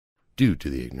Due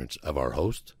to the ignorance of our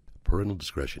host, parental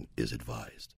discretion is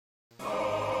advised.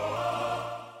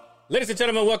 Ladies and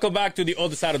gentlemen, welcome back to the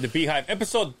other side of the beehive,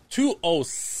 episode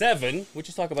 207. We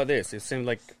just talk about this. It seemed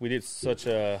like we did such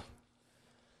a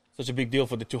big deal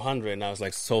for the 200, and now it's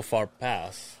like so far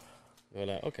past. We're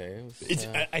like, okay.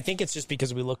 I think it's just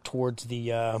because we look towards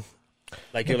the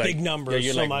big numbers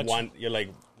you're so like much. You're like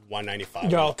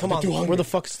 195. Yo, come on. 200. Where the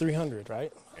fuck's 300,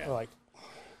 right? Yeah. We're like,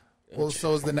 well,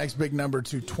 so is the next big number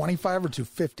 225 or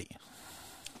 250?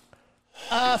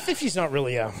 50's not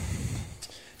really a...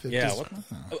 50's, Yeah.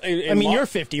 I mean, you're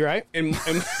 50, right? In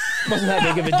Wasn't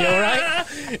that big of a deal,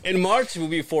 right? in March, will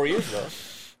be 4 years, though.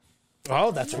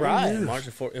 Oh, that's right. In March,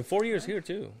 in 4 years here,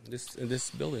 too, in this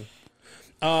building.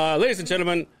 Ladies and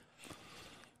gentlemen,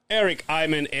 Eric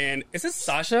Iman and... Is this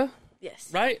Xasha? Yes.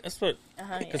 Right? That's what...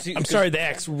 Yeah. I'm sorry, the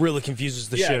X really confuses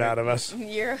the shit out of us.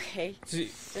 You're okay.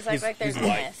 Just like there's a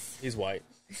white. mess. He's white,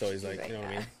 so he's like, you know what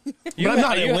I mean? But I'm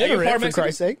not illiterate, for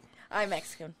Christ's sake. I'm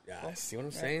Mexican. Yeah, see what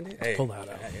I'm saying? Hey, Pull that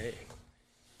out. Hey.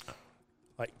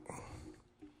 Like,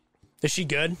 is she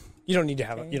good? You don't need to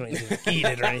have it. You don't need to eat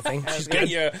it or anything. She's good.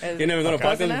 You never done a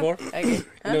podcast before? Okay. You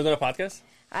never done a podcast?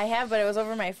 I have, but it was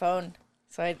over my phone,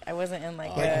 so I wasn't in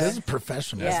like this is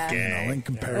professional, Yeah. in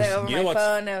comparison. over You know my what's-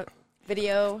 phone, a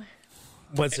video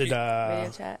Was it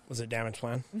chat. was it Damage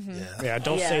Plan? Yeah. Yeah,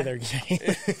 don't Yeah. say they're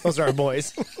gay. Those are our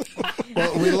boys.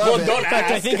 Well, we love it. Don't In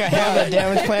fact, ask. I think I have that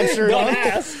Damage Plan shirt Don't on.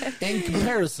 ask. In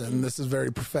comparison, this is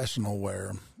very professional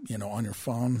where, on your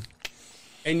phone.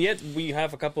 And yet we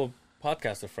have a couple of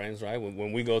podcaster friends, right?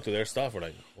 When we go to their stuff, we're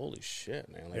like, holy shit,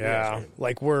 man. Like, Yeah,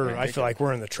 like I feel like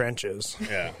we're in the trenches.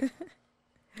 Yeah.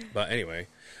 But anyway,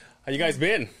 how you guys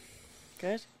been?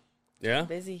 Good. Yeah?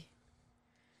 Busy.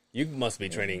 You must be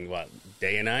training, what,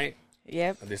 day and night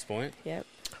Yep. at this point? Yep.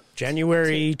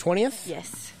 January 20th,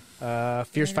 Yes.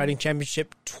 Fierce Fighting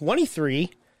Championship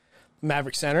 23,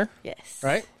 Maverick Center, Yes.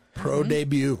 right? Pro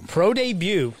debut. Pro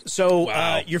debut. So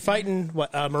Wow. you're fighting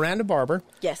Miranda Barber.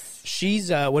 Yes. She's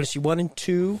what is she, 1 and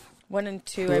 2? 1 and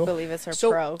 2, I believe, is her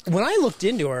So pro. when I looked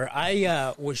into her,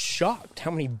 I was shocked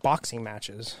how many boxing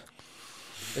matches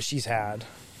that she's had.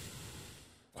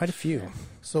 Quite a few.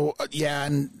 So,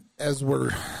 and as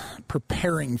we're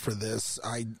preparing for this,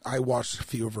 I watched a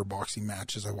few of her boxing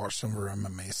matches. I watched some of her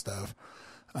MMA stuff.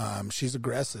 She's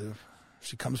aggressive.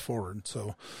 She comes forward.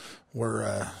 So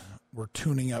we're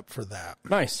tuning up for that.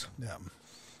 Nice. Yeah.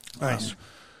 Nice.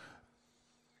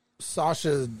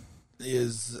 Xasha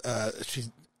is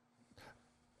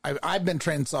I've been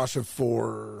training Xasha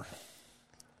for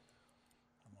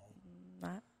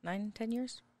 9, 10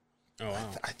 years? Oh, wow.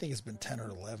 I think it's been 10 or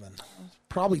 11.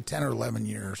 Probably 10 or 11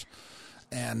 years.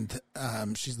 And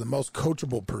she's the most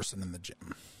coachable person in the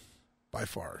gym by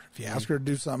far. If you ask her to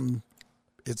do something,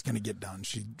 it's going to get done.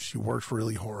 She works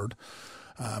really hard.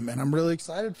 And I'm really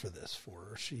excited for this for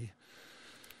her. She,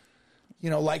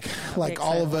 like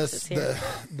all of us,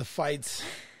 the fights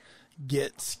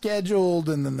get scheduled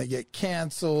and then they get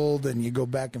canceled and you go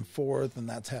back and forth, and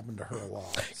that's happened to her a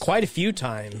lot. So. Quite a few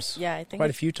times. Yeah, I think Quite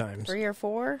a few times. 3 or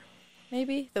 4,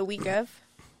 maybe, the week of.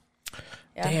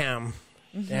 Yeah. Damn.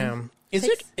 Mm-hmm. Damn. Is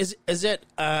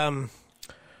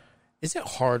it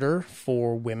harder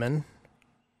for women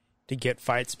to get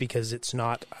fights because it's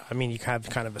not, I mean, you have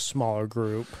kind of a smaller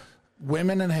group.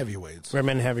 Women and heavyweights.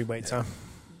 Women heavyweights, huh?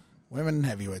 Women and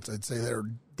heavyweights, I'd say they're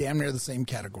damn near the same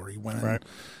category. Women, Right.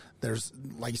 There's,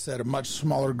 like you said, a much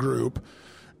smaller group.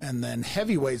 And then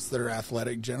heavyweights that are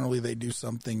athletic, generally they do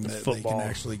something that they Football. can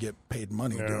actually get paid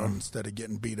money doing instead of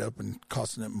getting beat up and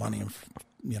costing it money in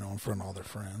front of all their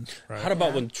friends. Right. How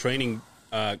about when training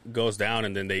goes down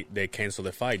and then they cancel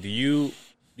the fight? Do you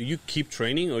keep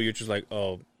training, or you're just like,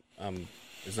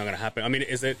 it's not going to happen? I mean,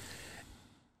 is it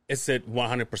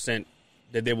 100%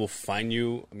 that they will find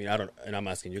you? I mean, and I'm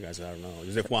asking you guys, I don't know.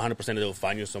 Is it 100% that they'll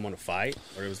find you someone to fight?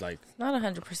 Or it was like... Not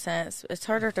 100%. It's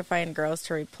harder to find girls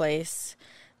to replace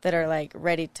that are, like,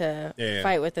 ready to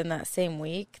fight within that same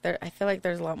week. I feel like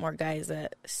there's a lot more guys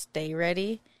that stay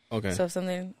ready. Okay. So if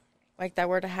something like that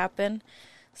were to happen.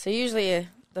 So usually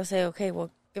they'll say, okay,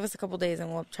 well, give us a couple days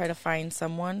and we'll try to find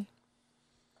someone.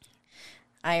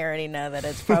 I already know that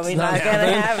it's probably not going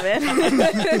to happen.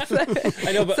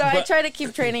 I know, but I try to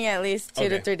keep training at least 2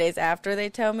 Okay. to 3 days after they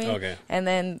tell me. Okay. And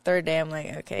then third day, I'm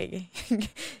like, okay, give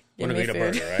Wanna me eat a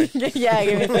food. burger, right? Yeah,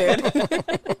 give me food.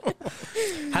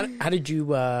 How did you,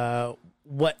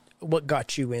 what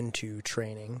got you into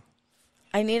training?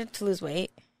 I needed to lose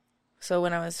weight. So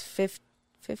when I was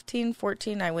 15,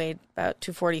 14, I weighed about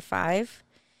 245.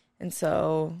 And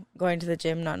so going to the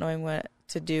gym, not knowing what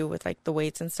to do with like the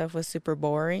weights and stuff was super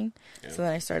boring. Yeah. So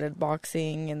then I started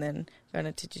boxing and then got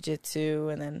into jiu-jitsu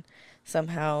and then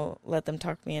somehow let them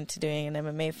talk me into doing an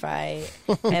MMA fight.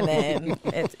 And then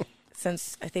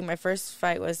since I think my first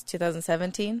fight was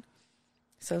 2017,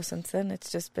 so since then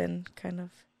it's just been kind of.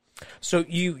 So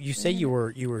you say you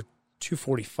were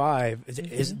 245.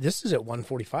 This is at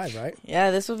 145, right?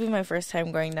 Yeah, this will be my first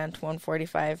time going down to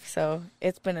 145, so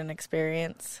it's been an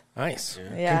experience. Nice.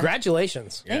 Yeah.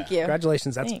 Congratulations. Thank you.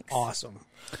 Congratulations. That's Thanks. awesome.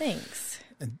 Thanks.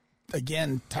 And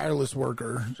again, tireless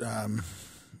worker.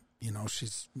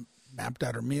 She's mapped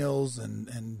out her meals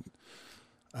and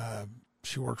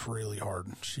she works really hard.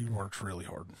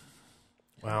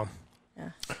 Wow.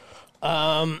 Yeah.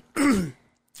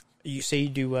 You say you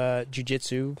do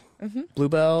jiu-jitsu, blue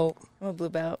belt. I'm a blue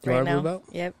belt You right are a now. blue belt?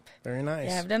 Yep. Very nice.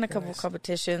 Yeah, I've done a Very couple nice.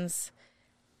 competitions.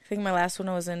 I think my last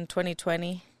one was in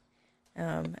 2020.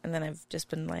 And then I've just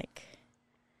been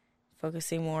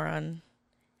focusing more on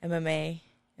MMA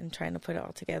and trying to put it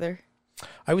all together.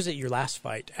 I was at your last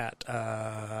fight at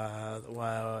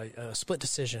split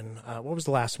decision. What was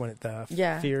the last one at the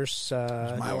Fierce?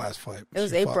 My last fight. It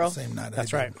was She fought April. the same night.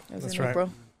 That's I right. did. It was That's in right.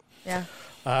 April. Yeah.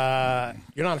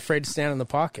 You're not afraid to stand in the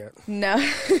pocket. No.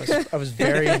 I was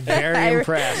very, very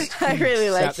impressed. I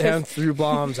really liked Sat down, it. threw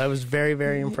bombs. I was very,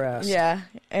 very impressed. Yeah.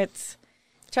 It's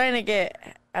trying to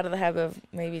get out of the habit of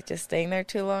maybe just staying there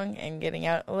too long and getting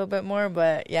out a little bit more.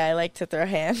 But yeah, I like to throw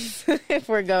hands. If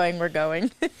we're going, we're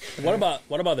going. What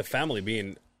about the family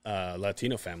being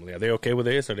Latino family? Are they okay with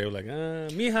this? Or they were like,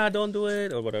 mija, don't do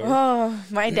it, or whatever? Oh,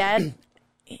 my dad,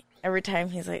 every time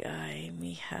he's like, ay,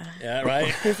 mija. Yeah,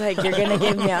 right? He's like, you're going to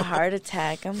give me a heart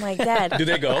attack. I'm like, Dad. Do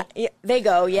they go? Yeah, they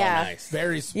go, yeah. Oh, nice.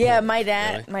 Very Yeah,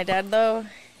 supportive. my dad though,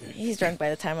 he's drunk by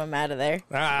the time I'm out of there.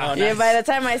 Ah, Oh, Yeah, nice. by the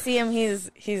time I see him, he's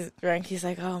drunk. He's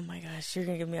like, "Oh my gosh, you're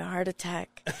gonna give me a heart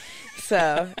attack."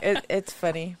 So it's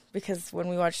funny because when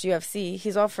we watched UFC,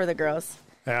 he's all for the girls.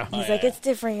 yeah. He's like, "It's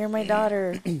different. You're my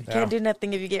daughter. Can't do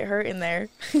nothing if you get hurt in there."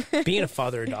 Being a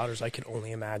father of daughters, I can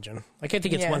only imagine. Like, I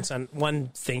think it's Yeah. one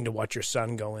thing to watch your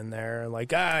son go in there,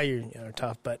 like, you're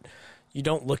tough, but you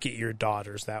don't look at your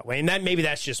daughters that way. And maybe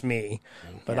that's just me,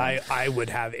 but I would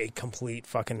have a complete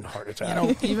fucking heart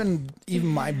attack. Even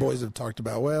my boys have talked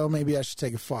about, well, maybe I should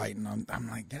take a fight, and I'm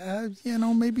like,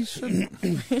 maybe you shouldn't.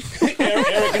 Eric is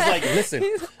like, listen,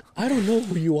 I don't know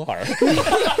who you are.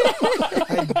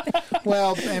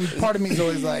 Well, and part of me is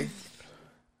always like,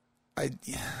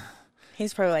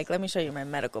 He's probably like, "Let me show you my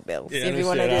medical bill. See Yeah, if no you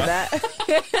want to shit, do that."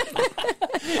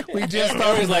 we just talked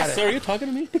Eric's about like, it. sir, are you talking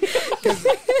to me?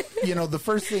 The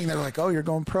first thing they're like, oh, you're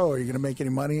going pro. Are you going to make any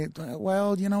money?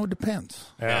 Well, it depends.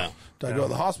 Yeah. Do I go to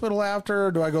the hospital after,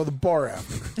 or do I go to the bar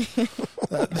after?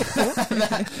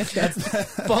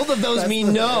 Both of those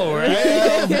mean no, right?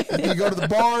 Well, you go to the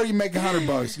bar, you make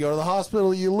 $100. You go to the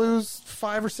hospital, you lose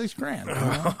 $5 or $6 grand.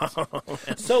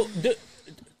 So,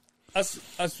 as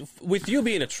with you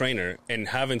being a trainer and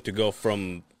having to go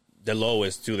from the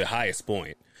lowest to the highest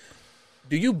point,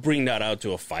 do you bring that out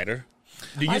to a fighter?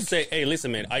 Do you say, "Hey,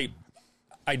 listen, man, I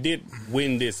did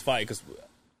win this fight"? Because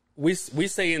we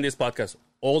say in this podcast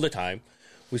all the time,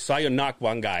 we saw you knock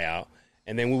one guy out,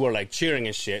 and then we were like cheering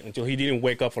and shit until he didn't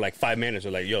wake up for like 5 minutes.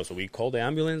 We're like, "Yo, so we called the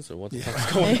ambulance or what the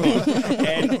fuck's going on?"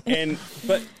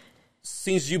 But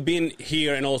since you've been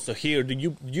here and also here, do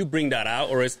you bring that out,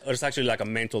 or it's actually like a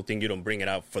mental thing? You don't bring it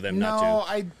out for them not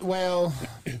to.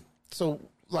 So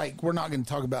like, we're not going to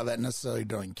talk about that necessarily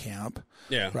during camp.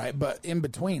 Yeah. Right. But in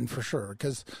between, for sure.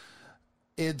 Because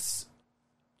it's,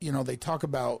 they talk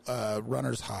about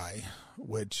runner's high,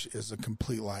 which is a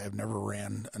complete lie. I've never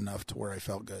ran enough to where I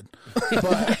felt good.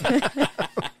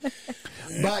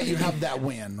 But you have that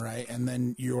win, right? And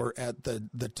then you're at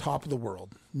the top of the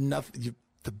world. Nothing.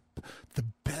 The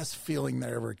best feeling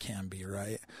there ever can be,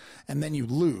 right? And then you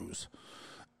lose.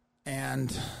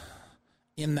 And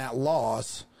in that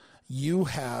loss, you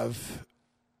have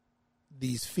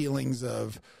these feelings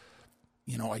of,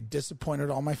 I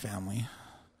disappointed all my family,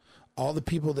 all the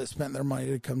people that spent their money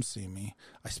to come see me.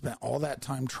 I spent all that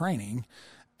time training,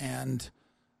 and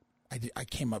I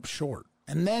came up short.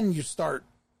 And then you start,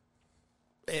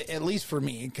 at least for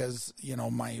me, because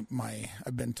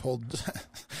I've been told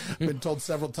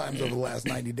several times over the last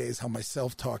 90 days how my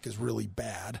self-talk is really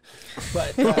bad.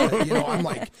 But I'm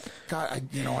like, God, I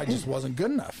just wasn't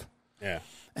good enough. Yeah.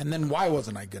 And then why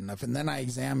wasn't I good enough? And then I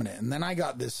examine it, and then I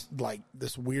got this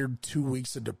weird 2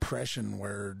 weeks of depression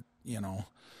where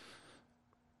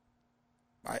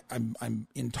I'm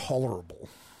intolerable,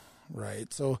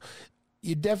 right? So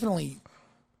you definitely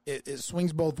it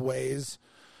swings both ways.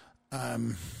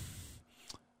 The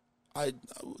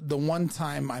one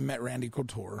time I met Randy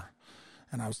Couture,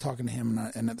 and I was talking to him,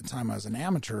 and at the time I was an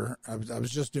amateur. I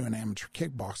was just doing amateur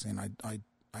kickboxing.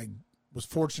 I was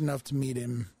fortunate enough to meet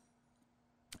him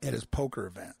at his poker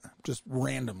event, just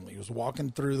randomly. He was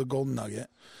walking through the Golden Nugget.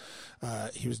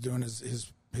 He was doing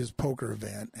his poker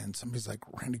event, and somebody's like,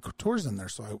 Randy Couture's in there.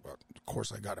 So, of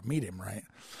course, I got to meet him, right?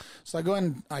 So I go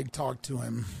and I talk to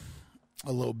him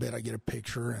a little bit. I get a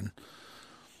picture, and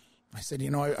I said,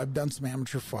 I've done some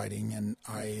amateur fighting, and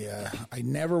I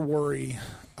never worry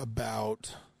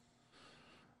about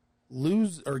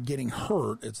lose or getting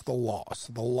hurt. It's the loss.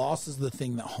 The loss is the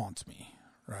thing that haunts me,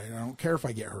 right? I don't care if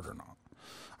I get hurt or not.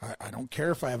 I don't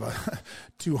care if I have a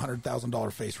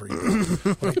 $200,000 face rebuild.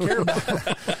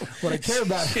 What I care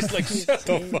about It's like, shut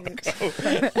the fuck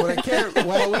up.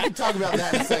 Well, we can talk about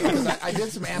that in a second, because I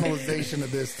did some analyzation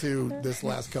of this too this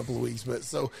last couple of weeks. But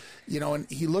so, and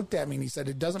he looked at me and he said,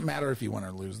 it doesn't matter if you win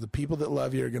or lose. The people that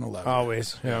love you are going to love you.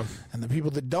 Always, yeah. And the people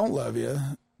that don't love you,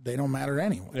 they don't matter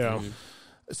anyway. Yeah.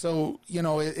 So,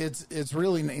 it's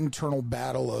really an internal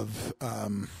battle of,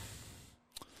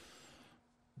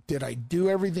 did I do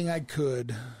everything I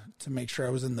could to make sure I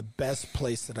was in the best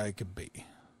place that I could be?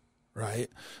 Right.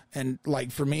 And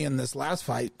like for me in this last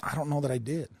fight, I don't know that I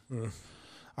did.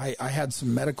 I had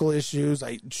some medical issues.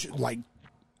 Like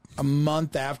a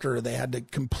month after, they had to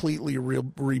completely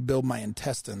rebuild my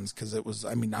intestines, because I was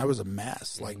a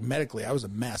mess. Like medically, I was a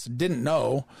mess. Didn't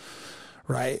know.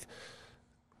 Right.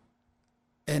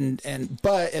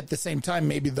 But at the same time,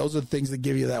 maybe those are the things that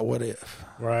give you that what if.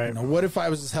 Right. What if I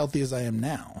was as healthy as I am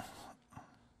now?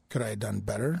 Could I have done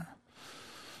better?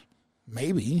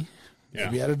 Maybe. Yeah.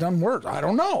 Maybe I'd have done worse. I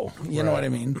don't know. You know what I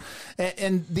mean?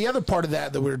 And the other part of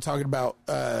that we were talking about,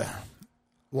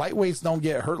 lightweights don't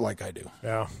get hurt like I do.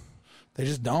 Yeah. They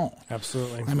just don't.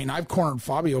 Absolutely. I mean, I've cornered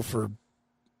Fabio for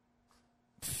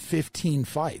 15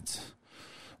 fights.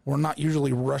 We're not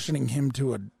usually rushing him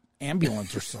to an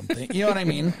ambulance or something. You know what I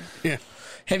mean? Yeah.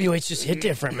 Heavyweights just hit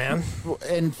different, man.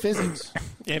 And physics.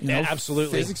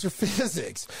 Absolutely. Physics are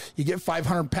physics. You get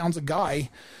 500 pounds of guy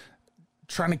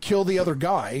trying to kill the other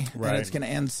guy, and it's going to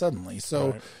end suddenly.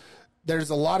 So there's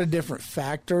a lot of different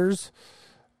factors.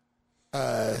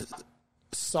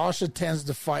 Xasha tends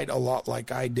to fight a lot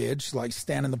like I did. She likes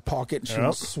stand in the pocket and she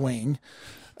will swing.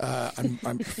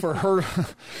 I'm for her,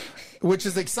 which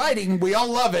is exciting. We all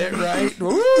love it, right?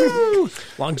 Woo!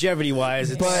 Longevity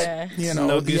wise, But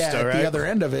no gusto, at right? the other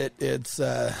end of it, it's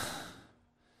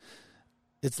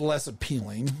less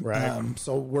appealing. Right.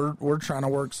 So we're trying to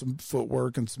work some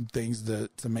footwork and some things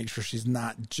to make sure she's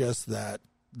not just that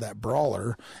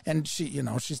brawler. And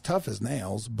she's tough as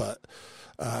nails, but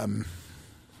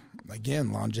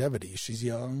again, longevity. She's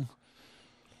young.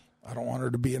 I don't want her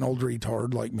to be an old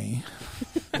retard like me.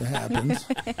 It happens.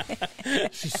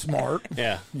 She's smart.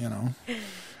 Yeah.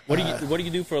 What do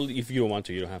you do for if you don't want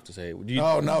to? You don't have to say.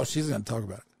 No, she's going to talk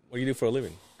about it. What do you do for a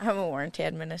living? I'm a warranty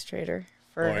administrator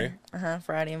for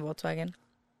Audi and Volkswagen.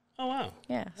 Oh wow.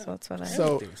 Yeah, so that's what I do.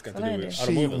 So It's got to What I do do. with she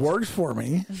automobiles. works for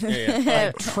me.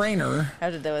 Yeah. I train her. I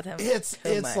have to deal with him. It's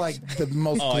much. like the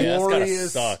most Oh yeah, it's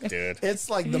glorious. gotta suck, dude.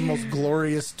 It's like the most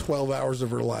glorious 12 hours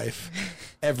of her life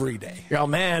every day. Oh,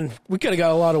 man, we could have got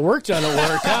a lot of work done at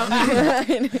work,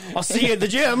 huh? I'll see you at the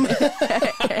gym.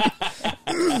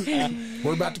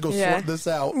 We're about to go Yeah. sort this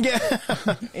out.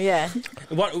 Yeah.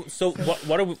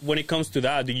 When it comes to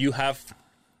that, do you have?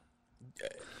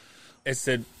 Is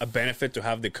it a benefit to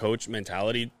have the coach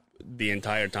mentality the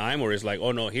entire time, or is like,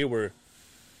 oh no, here we're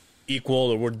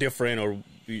equal, or we're different, or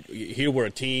here we're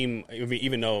a team?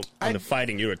 Even though on the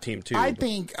fighting you're a team too. I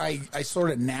think I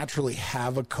sort of naturally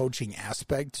have a coaching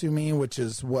aspect to me, which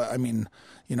is what I mean.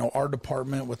 Our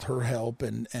department with her help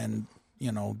and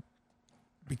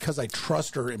because I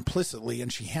trust her implicitly,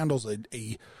 and she handles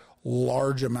a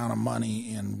large amount of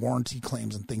money in warranty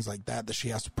claims and things like that she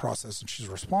has to process and she's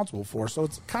responsible for. So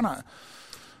it's kind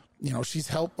of, she's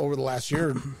helped over the last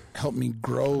year, helped me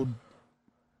grow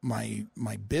my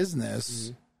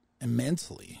business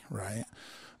immensely. Right.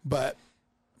 But,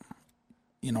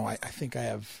 I think I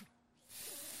have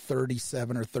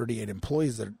 37 or 38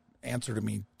 employees that answer to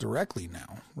me directly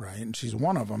now. Right. And she's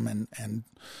one of them. And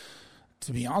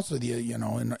to be honest with you,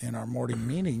 in our morning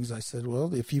meetings, I said,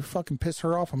 well, if you fucking piss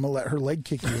her off, I'm going to let her leg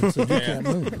kick you so you can't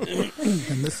move.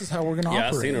 And this is how we're going to operate. Yeah,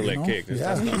 I've seen her leg kick. Yeah.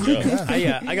 That's no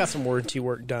joke. I got some warranty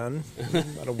work done.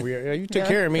 You took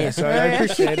care of me, so I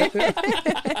appreciate it.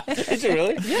 Is it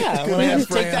really? Yeah, good when I had to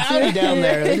to take the have Audi down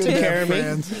there, they Good took to care have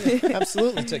of me.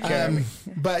 Absolutely took care of me.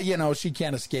 But, she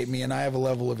can't escape me, and I have a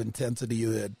level of intensity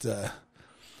that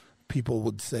people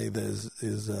would say that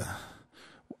is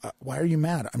why are you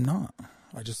mad? I'm not.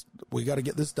 We got to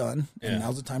get this done, and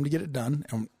now's the time to get it done,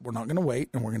 and we're not going to wait,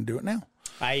 and we're going to do it now.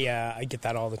 I get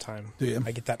that all the time. Do you?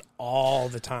 I get that all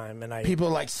the time, and People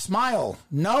are like, smile.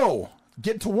 No,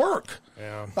 get to work.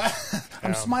 Yeah.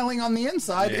 I'm smiling on the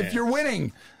inside if you're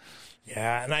winning.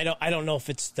 Yeah, and I don't know if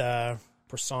it's the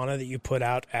persona that you put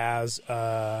out as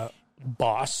a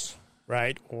boss,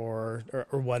 right, or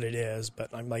what it is, but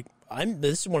I'm like,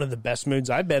 this is one of the best moods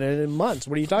I've been in months.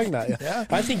 What are you talking about? Yeah.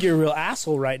 I think you're a real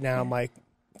asshole right now. I'm like,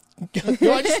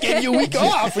 yo, I just gave you a week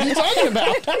off. What are you talking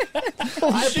about?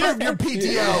 I approved your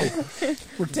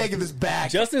PTO. We're taking this back.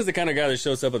 Justin is the kind of guy that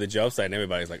shows up at the job ste and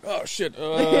everybody's like, "Oh shit,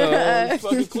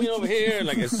 fucking clean over here." And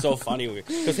like, it's so funny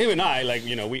because him and I, like,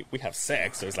 you know, we have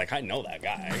sex, so it's like I know that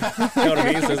guy. You know what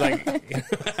I mean? So it's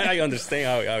like I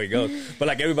understand how he goes. But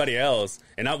like everybody else,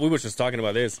 and we were just talking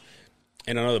about this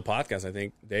in another podcast. I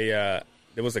think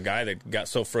there was a guy that got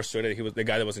so frustrated. He was the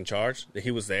guy that was in charge. That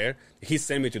he was there. He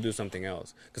sent me to do something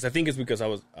else because I think it's because I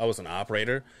was an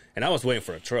operator and I was waiting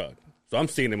for a truck. So I'm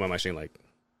seeing in my machine like,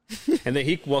 and then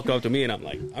he walked up to me and I'm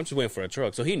like, I'm just waiting for a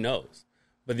truck. So he knows,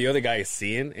 but the other guy is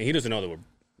seeing and he doesn't know that we're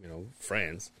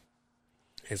friends.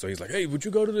 And so he's like, hey, would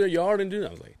you go to the yard and do that?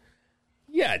 I was like,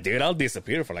 yeah, dude, I'll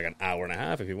disappear for like an hour and a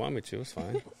half if you want me to. It's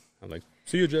fine. I'm like,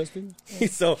 see you, Justin.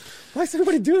 So, why is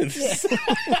everybody doing this?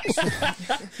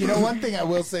 You know, one thing I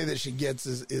will say that she gets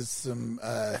is some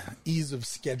ease of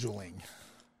scheduling.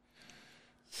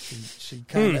 She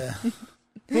kind of...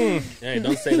 Hey,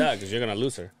 don't say that because you're going to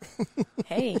lose her.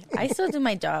 Hey, I still do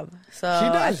my job, so She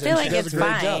does, I feel and like she does it's a great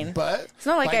fine. job, but it's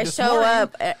not like I this show morning-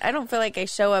 up. I don't feel like I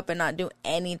show up and not do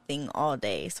anything all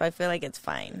day, so I feel like it's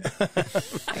fine.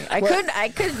 I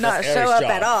could not show Eric's up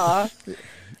job. at all. Uh,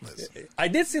 I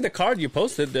did see the card you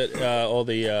posted that all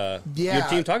the your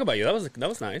team talk about you. That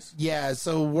was nice. Yeah,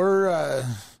 so we're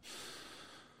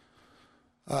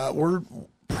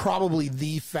probably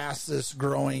the fastest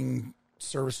growing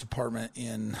service department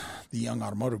in the Young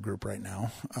Automotive Group right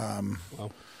now.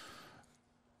 Wow.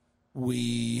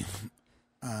 We're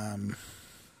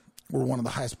one of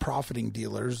the highest profiting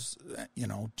dealers,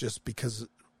 just because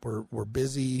we're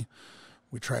busy.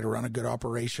 We try to run a good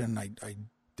operation. I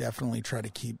definitely try to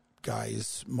keep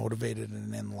guys motivated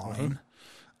and in line.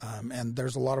 And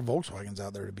there's a lot of Volkswagens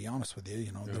out there, to be honest with you.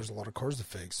 There's a lot of cars to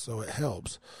fix, so it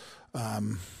helps.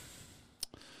 I'm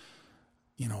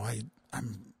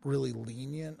really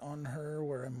lenient on her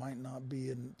where I might not be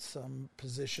in some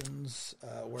positions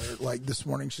where, like this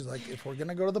morning, she's like, if we're going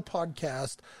to go to the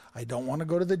podcast, I don't want to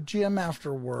go to the gym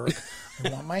after work. I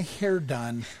want my hair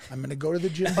done. I'm going to go to the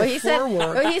gym before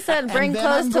work. He said, bring and then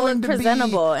clothes I'm to going look be-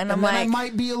 presentable. And I'm then like, I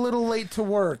might be a little late to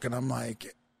work. And I'm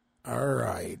like, all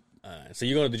right. So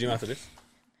you go to the gym after this?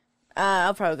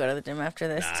 I'll probably go to the gym after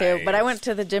this too. But I went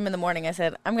to the gym in the morning. I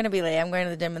said, I'm going to be late. I'm going to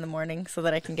the gym in the morning so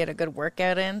that I can get a good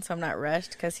workout in so I'm not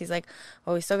rushed. Because he's like,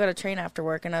 oh, we still got to train after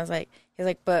work. And I was like, he's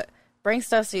like, but bring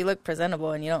stuff so you look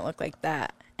presentable and you don't look like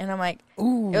that. And I'm like, it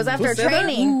was after Who said that?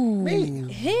 training.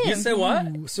 Me. Him. You said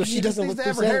what? So she He just doesn't needs look to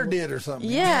have her hair presentable. did or something.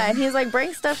 Yeah, and he's like,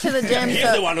 bring stuff to the gym. He's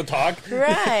so, the one to talk.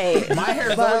 right. My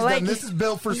hair's But, always like- done. This is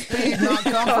built for speed, not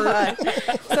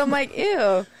comfort. So I'm like,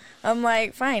 ew. I'm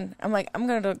like, fine. I'm like, I'm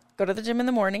going to go to the gym in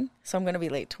the morning, so I'm going to be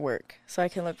late to work so I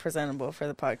can look presentable for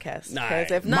the podcast. Because Nice.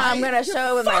 if not, I'm going to show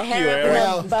up with my Fuck you, hair up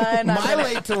Eric. in a bun. I'm My gonna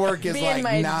late to work is be in like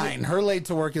my 9. Her late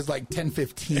to work is like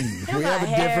 10:15. We my have a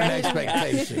hair. different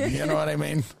expectation. You know what I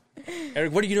mean?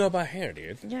 Eric, what do you know about hair,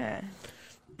 dude? Yeah.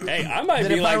 Hey, I might That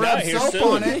be if like I that rub here soap soon.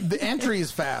 on it, the entry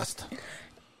is fast.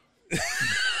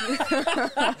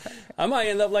 I might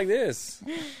end up like this,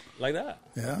 like that.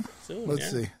 Yeah. Soon, Let's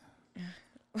yeah. see.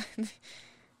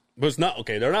 But it's not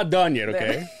okay. They're not done yet.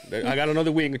 Okay, I got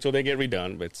another week until they get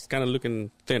redone, but it's kind of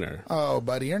looking thinner. Oh,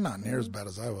 buddy, you're not near as bad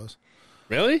as I was.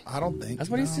 Really? I don't think. That's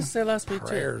what he just said last week too.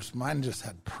 Prayers. Mine just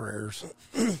had prayers.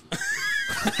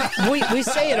 we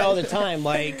say it all the time.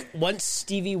 Like, once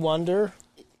Stevie Wonder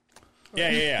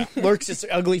Yeah. lurks his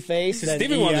ugly face, then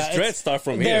Stevie he, Wonder's it's- dreads start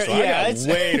from here, there- so yeah, I it's-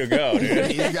 got way to go,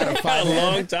 dude. He's got a a 5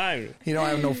 long head. time. He don't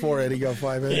have no forehead. He got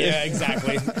 5 head. Yeah,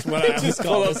 exactly. That's what I always Pull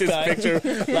call up this his guy. picture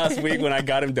last week when I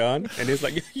got him done, and he's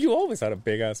like, "You always had a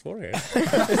big ass forehead." It's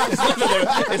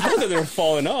not that they're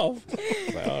falling off.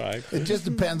 Like, all right. It just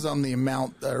depends on the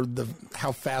amount or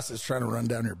how fast it's trying to run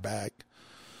down your back.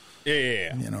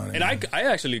 Yeah. You know what I and mean? I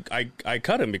actually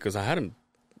cut him because I had him.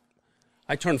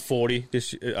 I turned 40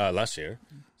 last year,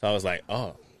 so I was like,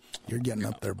 "Oh, You're getting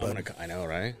up there, bud. I know,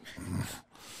 right?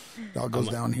 It all goes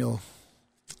downhill.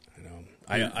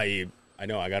 I know. I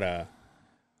know. I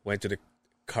went to the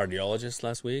cardiologist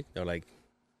last week. They're like,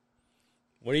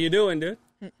 "What are you doing, dude?"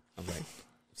 I'm like,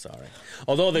 Sorry.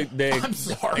 Although they I'm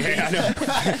sorry. Yeah, I know.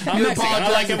 I'm You Mexican. I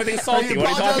like everything salty. What are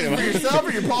you talking apologizing about? for yourself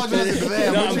or you apologizing to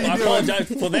them? No, What you I doing? apologize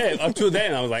for them. To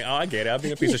them, I was like, oh, I get it. I'm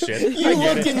being a piece of shit. You I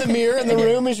get look in the mirror in the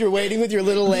room as you're waiting with your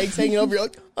little legs hanging over. You're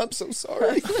like, I'm so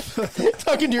sorry.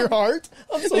 Talking to your heart.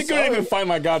 I'm so They couldn't sorry. even find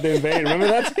my goddamn vein. Remember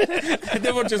that?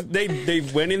 They were just they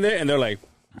went in there and they're like,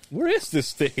 where is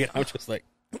this thing? And I'm just like,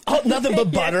 Oh, nothing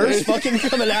but butters fucking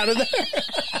coming out of there.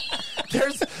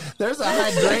 There's a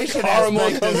hydration Caramel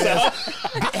aspect to comes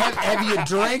this. Have you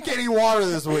drank any water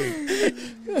this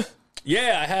week?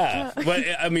 yeah, I have. But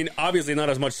I mean, obviously not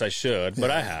as much as I should, but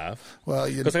I have. Well,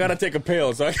 Because I got to take a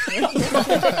pill, so I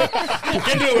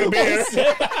can't do it with a beer.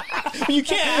 You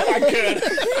can. I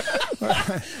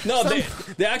could. No,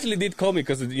 they actually did call me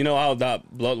because you know how that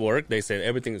blood worked. They said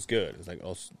everything is good. It's like,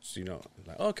 oh, so, you know, I'm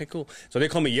like, oh, okay, cool. So they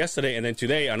called me yesterday, and then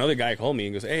today another guy called me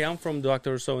and goes, hey, I'm from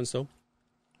Doctor So and So.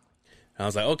 And I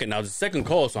was like, okay, now the second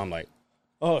call, so I'm like,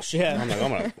 Oh, shit. I'm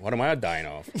like, what am I dying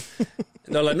of?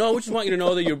 And they're like, no, we just want you to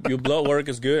know that your blood work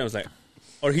is good. I was like,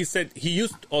 or he said, he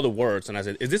used all the words, and I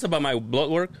said, is this about my blood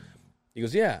work? He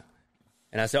goes, yeah.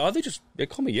 And I said, oh, they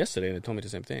called me yesterday, and they told me the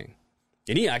same thing.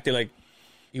 And he acted like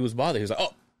he was bothered. He was like,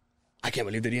 oh, I can't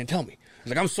believe they didn't tell me. He's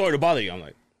like, I'm sorry to bother you. I'm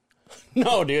like,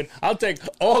 no, dude, I'll take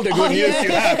all the good news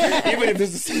you have, even if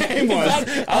it's the same one.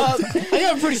 I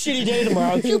got a pretty shitty day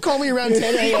tomorrow. If you call me around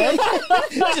 10 a.m.,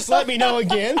 just let me know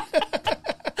again.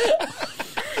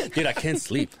 Dude, I can't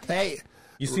sleep. Hey,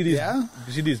 You see these? Yeah?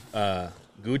 You see these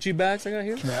Gucci bags I got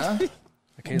here? yeah.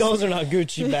 I can't Those are not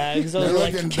Gucci bags. Those They're are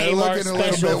like looking- they're Kmart looking a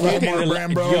little special. bit sleep. Walmart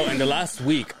brand, bro. Yo, in the last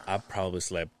week, I probably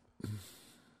slept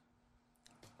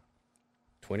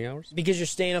 20 hours. Because you're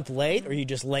staying up late, or you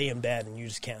just lay in bed and you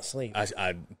just can't sleep.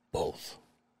 I both.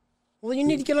 Well, you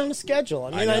need to get on a schedule.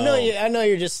 I mean, I know. I know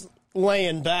you're just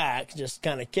laying back, just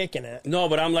kind of kicking it. No,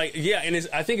 but I'm like, yeah, and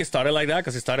I think it started like that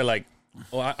because it started like,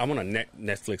 oh, I'm on a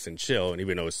Netflix and chill, and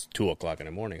even though it's 2 o'clock in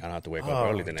the morning, I don't have to wake up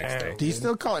early the next damn. day. Do you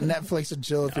still call it Netflix and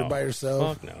chill if you're by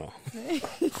yourself? Fuck no.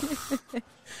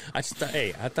 I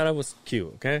thought I was cute,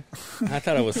 okay? I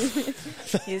thought I was.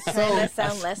 He's trying to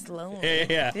sound less lonely.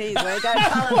 Yeah. Jeez, why you gotta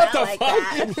call him out like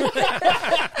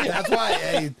that? That's why,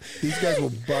 hey, these guys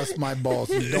will bust my balls.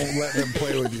 So don't let them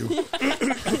play with you.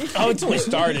 Oh, it's only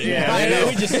started. Yeah, I I know. know.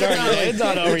 We just started. It's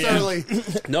not over It's yet. early.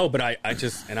 No, but I'm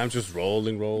just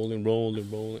rolling,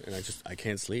 and I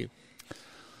can't sleep.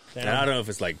 And I don't know if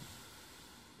it's like,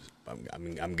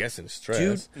 I'm guessing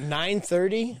stress. Dude,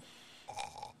 9:30.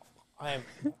 I am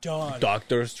done.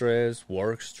 Doctor stress,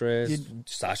 work stress, You-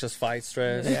 Xasha's fight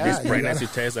stress, Yeah, this you pregnancy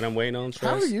gotta- test that I'm waiting on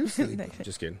stress. How are you sleeping?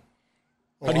 Just kidding.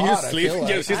 A How do you lot, I sleep? feel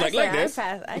Yeah, like. she's like this.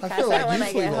 I pass feel like out when you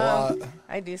I sleep get a home. lot.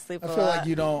 I do sleep a I lot. feel like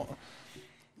you don't.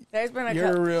 There's been a You're a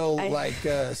couple. real I-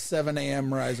 like 7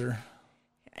 a.m. riser.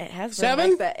 It has been 7?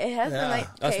 like that. It has Yeah. been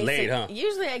like That's okay, late, so huh?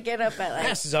 Usually I get up at like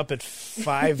Ass is up at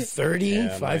 5:30,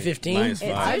 Yeah, 5:15. mine's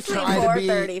it's fine. usually try to be-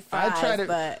 4:35. I try to-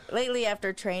 But lately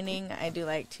after training, I do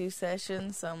like 2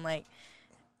 sessions. So I'm like,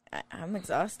 I'm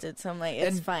exhausted. So I'm like,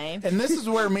 it's fine. And this is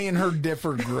where me and her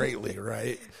differ greatly,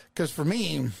 right? Because for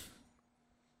me,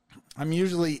 I'm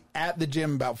usually at the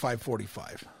gym about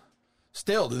 5:45.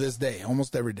 Still to this day,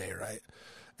 almost every day, right?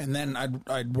 And then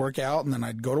I'd work out, and then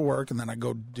I'd go to work, and then I'd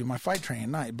go do my fight training at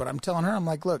night. But I'm telling her, I'm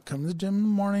like, look, come to the gym in the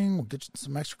morning. We'll get you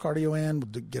some extra cardio in. We'll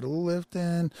get a little lift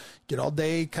in. Get all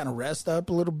day, kind of rest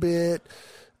up a little bit.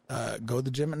 Go to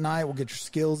the gym at night. We'll get your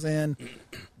skills in.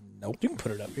 Nope. You can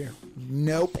put it up here.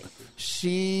 Nope.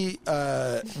 She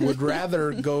would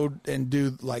rather go and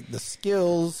do like the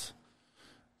skills,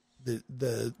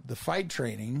 the fight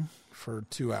training for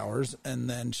 2 hours, and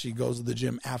then she goes to the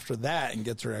gym after that and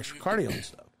gets her extra cardio and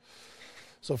stuff.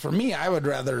 So for me, I would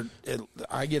rather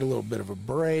I get a little bit of a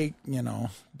break,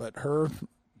 but her,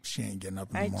 she ain't getting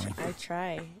up in the morning. I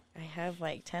try. I have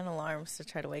like 10 alarms to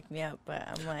try to wake me up, but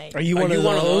I'm like, Are you one of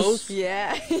those?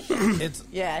 yeah, It's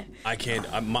yeah. I can't.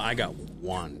 I got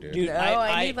one, dude. Dude, No,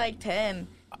 I need like 10.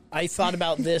 I thought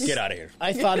about this. Get out of here.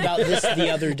 I thought about this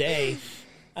the other day,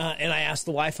 and I asked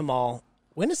the wife, I'm all,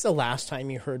 when is the last time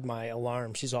you heard my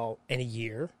alarm? She's all, in a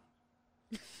year.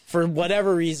 For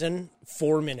whatever reason,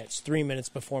 4 minutes, 3 minutes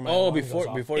before my alarm before- goes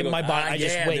off. before you in go- my body, I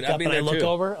just yeah, wake dude, I've up been and I there look too.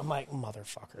 over. I'm like,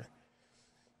 motherfucker.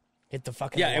 Hit the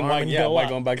fucking Yeah, and alarm why? go Why up.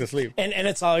 going back to sleep? And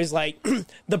it's always like,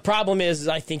 the problem is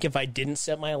I think if I didn't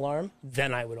set my alarm,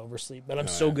 then I would oversleep. But I'm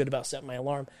so good about setting my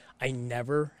alarm, I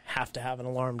never have to have an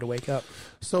alarm to wake up.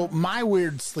 So my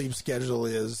weird sleep schedule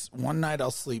is one night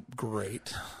I'll sleep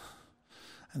great,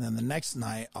 and then the next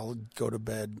night I'll go to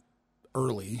bed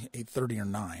early, 8:30 or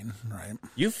 9, right?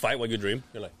 You fight while you dream.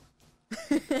 You're like,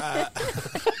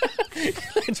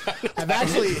 I've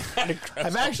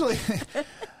actually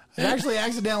I actually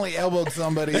accidentally elbowed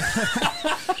somebody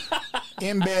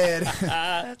in bed,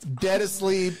 dead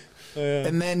asleep,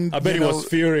 and then I bet he was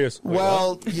furious. Wait,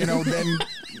 well, then.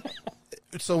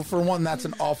 So for one, that's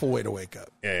an awful way to wake up.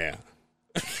 Yeah.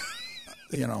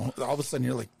 All of a sudden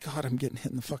you're like, God, I'm getting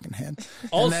hit in the fucking head.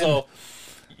 Also,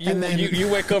 you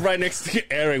wake up right next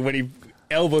to Eric when he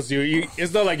elbows you.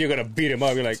 It's not like you're gonna beat him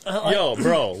up. You're like, yo,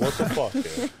 bro, what the fuck,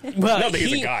 dude? Well, Not that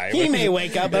he's a guy. He may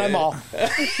wake up, but I'm all.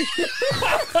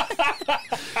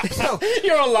 So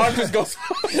Your alarm just goes.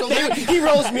 He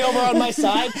rolls me over on my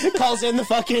side, calls in the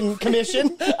fucking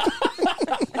commission,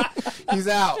 he's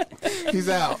out.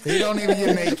 He don't even get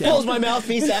an 8 pulls count. my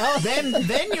mouthpiece out.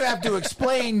 Then you have to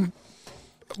explain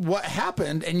what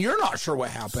happened, and you're not sure what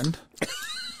happened.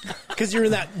 Because you're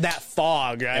in that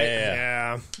fog, right?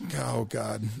 Yeah. Oh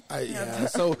God.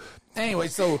 So anyway,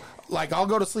 I'll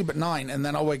go to sleep at 9, and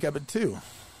then I'll wake up at 2,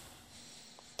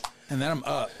 and then I'm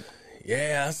up.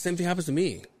 Yeah, same thing happens to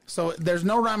me. So there's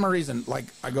no rhyme or reason. Like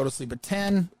I go to sleep at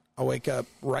 10, I wake up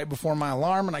right before my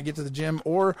alarm, and I get to the gym,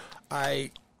 or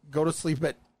I go to sleep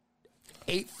at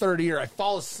 8:30, or I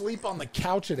fall asleep on the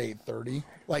couch at 8:30,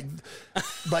 like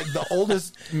the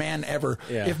oldest man ever.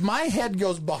 Yeah. If my head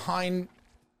goes behind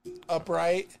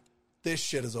upright, this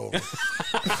shit is over. This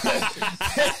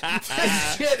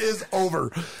shit is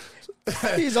over.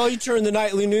 He's all, you turn the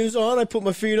nightly news on, I put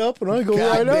my feet up, and I go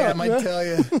God right damn, up. I'll tell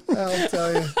you.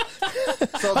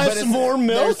 So, I have some more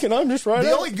milk, and I'm just right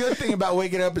The up. only good thing about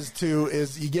waking up is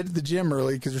you get to the gym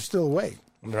early because you're still awake.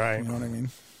 Right. You know what I mean?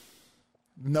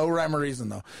 No rhyme or reason,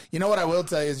 though. You know what I will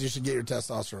tell you is you should get your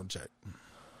testosterone checked.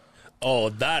 Oh,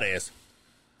 that is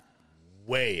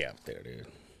way up there, dude.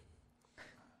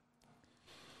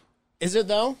 Is it,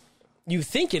 though? You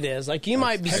think it is. Like, you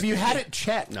might be... Have you had it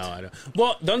checked? No, I don't.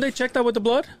 Well, don't they check that with the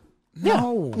blood?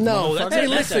 No. No, that's Hey,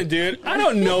 listen, dude. I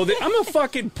don't know that. I'm a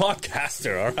fucking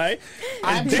podcaster, all right?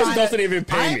 And this doesn't even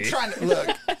pay me. I'm trying to... Look,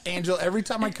 Angel, every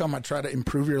time I come, I try to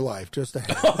improve your life just a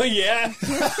hair. Oh, yeah?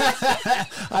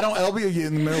 I don't elbow you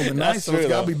in the middle of the night, That's so it's true,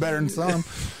 got to though. be better than some.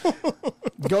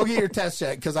 Go get your test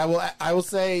check, because I will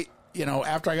say,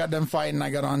 after I got done fighting,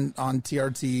 I got on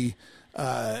TRT,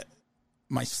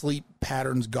 my sleep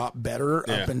patterns got better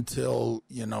up until,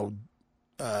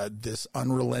 this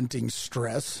unrelenting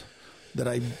stress that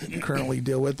I currently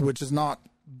deal with, which is not,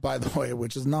 by the way,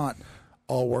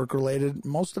 all work related.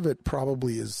 Most of it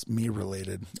probably is me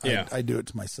related. Yeah. I do it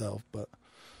to myself, but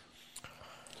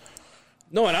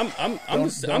No, and I'm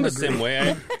the same way.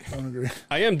 I don't agree.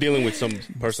 I am dealing with some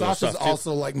personal Sasha's stuff, too.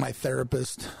 also like my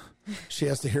therapist. She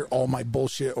has to hear all my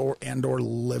bullshit or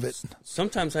live it.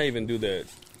 Sometimes I even do the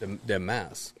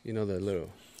mask, the little...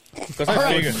 Because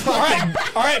I figure...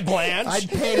 All right, Blanche. I'd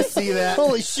pay to see that.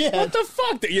 Holy shit. What the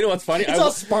fuck? You know what's funny? It's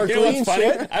all sparkly You know what's and funny?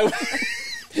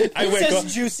 shit. I It wake says up...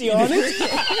 juicy on it.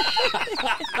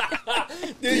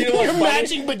 Dude, you know what's Your funny?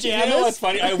 matching pajamas. You know what's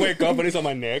funny? I wake up and it's on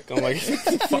my neck. I'm like, what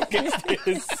the fuck is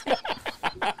this?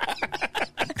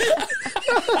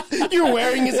 You're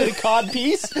wearing, is it a cod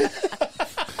piece?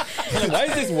 Why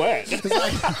is this wet?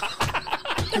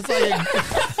 It's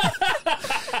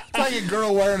like a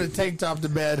girl wearing a tank top to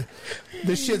bed.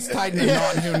 This shit's tight in a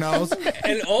knot, and who knows?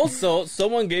 And also,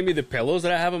 someone gave me the pillows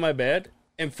that I have on my bed,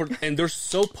 and they're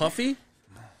so puffy.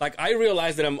 Like, I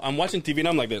realized that I'm watching TV and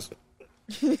I'm like this.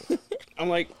 I'm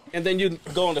like, and then you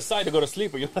go on the side to go to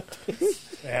sleep, or you're like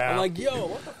this. Yeah. I'm like, yo,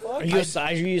 what the fuck? Are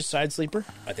you a side sleeper?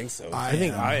 I think so. I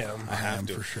think I am. I have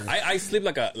to for sure. I sleep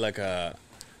like a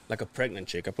pregnant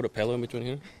chick. I put a pillow in between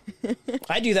here.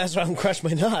 I do that so I don't crush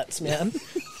my nuts, man.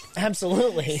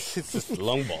 Absolutely. It's just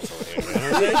long balls over here. You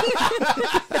know what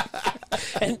I'm saying?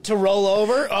 And to roll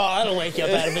over, that'll wake you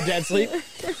up out of a dead sleep.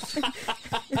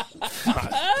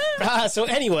 So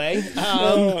anyway,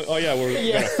 Oh yeah,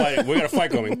 we got a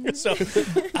fight coming. so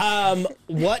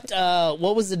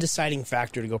what was the deciding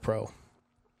factor to go pro?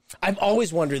 I've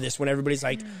always wondered this when everybody's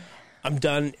like, I'm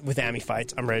done with AMI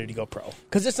fights, I'm ready to go pro.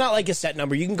 Because it's not like a set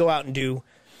number. You can go out and do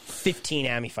 15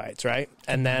 AMI fights, right?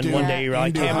 And then one day you're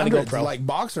like, You hey, do I'm going to go hundreds. pro. Like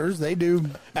boxers, they do.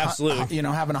 Absolutely.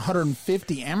 Having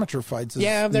 150 amateur fights is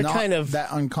They're not kind of that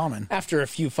uncommon. After a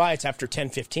few fights, after 10,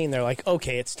 15, they're like,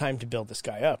 okay, it's time to build this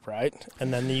guy up, right?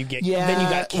 And then you get, then you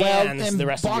got cans and the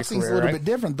rest of your boxing's career, a little right? bit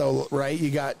different, though, right?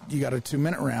 You got a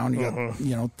 2-minute round.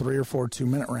 You got 3 or 4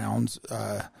 2-minute rounds.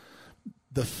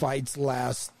 The fights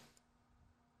last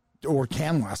or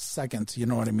can last seconds. You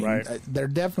know what I mean? Right. There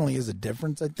definitely is a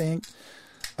difference, I think.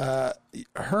 Her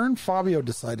and Fabio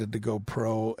decided to go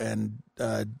pro, and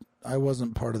I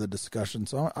wasn't part of the discussion,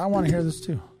 so I want to hear this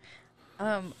too.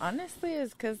 Honestly,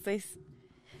 it's because we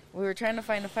were trying to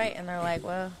find a fight, and they're like,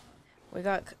 "Well, we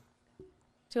got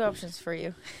 2 options for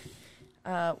you.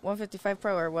 155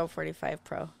 Pro or 145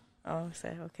 Pro. Oh, I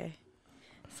said, okay.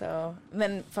 So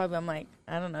then Fabio, I'm like,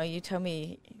 I don't know. You tell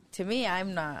me. To me,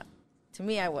 I'm not. To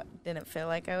me, didn't feel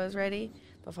like I was ready.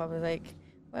 But Fabio's like,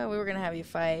 well, we were going to have you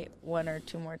fight 1 or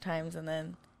 2 more times and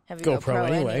then have you go pro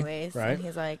anyways. Right. And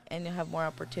he's like, and you'll have more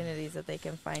opportunities that they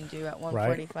can find you at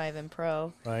 145 and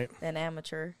pro than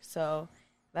amateur. So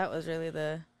that was really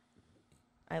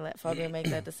I let Fabio make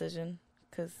that decision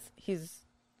because he's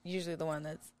usually the one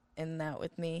that's in that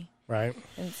with me. Right.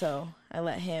 And so I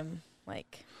let him,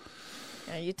 like,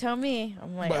 you tell me.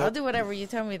 I'm like, I'll do whatever you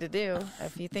tell me to do.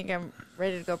 If you think I'm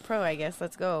ready to go pro, I guess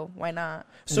let's go. Why not?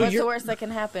 So what's the worst that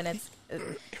can happen? It's,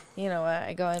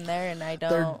 I go in there and I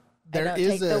don't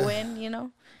take the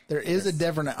win, There is a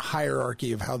definite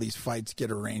hierarchy of how these fights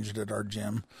get arranged at our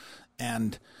gym.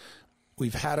 And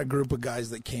we've had a group of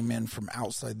guys that came in from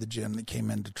outside the gym that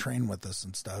came in to train with us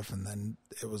and stuff. And then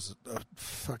it was a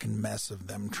fucking mess of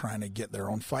them trying to get their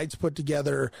own fights put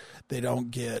together. They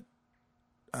don't get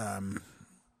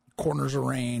corners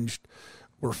arranged.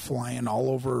 We're flying all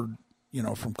over,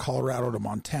 from Colorado to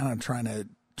Montana trying to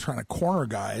corner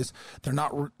guys.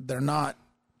 They're not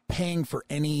paying for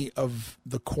any of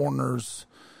the corners'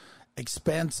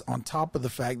 expense on top of the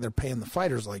fact they're paying the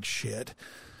fighters like shit.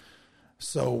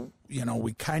 So,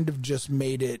 we kind of just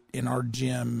made it in our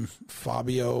gym.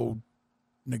 Fabio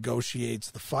negotiates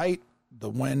the fight, the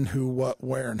when, who, what,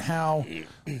 where, and how.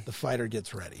 The fighter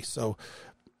gets ready. So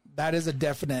that is a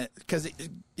definite, because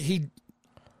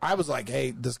I was like,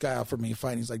 hey, this guy offered me a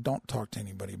fight. He's like, don't talk to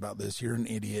anybody about this. You're an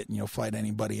idiot and you'll fight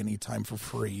anybody anytime for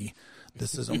free.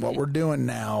 This isn't what we're doing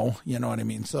now. You know what I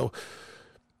mean? So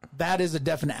that is a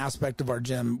definite aspect of our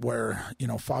gym where,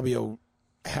 Fabio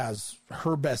has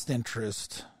her best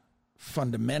interest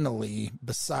fundamentally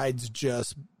besides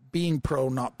just being pro,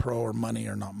 not pro, or money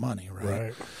or not money.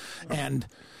 Right. And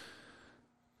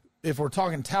if we're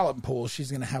talking talent pool,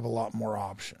 she's going to have a lot more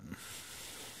option.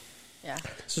 Yeah.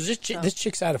 So this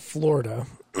chick's out of Florida.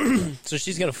 So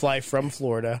she's going to fly from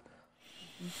Florida,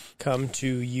 come to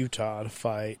Utah to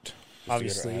fight,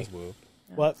 obviously.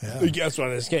 What? Yeah. That's what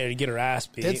I was scared to get her ass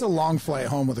beat. It's a long flight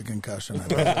home with a concussion. You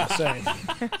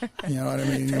know what I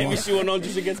mean? Maybe she won't know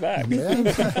until she gets back. Yeah.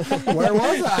 Where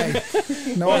was I?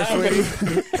 No, sweetie.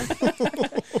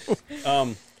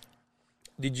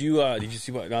 Did you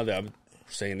see what? Now that I'm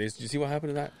saying this, did you see what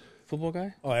happened to that football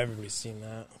guy? Oh, everybody's seen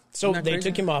that. So they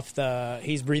took him off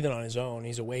he's breathing on his own.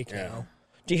 He's awake now.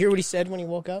 Did you hear what he said when he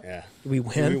woke up? Yeah. Did we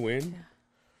win? Did we win? Yeah.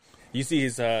 You see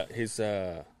his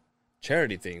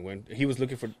charity thing when he was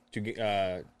looking to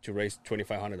raise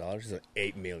 $2,500. He's at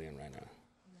 $8 million right now.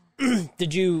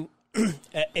 Did you?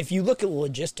 If you look at the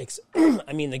logistics,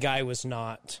 I mean, the guy was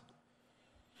not.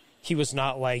 He was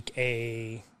not like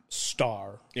a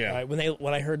star. Yeah. Right?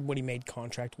 When I heard what he made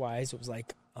contract wise, it was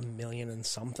like $1 million and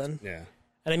something. Yeah.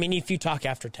 And I mean, if you talk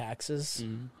after taxes,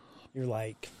 you're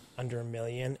like under $1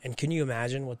 million. And can you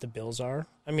imagine what the bills are?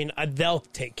 I mean, they'll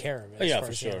take care of it. Yeah,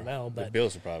 for sure. NFL, but the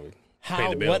bills are probably.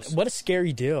 What a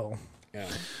scary deal. Yeah.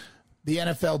 The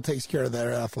NFL takes care of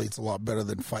their athletes a lot better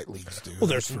than fight leagues do. Well,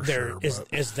 there's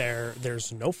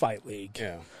no fight league.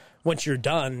 Yeah. Once you're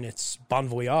done, it's bon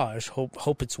voyage.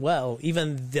 Hope it's well.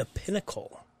 Even the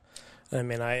pinnacle. I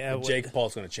mean, Jake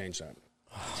Paul's going to change that.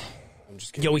 I'm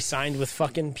just kidding. Yo, he signed with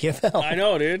fucking PFL. I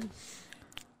know, dude.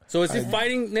 So is he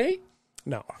fighting Nate?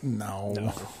 No.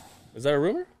 Is that a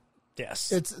rumor? Yes.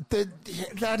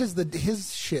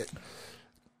 His shit.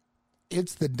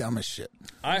 It's the dumbest shit.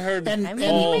 I heard. He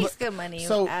makes good money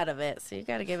out of it, so you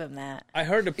got to give him that. I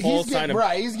heard that Paul signed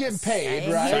he's getting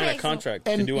paid, right? Signed a contract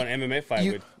to do an MMA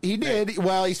fight with. He did. Nate.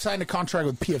 Well, he signed a contract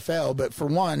with PFL, but for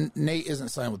one, Nate isn't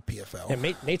signed with PFL.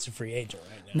 Yeah, Nate's a free agent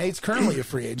right now. Nate's currently a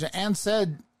free agent and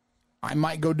said, I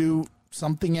might go do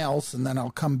something else, and then I'll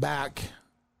come back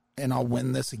and I'll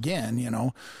win this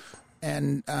again,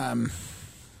 And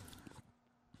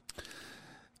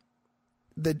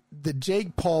the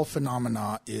Jake Paul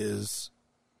phenomena is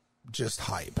just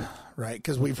hype, right?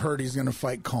 Because we've heard he's going to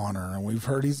fight Conor, and we've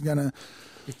heard he's going to.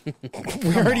 We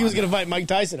heard he was going to fight Mike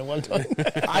Tyson at one time.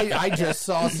 I just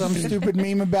saw some stupid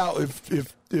meme about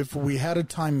if we had a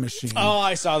time machine. Oh,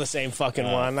 I saw the same fucking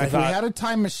one. If we had a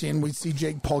time machine, we'd see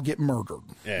Jake Paul get murdered.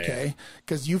 Yeah, okay,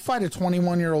 because you fight a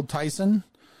 21-year-old Tyson.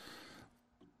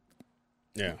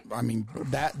 Yeah, I mean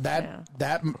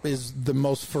that is the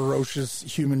most ferocious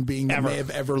human being that may have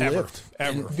ever lived.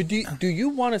 Ever. But do you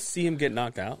want to see him get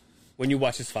knocked out when you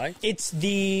watch his fight? It's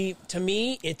the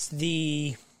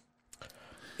Mayweather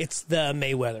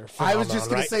phenomenon. I was just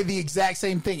going to say the exact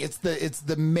same thing. It's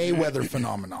the Mayweather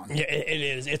phenomenon. Yeah, it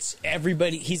is. It's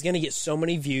everybody. He's going to get so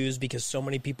many views because so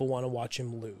many people want to watch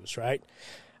him lose, right?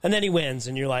 And then he wins,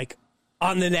 and you're like,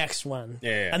 on the next one.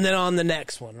 Yeah. And then on the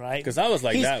next one, right? Because I was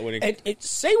like that when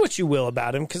say what you will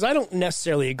about him, because I don't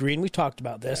necessarily agree, and we talked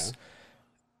about this. Yeah.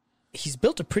 He's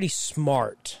built a pretty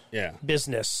smart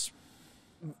business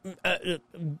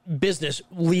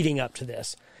leading up to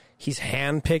this. He's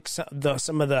handpicked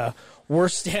some of the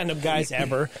worst stand-up guys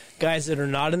ever, guys that are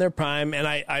not in their prime, and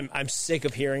I'm sick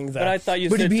of hearing that. But I thought you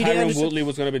said Tyron Woodley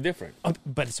was going to be different.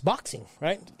 But it's boxing,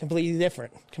 right? Completely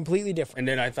different. And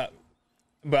then I thought,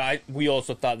 we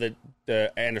also thought that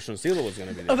the Anderson Silva was going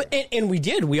to be different. And we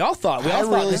did. We all thought. We all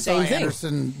thought the same thing.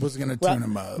 Anderson was going to tune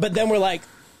him up. But then we're like,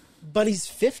 but he's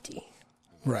 50.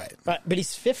 Right. But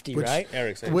he's 50, right?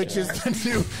 Eric said which is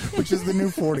the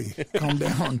new 40. Calm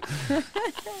down.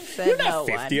 You're not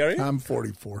 50, are you? I'm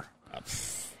 44.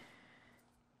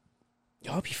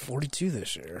 I'll be 42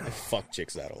 this year. Fuck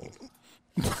chicks that old.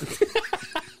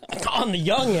 On the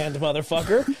young end,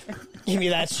 motherfucker. Give me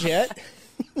that shit.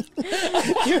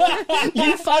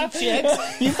 you fuck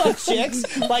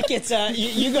chicks like it's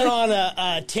you go on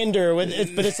a Tinder with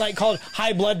it, but it's like called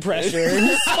high blood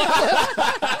pressure.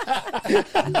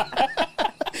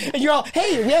 And you're all,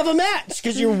 hey, we have a match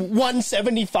because you're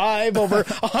 175 over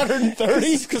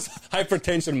 130. Because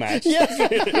hypertension match. Yeah.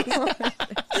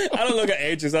 I don't look at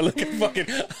ages. I look at fucking.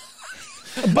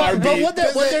 But what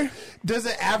does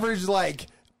it average like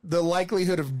the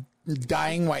likelihood of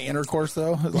dying while intercourse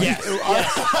though? Like, yes.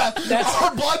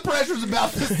 Our blood pressure's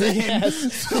about the same.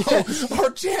 Yes. So our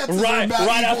chances are about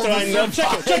right after I know.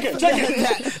 Check it.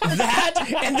 That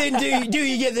and then do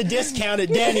you get the discount at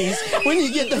Denny's when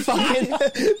you get the fucking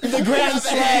the Grand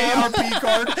Slam RP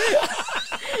card?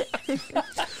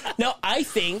 No, I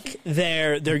think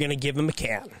they're gonna give him a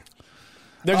can.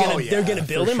 They're gonna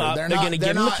build him up. They're gonna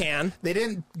give him a can. They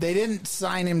didn't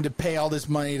sign him to pay all this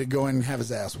money to go and have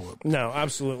his ass whooped. No,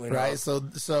 absolutely not. Right.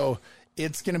 So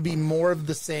it's gonna be more of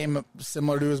the same,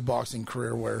 similar to his boxing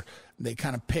career, where they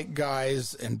kind of pick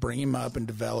guys and bring him up and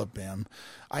develop him.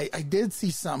 I did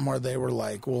see something where they were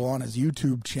like, well, on his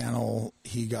YouTube channel,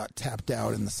 he got tapped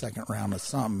out in the second round of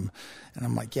something. And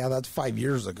I'm like, yeah, that's 5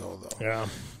 years ago, though. Yeah.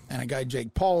 And a guy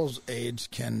Jake Paul's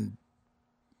age can...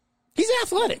 He's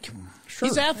athletic. Sure.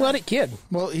 He's an athletic kid.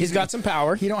 Well, he's got some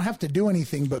power. He don't have to do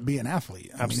anything but be an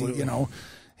athlete. Absolutely. I mean,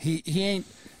 he ain't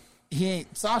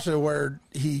Xasha where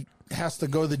he has to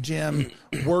go to the gym,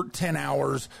 work 10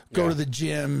 hours, go to the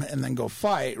gym, and then go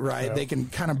fight, right? Yeah. They can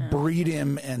kind of breed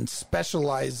him and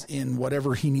specialize in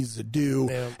whatever he needs to do,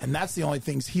 and that's the only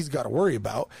things he's got to worry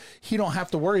about. He don't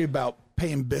have to worry about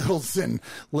paying bills and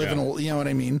living, you know what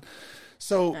I mean?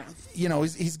 So,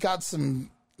 he's got some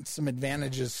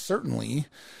advantages, certainly.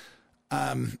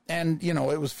 And,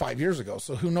 it was 5 years ago,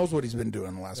 so who knows what he's been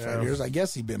doing the last 5 years. I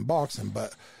guess he'd been boxing,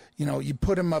 but... you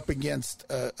put him up against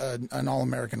an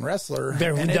All-American wrestler,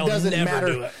 and it doesn't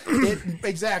matter.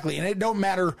 Exactly, and it don't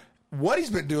matter what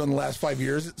he's been doing the last 5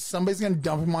 years. Somebody's going to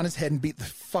dump him on his head and beat the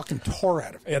fucking tar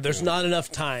out of him. Yeah, there's not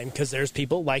enough time because there's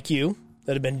people like you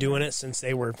that have been doing it since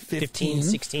they were 15,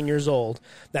 16 years old.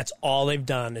 That's all they've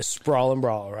done is sprawl and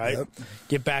brawl, right? Yep.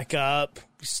 Get back up,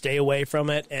 stay away from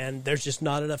it, and there's just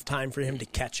not enough time for him to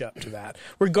catch up to that,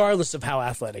 regardless of how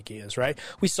athletic he is, right?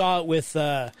 We saw it with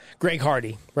Greg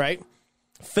Hardy, right?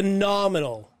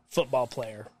 Phenomenal football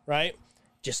player, right?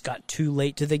 Just got too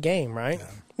late to the game, right?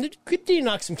 Yeah. Could you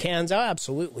knock some cans out?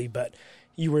 Absolutely, but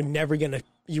you were never going to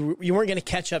you weren't going to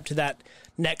catch up to that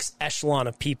next echelon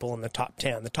of people in the top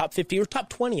 10, the top 50, or top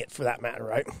 20 for that matter,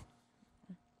 right?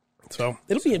 So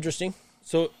it'll be interesting.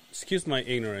 So, excuse my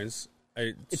ignorance.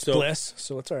 It's bliss,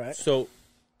 so it's all right. So,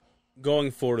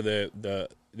 going for this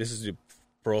is the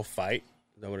pro fight.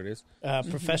 Is that what it is?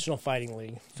 Professional Fighting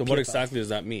League. So, what exactly does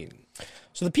that mean?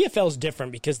 So, the PFL is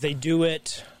different because they do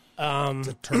it. It's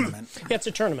a tournament. Yeah, it's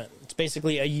a tournament. It's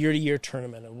basically a year-to-year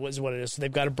tournament. Is what it is. So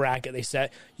they've got a bracket. They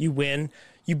set. You win.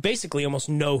 You basically almost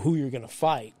know who you're going to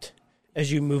fight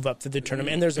as you move up to the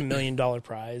tournament. And there's $1 million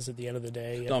prize at the end of the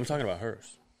day. No, I'm talking about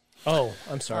hers. Oh,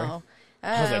 I'm sorry. Oh.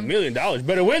 I was like, $1 million.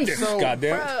 Better win this.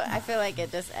 Goddamn. Bro, I feel like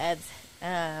it just adds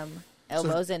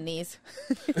elbows and knees.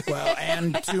 Well,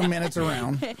 and 2 minutes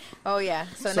around. Oh, yeah.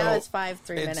 So now it's 5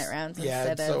 3-minute rounds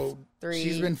instead of 3.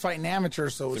 She's been fighting amateur,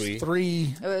 so it's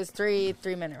 3. It was 3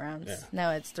 3-minute rounds. Yeah.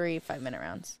 Now it's 3 5-minute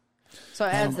rounds. So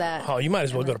it adds that. Oh, you might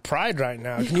as well go to Pride right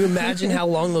now. Can you imagine how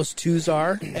long those 2s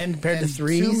are compared to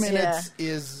 3s? 2 minutes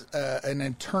is an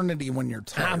eternity when you're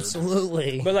tired.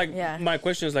 Absolutely. But, my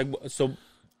question is, so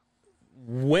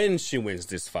when she wins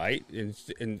this fight,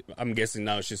 and I'm guessing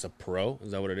now she's a pro.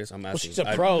 Is that what it is? I'm asking. Well, she's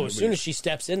a pro. As soon as she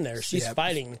steps in there, she's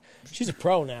fighting. She's a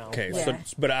pro now. Okay,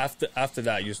 but after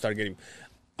that, you start getting...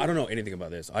 I don't know anything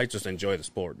about this. I just enjoy the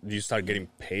sport. You start getting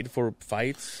paid for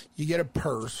fights. You get a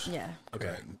purse. Yeah.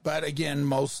 Okay. But again,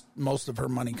 most of her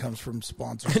money comes from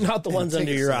sponsors. Not the and ones under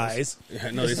ticket your sales. eyes.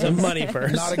 Yeah, no, It's a money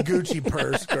purse. Not a Gucci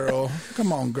purse, girl.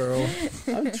 Come on, girl.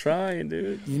 I'm trying,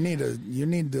 dude. You need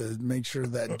to make sure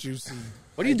that juicy.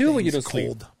 What do you do when you thing's don't sleep?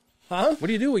 cold. Huh? What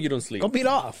do you do when you don't sleep? Go beat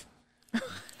off.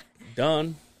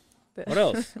 Done. What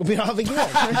else? Go beat off again.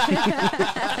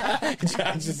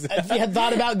 If you had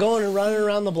thought about going and running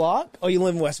around the block, oh, you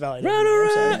live in West Valley. Run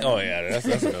around. Oh yeah,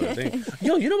 that's another thing.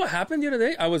 Yo, you know what happened the other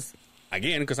day? I was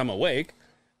again because I'm awake.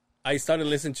 I started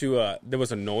listening to there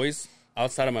was a noise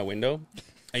outside of my window,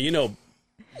 and you know,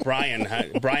 Brian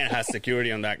has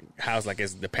security on that house like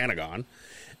it's the Pentagon,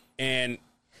 and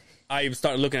I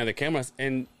started looking at the cameras,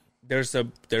 and there's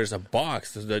a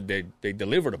box. They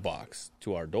delivered a box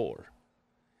to our door,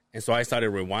 and so I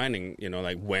started rewinding. You know,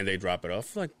 like when they drop it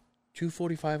off, like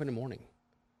 2:45 in the morning.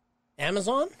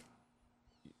 Amazon?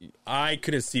 I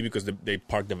couldn't see because they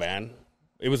parked the van.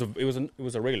 It was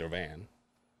a regular van,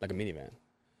 like a minivan.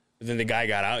 But then the guy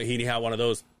got out. He had one of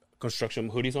those construction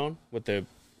hoodies on with the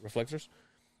reflectors,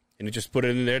 and he just put it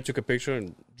in there, took a picture,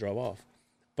 and drove off.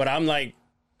 But I'm like,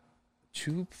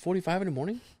 2:45 in the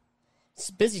morning. It's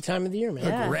a busy time of the year, man.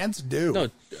 Yeah. Look, rents do. No,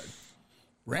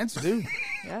 Rents do.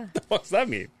 Yeah. what's that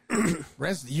mean?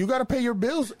 Rents. You got to pay your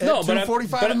bills at No, but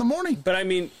 2:45 in the morning. But I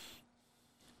mean,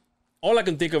 all I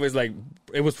can think of is like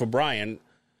it was for Brian.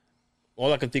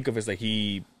 All I can think of is like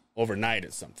he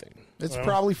overnighted something. It's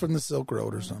probably from the Silk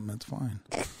Road or something. It's fine.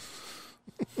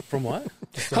 From what?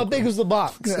 How big was the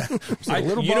box? It's a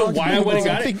little You know box, why I big went and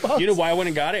box. got Big it? box. You know why I went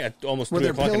and got it at almost Were 3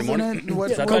 there o'clock in pills the in morning? it?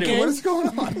 What, I thought cocaine? what is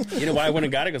going on? You know why I went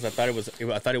and got it? Because I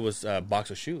thought it was a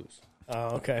box of shoes.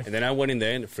 Oh, okay. And then I went in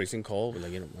there in the freezing cold,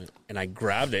 like, you know, and I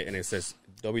grabbed it and it says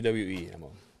WWE. I'm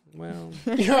like, well,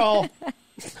 You're all...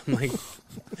 I'm like,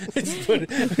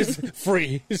 it's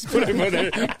free. Just put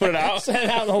it out. Set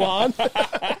out on the lawn.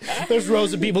 There's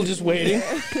rows of people just waiting.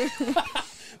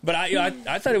 But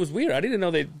I thought it was weird. I didn't know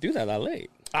they'd do that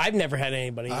late. I've never had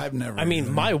anybody. I've never I mean,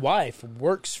 either. my wife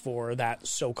works for that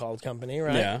so-called company,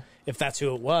 right? Yeah. If that's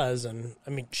who it was, and I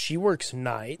mean, she works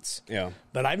nights. Yeah,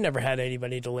 But I've never had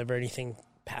anybody deliver anything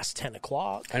past 10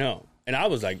 o'clock. I know. And I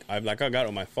was like, I got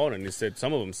on my phone and it said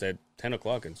some of them said 10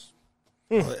 o'clock. And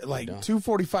Like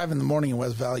 2:45 in the morning in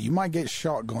West Valley, you might get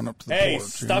shot going up to the hey, porch.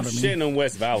 stop you know what I mean? shitting on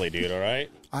West Valley, dude. All right,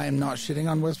 I am not shitting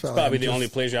on West Valley. probably I'm the just- only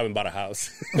place you haven't bought a house.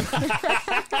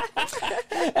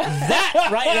 That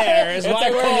right there is why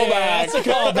a we're callback. here. That's a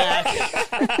callback.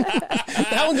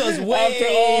 That one goes way After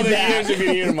all the back. years you've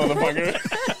been here, motherfucker.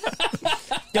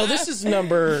 Yo, this is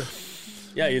number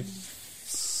Yeah,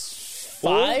 it's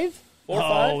 5? 4 or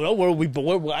 5? Oh,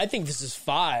 no, I think this is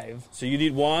 5. So you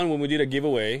did one when we did a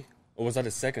giveaway, or was that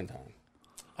the second time?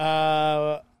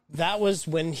 That was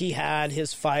when he had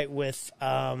his fight with.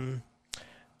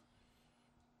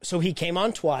 So he came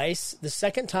on twice. The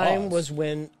second time Pause. was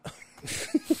when.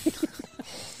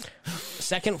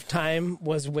 Second time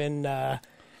was when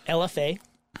LFA.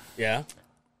 Yeah,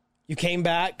 You came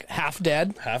back half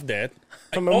dead half dead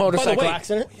from a Oh, by the motorcycle way,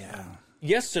 accident. Yeah.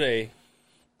 Yesterday,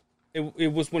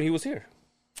 it was when he was here.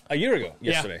 A year ago,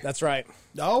 yesterday. Yeah, that's right.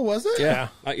 Oh, was it? Yeah.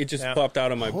 It just Yeah. popped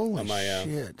out on my Holy on my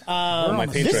shit. on my on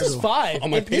a Pinterest. This is 5. On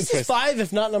my This is Pinterest. 5,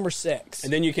 if not number 6.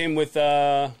 And then you came with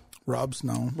Rob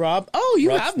Snow. Rob, oh, you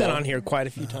Rob have been Snow. on here quite a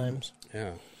few times.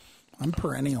 yeah, I'm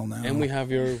perennial now. and we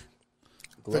have your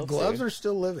gloves. the gloves there. are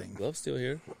still living. Gloves still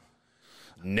here.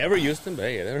 Never used them, but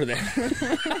hey, they're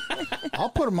there. I'll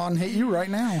put them on. Hit you right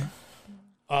now.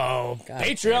 Oh, God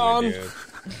Patreon. damn it, dude.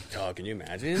 Oh, can you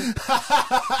imagine?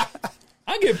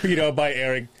 I get beat up by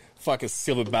Eric fucking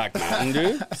Silverback Mountain,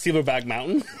 dude. Silverback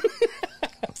Mountain.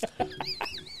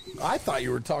 I thought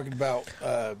you were talking about,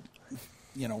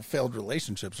 failed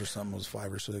relationships or something. Was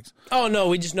 5 or 6. Oh, no,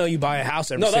 we just know you buy a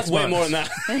house every No, 6 that's way months. more than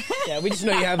that. Yeah, we just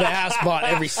know you have a house bought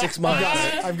every 6 months.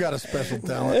 I've got a special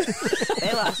talent.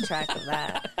 They lost track of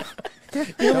that.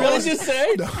 You really just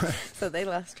say? So they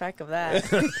lost track of that.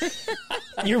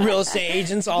 Your real estate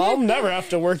agents all never have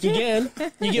to work again.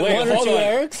 You get Wait, one or hold two on.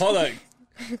 Erics. Hold on.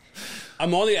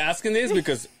 I'm only asking this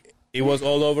because it was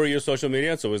all over your social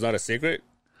media, so it's not a secret.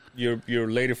 Your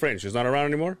lady friend, she's not around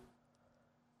anymore?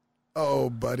 Oh,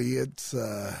 buddy, it's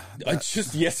It's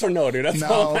just yes or no, dude. That's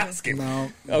all I'm asking.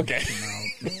 No. Okay.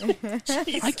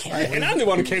 I can't. And I'm the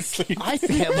one who can't sleep. I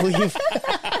can't believe.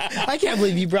 I can't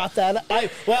believe you brought that up.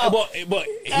 But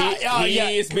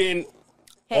he's been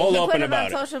Hey, all you open put it about on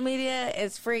it. social media,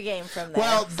 it's free game from there.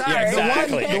 Well, Sorry.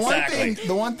 yeah, exactly.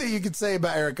 The one thing you could say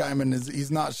about Eric Iman is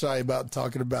he's not shy about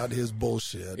talking about his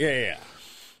bullshit. Yeah.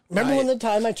 Remember when the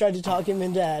time I tried to talk him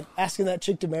into asking that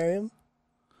chick to marry him?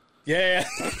 Yeah.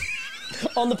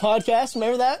 On the podcast,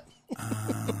 remember that?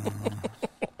 I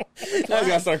was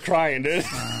gonna start crying, dude.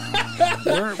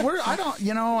 I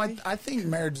don't, I think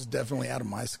marriage is definitely out of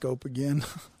my scope again.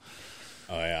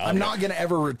 Oh yeah. I'm not going to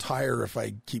ever retire if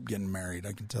I keep getting married.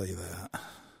 I can tell you that.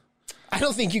 I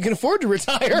don't think you can afford to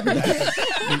retire.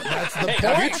 That's the point.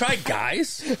 Have you tried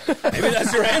guys? Maybe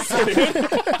that's your answer, dude. I've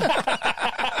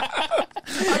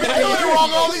been doing it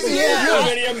wrong all these years. You're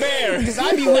already a bear. Because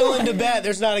I'd be willing to bet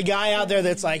there's not a guy out there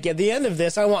that's like, at the end of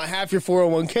this, I want half your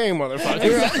 401k,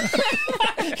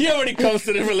 motherfucker. He already comes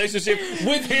to the relationship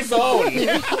with his own.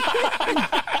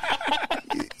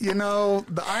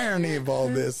 The irony of all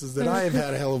this is that I have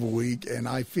had a hell of a week, and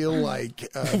I feel like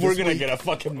We're going to get a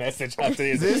fucking message after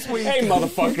this. This week, hey,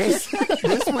 motherfuckers.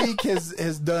 This week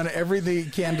has done everything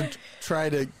it can to try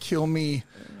to kill me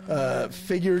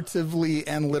figuratively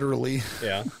and literally.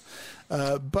 Yeah.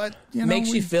 But, Makes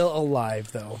you feel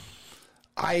alive, though.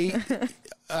 Me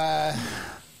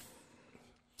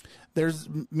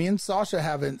and Xasha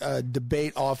have a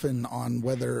debate often on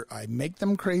whether I make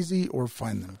them crazy or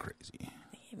find them crazy.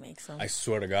 He makes them. I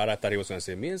swear to God, I thought he was going to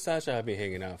say, me and Xasha have been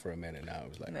hanging out for a minute now. I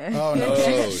was like, Oh no,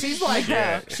 she's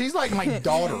like my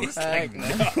daughter.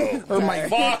 no. Or my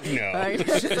Fuck no.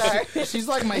 She's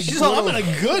like my. She's like, I'm on a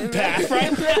good path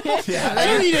right now. Yeah. I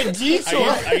don't need a detour.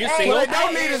 Are you single? What I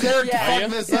don't need is Eric to fuck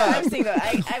this Yeah, up. I'm single.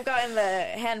 I've gotten the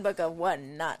handbook of what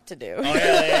not to do. Oh,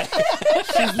 yeah.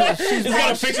 She's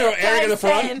got a picture of Eric in the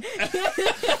front.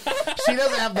 She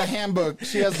doesn't have the handbook.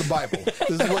 She has the Bible. This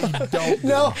is what you don't do.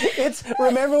 No,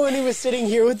 remember when he was sitting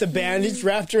here with the bandage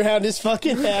wrapped around his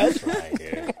fucking head? Right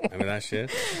here. Remember that shit?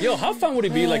 Yo, how fun would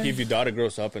it be like if your daughter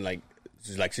grows up and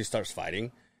she starts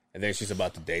fighting and then she's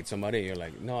about to date somebody and you're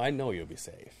like, no, I know you'll be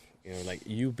safe.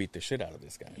 You beat the shit out of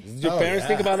this guy. Did your parents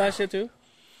think about that shit too?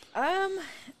 I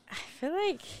feel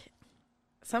like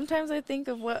sometimes I think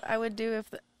of what I would do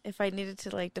if I needed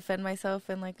to defend myself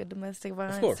in a domestic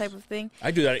violence type of thing. I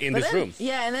do that in this room.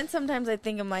 Yeah, and then sometimes I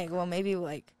think I'm well, maybe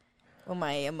will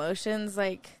my emotions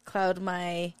cloud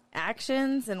my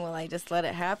actions, and will I just let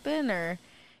it happen, or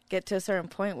get to a certain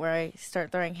point where I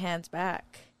start throwing hands back?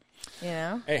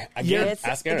 Hey, again,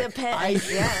 ask Eric. It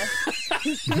depends. Yeah.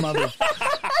 Mother.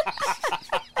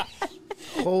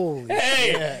 Holy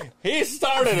Hey, he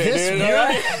started it, This dude. man- All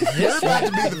right? You're about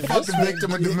to be the fucking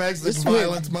victim of domestic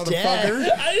violence, motherfucker.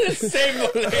 I didn't say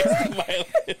domestic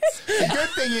violence. The good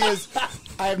thing is,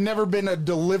 I have never been a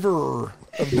deliverer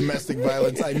of domestic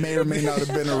violence. I may or may not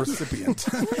have been a recipient.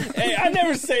 Hey, I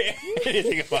never say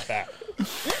anything about that.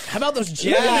 How about those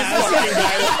Yeah, jabs?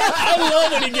 I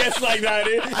love when he gets like that,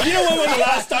 dude. You know when was the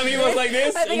last time he was like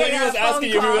this? I When think he I got was a asking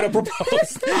you if you were going to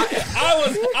propose.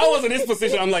 I was in his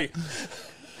position. I'm like,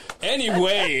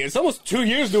 anyway, it's almost 2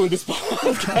 years doing this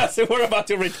podcast and we're about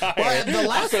to retire. Well, the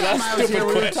last After that time I was here, stupid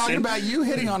we were question. talking about you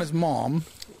hitting on his mom.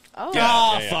 Oh.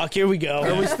 Oh, fuck, here we go.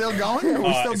 Are we still going? Are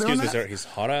we still doing excuse me, that? sir. His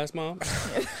hot ass mom.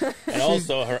 And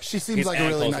also her. She seems his like a aunt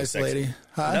really calls me nice sexy. lady.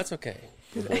 Huh? That's okay.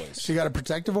 The boys. She got a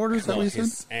protective order? Is that No, what you said?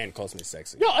 his aunt calls me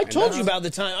sexy. No, I And told that's- you about the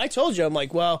time. I told you, I'm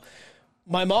like, well,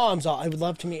 my mom's all, I would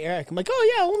love to meet Eric. I'm like,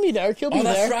 oh, yeah, we'll meet Eric. He'll be Oh,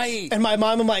 that's there. right. And my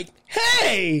mom, I'm like,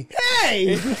 hey,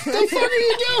 what the fuck are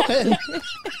you doing?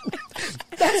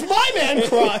 That's my man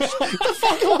crush. Get the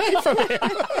fuck away from him.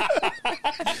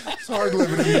 It's hard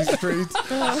living in these streets.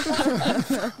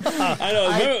 I know.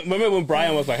 Remember when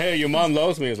Brian was like, hey, your mom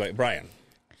loves me? He was like, Brian.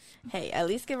 Hey, at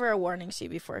least give her a warning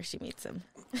sheet before she meets him.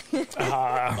 Oh,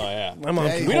 yeah. My mom,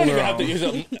 Hey, We don't hold even her have to on. use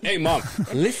it. Hey, mom,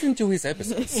 listen to his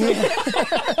episodes. Matter of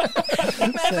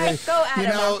fact, go at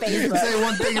him on You can Facebook. say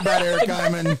one thing about Eric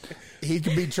Iman. He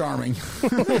can be charming.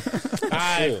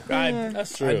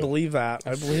 That's true. I believe that.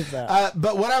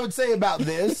 But what I would say about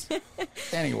this,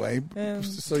 anyway,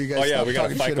 so you guys Oh, yeah, stop we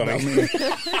got a talking fight shit about coming. me.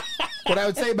 What I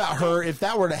would say about her, if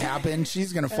that were to happen,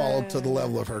 she's going to fall to the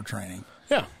level of her training.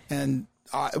 Yeah. And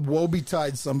woe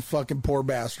betide some fucking poor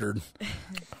bastard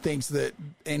thinks that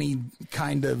any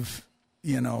kind of,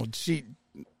 she...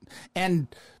 And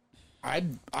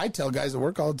I tell guys at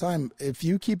work all the time, if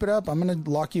you keep it up, I'm going to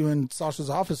lock you in Sasha's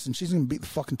office and she's going to beat the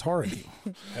fucking tar out of you.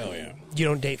 Hell yeah. You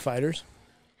don't date fighters?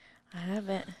 I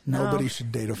haven't. Nobody No.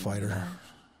 should date a fighter.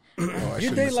 Oh, I You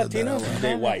shouldn't date have said that Latino? out loud. You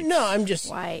date white. No, I'm just...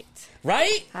 White.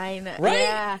 Right? I know. Right?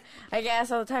 Yeah. I get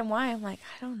asked all the time why. I'm like,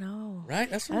 I don't know. Right?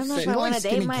 That's I what don't know I'm if saying. I want to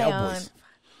skinny date my cowboys.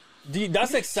 Dude,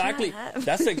 that's exactly. Shut up.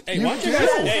 That's like. Hey, why don't you do. guys?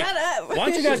 Hey, Shut up. why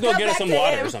don't you guys go Go get us back some to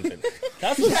water him. or something?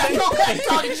 That's what I'm saying. Go back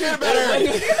talking shit about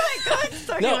Eric.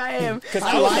 Talking No, about him. because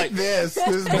I I was like like, this. This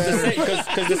is better.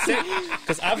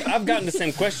 because I've gotten the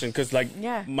same question because like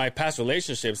Yeah. my past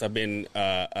relationships have been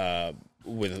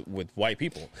with white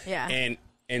people. Yeah. And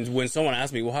when someone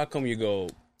asks me, well, how come you go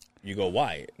you go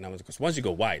white. And I was like, because once you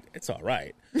go white, it's all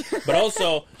right. But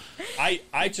also, I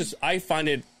find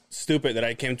it stupid that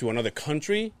I came to another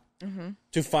country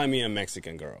to find me a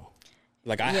Mexican girl.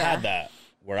 Like, I had that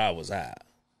where I was at.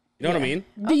 You know what I mean?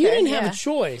 But you didn't have a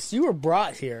choice. You were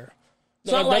brought here.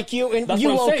 It's not like you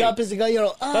woke up as a guy,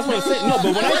 that's what I'm saying. No, but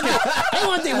when I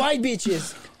want the white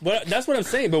bitches. But that's what I'm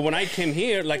saying. But when I came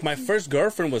here, like, my first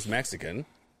girlfriend was Mexican.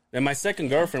 Then my second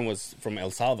girlfriend was from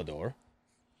El Salvador.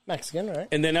 Mexican, right?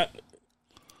 And then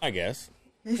I guess.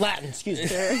 Latin, excuse me.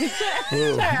 See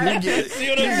what I'm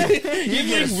saying? You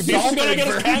think this is gonna get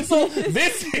us canceled?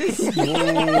 This is.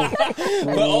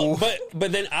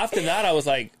 but then after that, I was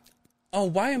like, oh,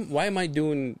 why am I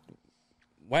dating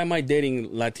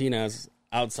Latinas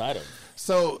outside of?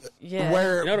 So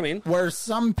where you know what I mean? Where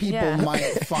some people might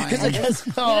find I had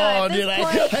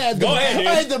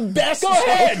the best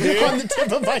dude. on the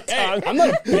tip of my tongue. Hey, I'm not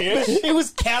a bitch. It was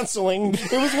canceling.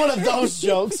 It was one of those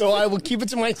jokes, so I will keep it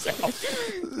to myself.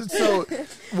 So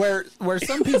where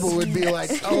some people would be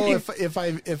like, oh,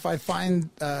 if I find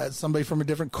somebody from a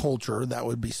different culture, that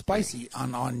would be spicy.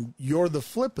 On you're the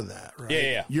flip of that, right?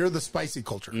 Yeah. You're the spicy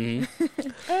culture. Mm-hmm.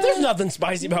 There's nothing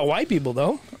spicy about white people,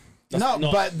 though. No,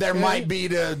 but there might be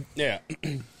Yeah.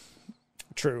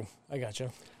 True. I got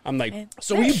you. I'm like,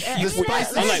 so we. the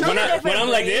spicy. I'm like, when I'm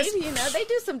like this, you know, they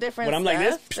do some different when I'm stuff.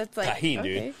 like this, That's like, tahini, okay.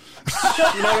 dude.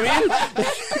 You know what I mean?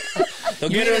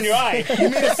 Don't get it in your eye. You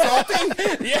mean it's salty?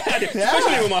 Yeah, dude.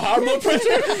 Especially with my high blood pressure.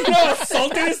 You know how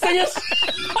salty this thing is?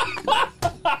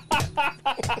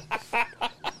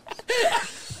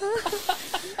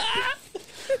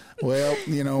 Well,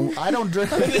 you know, I don't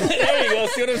drink. There you go.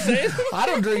 See what I'm saying? I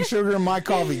don't drink sugar in my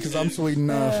coffee because I'm sweet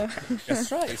enough.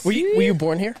 That's right. Were you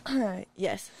born here?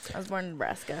 Yes, I was born in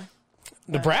Nebraska.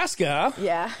 Nebraska?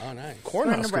 Yeah. Oh, nice.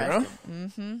 Cornhusker, huh?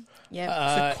 Nebraska.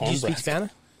 Yeah. Do you speak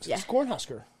Spanish? Yeah. It's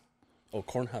Cornhusker. Oh,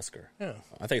 Cornhusker. Yeah.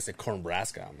 I think it said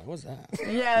Cornbraska. I'm like, what's that?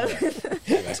 Yeah.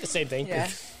 It's the same thing. Yeah.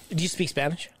 Do you speak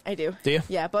Spanish? I do. Do you?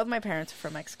 Yeah, both my parents are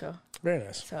from Mexico. Very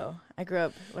nice. So I grew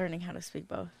up learning how to speak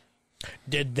both.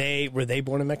 Were they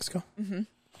born in Mexico? Mm-hmm.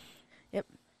 Yep.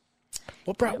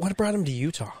 What brought them to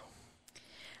Utah?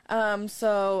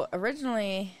 So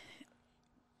originally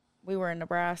we were in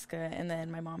Nebraska, and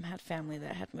then my mom had family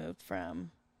that had moved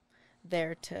from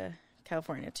there to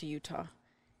California to Utah.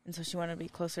 And so she wanted to be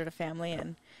closer to family.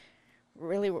 And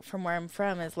really from where I'm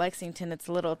from is Lexington. It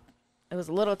was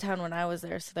a little town when I was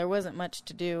there, so there wasn't much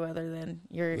to do other than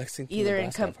you're Lexington, either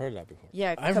Nebraska. in I've heard that before.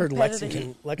 Yeah, I've heard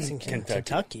Lexington,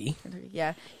 Kentucky.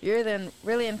 Yeah, you're then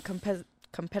really in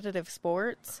competitive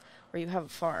sports, or you have a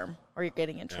farm, or you're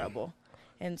getting in trouble.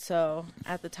 And so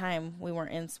at the time, we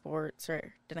weren't in sports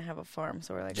or didn't have a farm,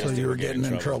 so we're like, So you were getting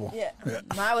in trouble. Yeah.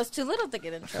 I was too little to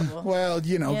get in trouble. Well,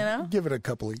 you know, give it a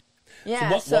couple of.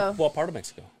 Yeah. So what part of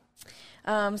Mexico?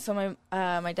 So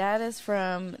my dad is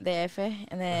from DF,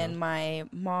 and then my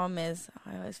mom is,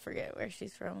 I always forget where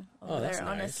she's from over that's there,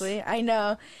 nice. honestly. I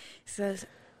know. So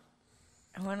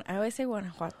I always say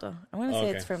Guanajuato. I want to say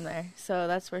it's from there. So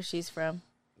that's where she's from.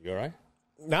 You all right?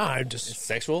 No, I'm just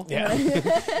Sexual? yeah.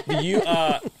 Do you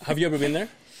have you ever been there?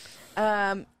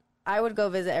 I would go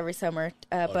visit every summer,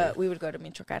 but we would go to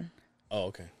Michoacan. Oh,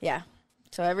 okay. Yeah.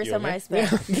 So every You summer okay? I spent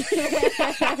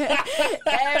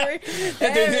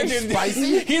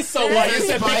Spicy? He's so white. You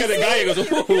said pick of the guy. He goes, ooh.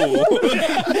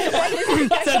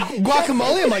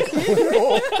 Guacamole. I'm like,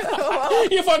 whoa.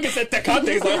 You fucking said Tecate.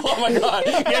 He's like, oh my god,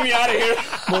 get me out of here.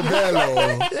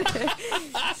 Modelo.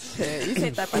 You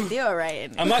say tapatio,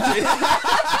 right? I'm actually.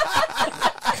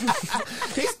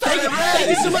 Thank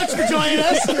you so much for joining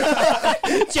us.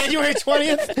 January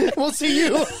 20th. We'll see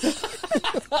you. You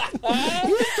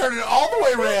turned it all the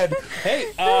way red.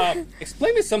 Hey,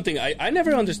 explain me something. I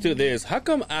never understood this. How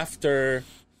come after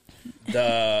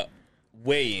the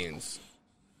weigh-ins,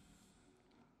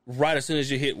 right as soon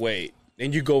as you hit weight,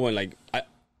 and you go in like,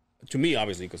 to me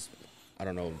obviously because I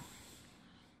don't know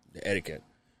the etiquette,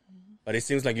 but it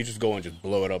seems like you just go and just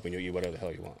blow it up and you eat whatever the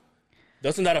hell you want.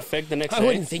 Doesn't that affect the next day? I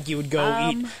wouldn't think you would go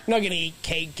eat. You're not going to eat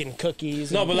cake and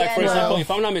cookies. No, but like for example,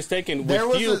 if I'm not mistaken, There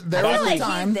with was you, a- there was a Like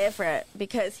time- he's different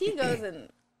because he goes in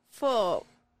full.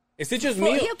 is it just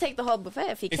Well, me? he'll take the whole buffet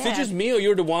if he Is can. it just me, or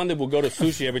you're the one that will go to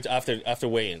sushi after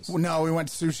weigh-ins? No, we went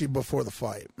to sushi before the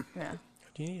fight. Yeah.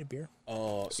 Do you need a beer?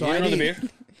 Oh, So you I'd don't know the eat- beer?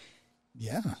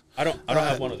 Yeah. I don't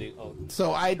have one of these. Oh.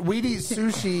 So we'd eat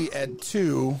sushi at 2.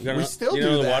 You got We ano- still you do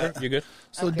know the that. water? You good?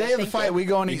 So Okay, day of the thank fight, you. we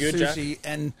go and You eat good, Jack? sushi,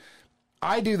 and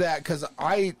I do that because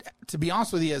to be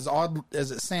honest with you, as odd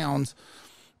as it sounds,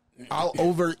 I'll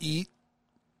overeat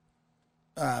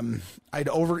I'd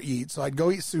overeat. So I'd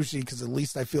go eat sushi because at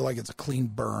least I feel like it's a clean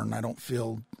burn. I don't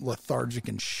feel lethargic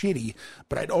and shitty,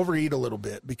 but I'd overeat a little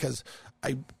bit because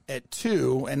at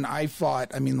 2, and I fought,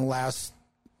 the last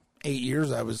 8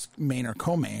 years I was main or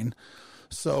co-main.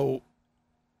 So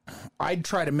I'd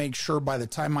try to make sure by the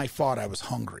time I fought, I was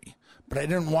hungry. But I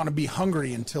didn't want to be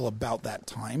hungry until about that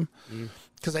time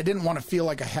because I didn't want to feel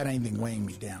like I had anything weighing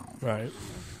me down. Right.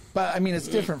 But, it's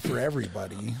different for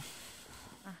everybody.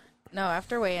 No,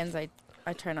 after weigh-ins, I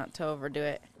try not to overdo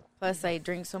it. Plus, I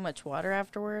drink so much water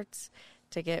afterwards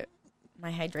to get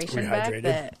my hydration back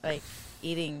that, I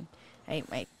ate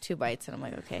my 2 bites, and I'm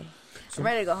like, okay, I'm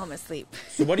ready to go home and sleep.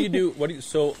 So what do you do?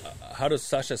 How does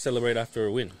Xasha celebrate after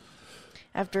a win?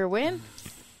 After a win,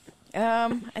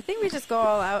 I think we just go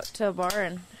all out to a bar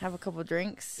and have a couple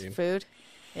drinks, food.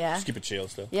 Yeah. Just keep it chill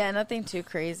still. Yeah, nothing too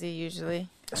crazy usually.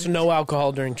 So no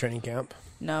alcohol during training camp?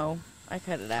 No, I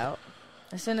cut it out.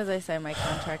 As soon as I signed my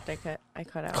contract, I cut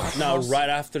out alcohol. Now, right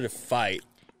after the fight,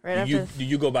 do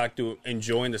you go back to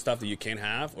enjoying the stuff that you can't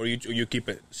have, or you keep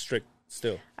it strict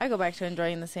still? I go back to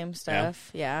enjoying the same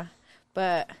stuff, yeah.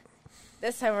 But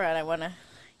this time around, I want to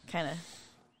kind of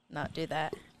not do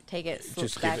that. Take it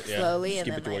back slowly,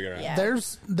 and then where you're at. Yeah.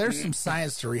 There's some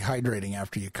science to rehydrating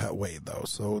after you cut weight, though.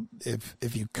 So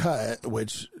if you cut,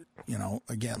 which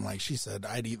again, like she said,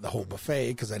 I'd eat the whole buffet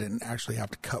because I didn't actually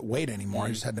have to cut weight anymore. I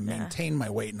just had to maintain my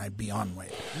weight, and I'd be on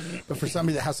weight. But for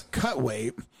somebody that has to cut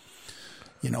weight,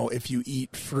 if you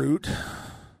eat fruit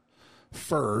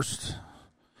first,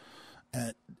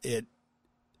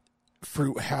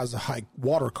 fruit has a high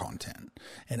water content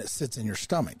and it sits in your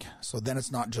stomach. So then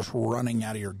it's not just running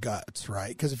out of your guts, right?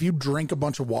 Because if you drink a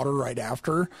bunch of water right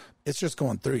after, it's just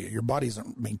going through you. Your body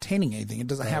isn't maintaining anything. It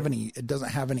doesn't have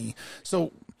any.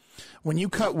 So when you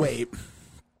cut weight,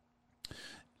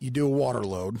 you do a water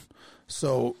load.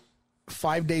 So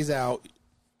 5 days out,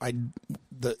 and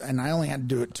I only had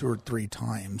to do it 2 or 3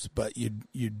 times, but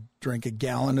you drink a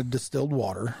gallon of distilled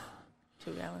water.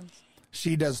 2 gallons.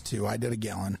 She does 2. I did a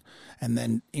gallon, and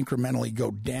then incrementally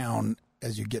go down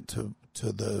as you get to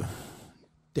the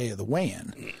day of the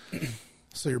weigh-in.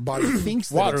 So your body thinks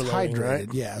that it's hydrated.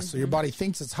 Right? Yeah. So your body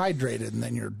thinks it's hydrated, and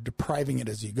then you're depriving it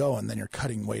as you go, and then you're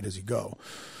cutting weight as you go.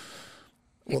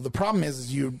 Well, the problem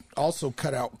is you also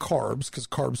cut out carbs because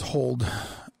carbs hold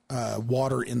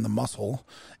water in the muscle,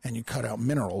 and you cut out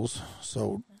minerals.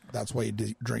 So that's why you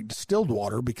drink distilled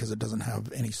water, because it doesn't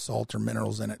have any salt or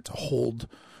minerals in it to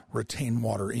retain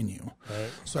water in you. Right.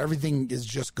 So everything is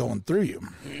just going through you.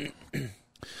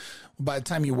 By the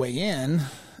time you weigh in,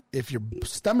 if your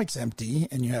stomach's empty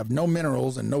and you have no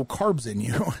minerals and no carbs in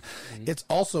you, it's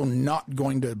also not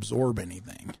going to absorb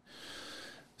anything.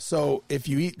 So if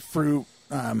you eat fruit,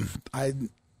 I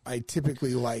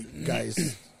typically like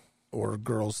guys or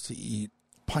girls to eat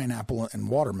pineapple and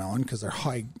watermelon because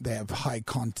they have high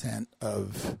content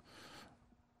of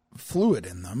fluid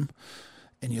in them.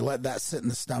 And you let that sit in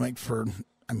the stomach for,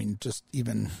 just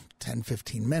even 10,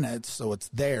 15 minutes. So it's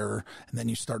there. And then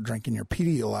you start drinking your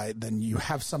Pedialyte. Then you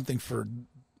have something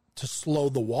to slow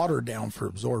the water down for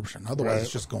absorption. Otherwise,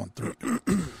 It's just going through.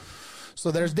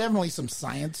 So there's definitely some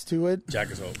science to it.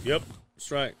 Jack is hope. Yep. That's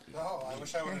right. No, I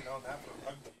wish I would have known that for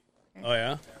rugby. Oh,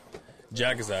 yeah?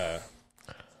 Jack is a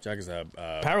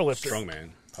powerlifter.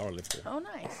 Strongman. Powerlifter. Oh,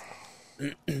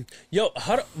 nice. Yo,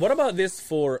 what about this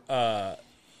for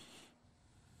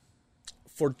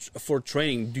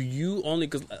training? Do you only,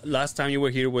 because last time you were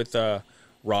here with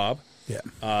Rob,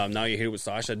 now you're here with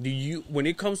Xasha. Do you, when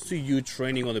it comes to you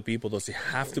training other people, does it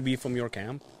have to be from your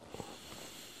camp?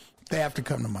 They have to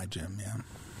come to my gym, yeah.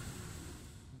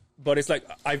 But it's like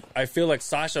I feel like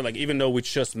Xasha, like even though we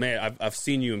just met, I've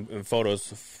seen you in photos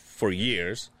for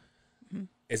years. Mm-hmm.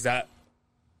 Is that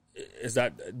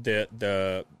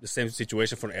the same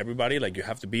situation for everybody? Like you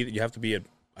have to be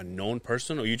a known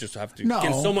person, or you just have to? No.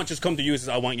 Can someone just come to you and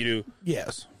say, "I want you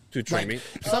to to train me"?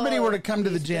 If somebody were to come to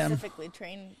the gym, specifically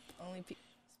train only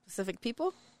specific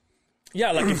people.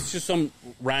 Yeah, like if it's just some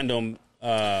random.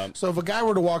 So if a guy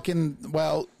were to walk in,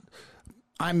 well,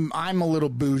 I'm a little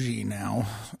bougie now.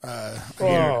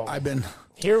 I've been.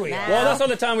 Here we are. Well, that's all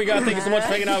the time we got. Thank you so much for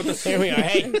hanging out with us. Here we are.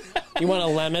 Hey, you want a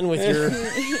lemon with your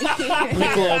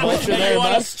Michelob Ultra there, you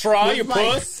want bud? a straw, you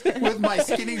puss? With my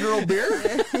skinny girl beer?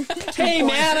 Hey,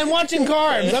 man, I'm watching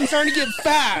carbs. I'm starting to get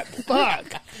fat.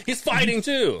 Fuck. He's fighting,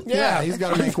 too. Yeah, he's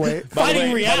got to make weight.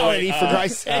 Fighting reality, for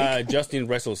Christ's sake. Justin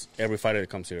wrestles every fighter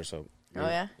that comes here, so... Oh,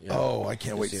 yeah? Oh, I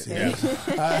can't wait to see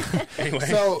it. Anyway.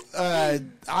 So,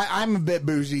 I'm a bit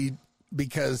bougie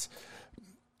because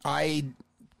I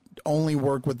only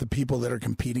work with the people that are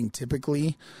competing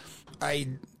typically. I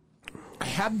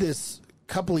had this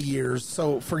couple of years.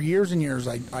 So for years and years,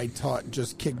 I taught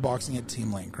just kickboxing at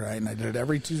Team Link, right? And I did it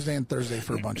every Tuesday and Thursday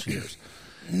for a bunch of years.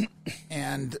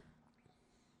 And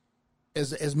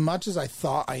as much as I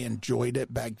thought I enjoyed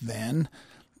it back then,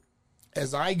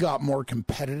 as I got more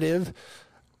competitive,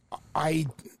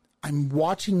 I'm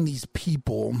watching these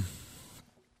people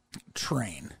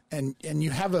train, and you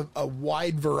have a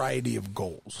wide variety of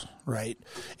goals, right?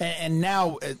 And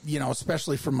now,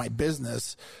 especially for my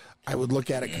business, I would look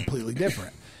at it completely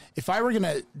different. If I were going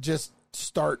to just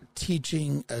start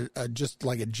teaching just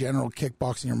like a general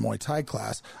kickboxing or Muay Thai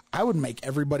class, I would make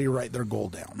everybody write their goal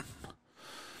down.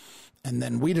 And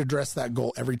then we'd address that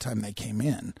goal every time they came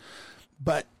in.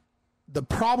 But the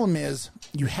problem is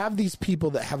you have these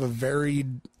people that have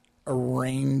a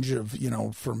range of,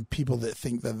 from people that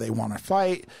think that they want to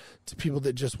fight to people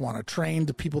that just want to train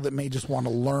to people that may just want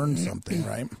to learn something,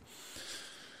 right?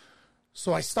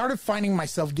 So I started finding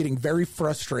myself getting very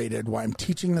frustrated while I'm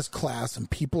teaching this class and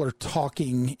people are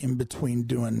talking in between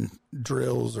doing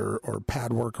drills or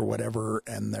pad work or whatever,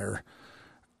 and they're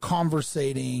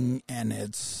conversating, and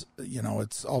it's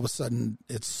all of a sudden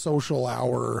it's social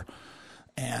hour,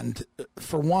 and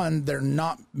for one, they're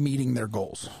not meeting their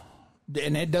goals,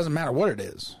 and it doesn't matter what it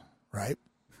is, right?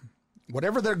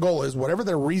 Whatever their goal is, whatever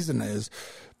their reason is,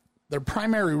 their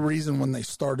primary reason when they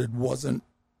started wasn't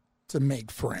to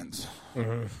make friends,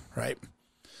 right?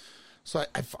 So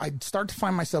I'd start to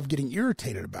find myself getting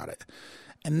irritated about it,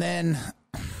 and then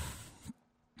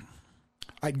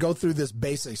I'd go through this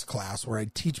basics class where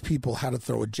I'd teach people how to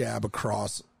throw a jab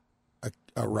across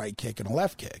a right kick and a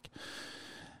left kick.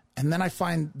 And then I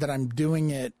find that I'm doing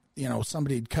it,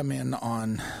 somebody'd come in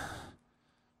on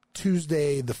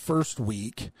Tuesday the first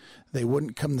week. They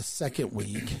wouldn't come the second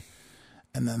week.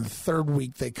 And then the third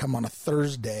week they come on a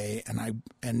Thursday,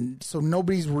 and so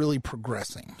nobody's really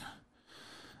progressing.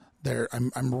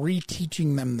 I'm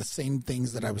reteaching them the same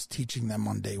things that I was teaching them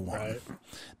on day one. Right.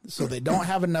 So they don't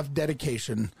have enough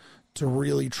dedication to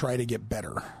really try to get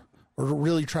better or to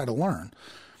really try to learn.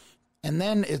 And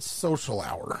then it's social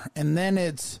hour. And then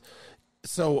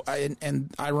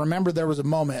I remember there was a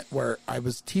moment where I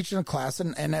was teaching a class,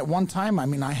 and at one time,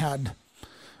 I had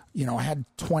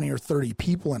 20 or 30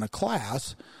 people in a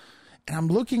class, and I'm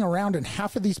looking around and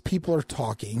half of these people are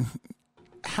talking.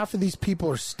 Half of these people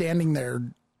are standing there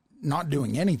not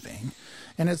doing anything,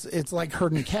 and it's like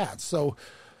herding cats. So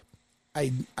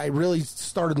I really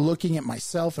started looking at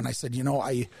myself, and I said,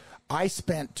 I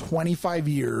spent 25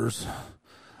 years,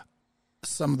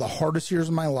 some of the hardest years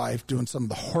of my life, doing some of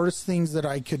the hardest things that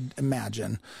I could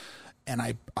imagine, and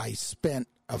I spent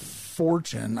a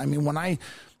fortune.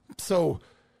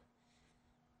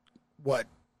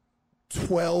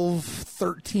 12,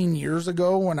 13 years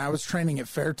ago when I was training at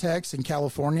Fairtex in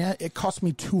California, it cost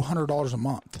me $200 a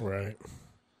month. Right.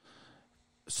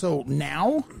 So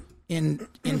now, in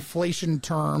inflation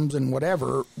terms and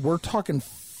whatever, we're talking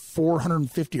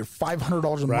 $450 or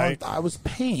 $500 a month I was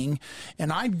paying,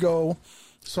 and I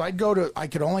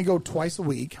could only go twice a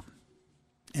week,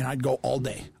 and I'd go all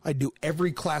day. I'd do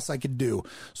every class I could do.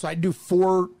 So I'd do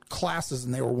 4 classes,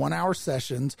 and they were 1-hour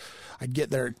sessions. I'd get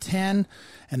there at 10,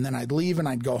 and then I'd leave, and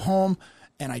I'd go home,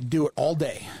 and I'd do it all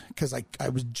day because I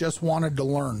was just wanted to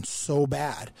learn so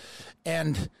bad.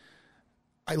 And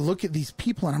I look at these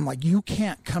people, and I'm like, you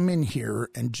can't come in here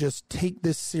and just take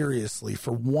this seriously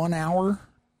for 1 hour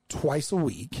twice a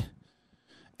week.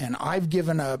 And I've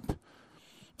given up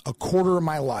a quarter of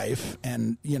my life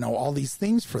and, all these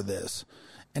things for this.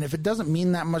 And if it doesn't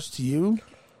mean that much to you,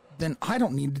 then I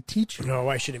don't need to teach you. No,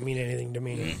 why should it mean anything to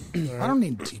me? I don't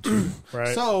need to teach you.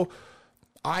 Right. So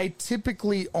I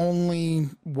typically only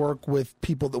work with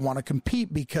people that want to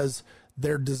compete because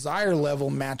their desire level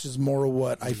matches more of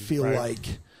what I feel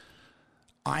like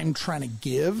I'm trying to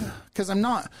give. Because I'm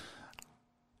not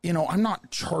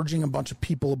charging a bunch of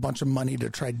people a bunch of money to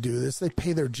try to do this. They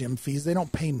pay their gym fees. They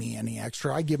don't pay me any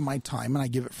extra. I give my time and I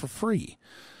give it for free.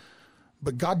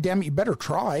 But goddamn it, you better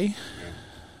try.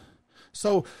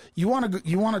 So you want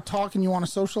to talk and you want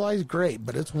to socialize, great,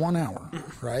 but it's 1 hour,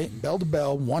 right? Bell to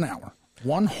bell, 1 hour.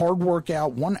 One hard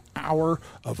workout, 1 hour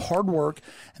of hard work,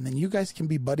 and then you guys can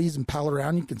be buddies and pal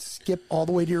around. You can skip all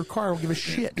the way to your car. I don't give a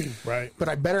shit. Right. But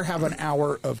I better have an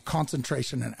hour of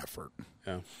concentration and effort.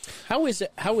 Yeah. How is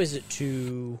it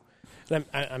to? And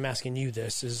I'm asking you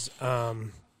this is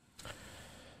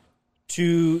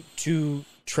to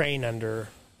train under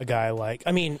a guy like.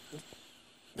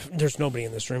 There's nobody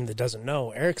in this room that doesn't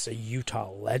know Eric's a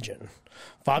Utah legend.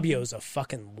 Fabio's a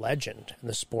fucking legend in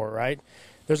the sport, right?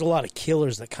 There's a lot of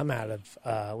killers that come out of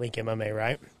Link MMA,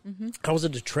 right? Mm-hmm. How was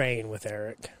it to train with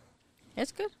Eric?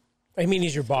 It's good.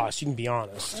 He's your boss. You can be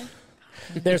honest.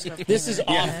 This is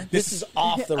off. This is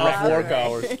off the Off record. work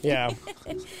hours. Yeah.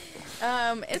 It's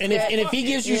And if he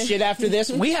gives you shit after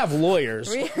this, we have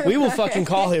lawyers. We will fucking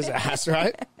call his ass,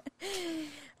 right?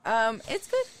 It's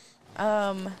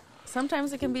good.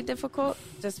 Sometimes it can be difficult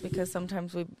just because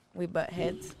sometimes we butt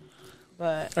heads.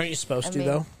 But Aren't you supposed to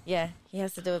though? Yeah, he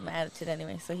has to deal with my attitude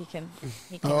anyway, so he can.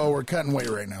 Oh, we're cutting weight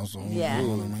right now, so Yeah. you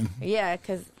know what I mean? Yeah,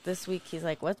 because this week he's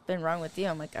like, "What's been wrong with you?"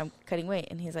 I'm like, "I'm cutting weight,"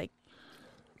 and he's like,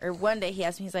 or one day he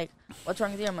asked me, he's like, "What's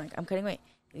wrong with you?" I'm like, "I'm cutting weight."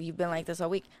 You've been like this all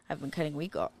week. I've been cutting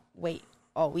weight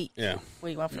all week. Yeah. What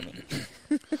do you want from me?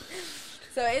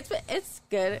 So it's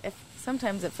good.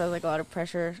 Sometimes it feels like a lot of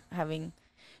pressure having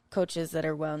coaches that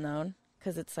are well known,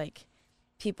 because it's like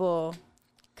people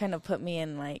kind of put me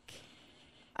in like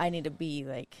I need to be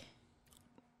like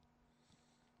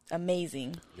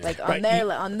amazing, like on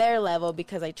their level,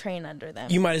 because I train under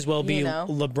them. You might as well be You know?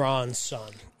 LeBron's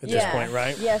son at this point,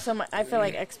 right? Yeah, so I feel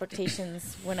like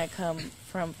expectations when I come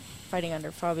from fighting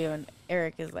under Fabio and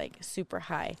Eric is like super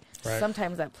high. Right.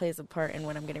 Sometimes that plays a part in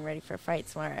when I'm getting ready for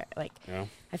fights, where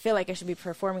I feel like I should be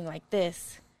performing like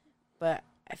this, but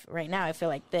right now I feel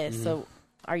like this. Mm-hmm. So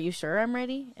are you sure I'm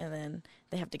ready? And then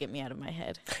they have to get me out of my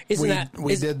head.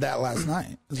 We did that last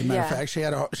night. As a matter of Yeah. fact,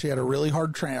 she had a really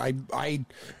hard train.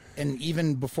 And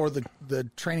even before the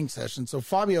training session. So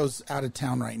Fabio's out of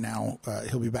town right now.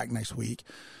 He'll be back next week.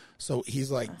 So he's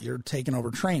like, "You're taking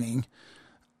over training."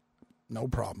 No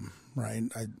problem, right?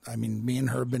 I mean, me and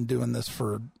her have been doing this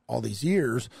for all these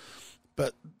years.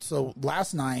 But so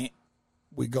last night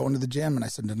we go into the gym and I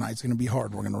said, "Tonight's going to be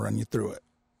hard. We're going to run you through it.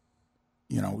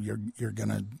 You know, we're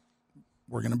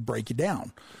going to break you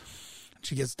down."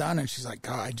 She gets done and she's like,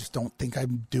 "God, I just don't think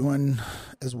I'm doing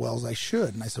as well as I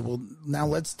should." And I said, "Well, now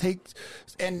let's take,"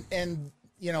 and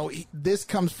you know, this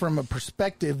comes from a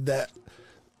perspective that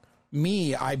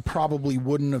I probably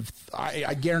wouldn't have,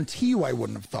 I guarantee you I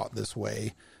wouldn't have thought this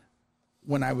way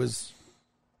when I was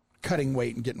cutting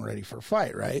weight and getting ready for a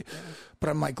fight, right? Yeah. But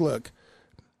I'm like, look,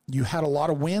 you had a lot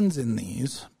of wins in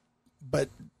these, but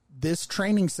this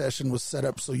training session was set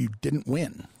up so you didn't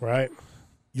win. Right.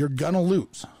 You're gonna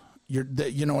lose.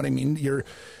 You know what I mean? You're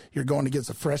going against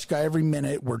a fresh guy every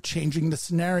minute. We're changing the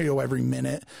scenario every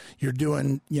minute. You're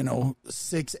doing,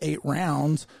 6-8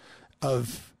 rounds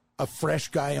of a fresh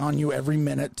guy on you every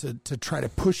minute to try to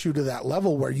push you to that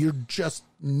level where you're just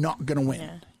not going to win.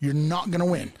 Yeah. You're not going to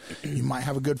win. You might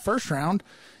have a good first round.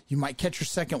 You might catch your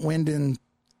second wind in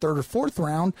third or fourth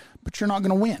round, but you're not going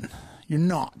to win. You're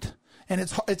not. And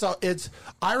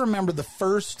I remember the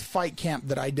first fight camp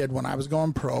that I did when I was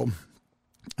going pro,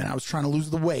 and I was trying to lose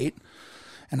the weight,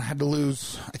 and I had to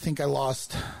lose, I think I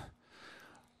lost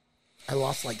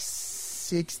like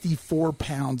 64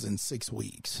 pounds in 6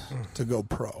 weeks to go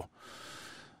pro.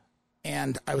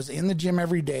 And I was in the gym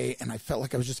every day, and I felt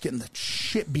like I was just getting the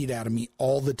shit beat out of me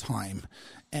all the time.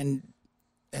 And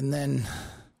then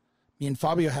me and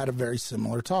Fabio had a very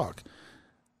similar talk.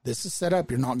 This is set up.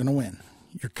 You're not going to win.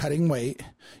 You're cutting weight.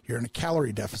 You're in a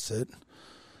calorie deficit.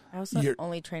 I also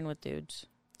only train with dudes.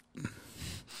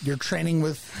 You're training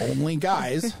with only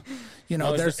guys.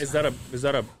 Is that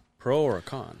a pro or a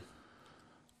con?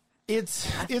 It's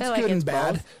good and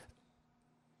bad. Both.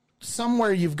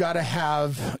 Somewhere you've got to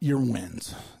have your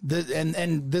wins.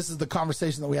 And this is the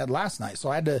conversation that we had last night.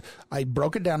 So I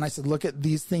broke it down. I said, look at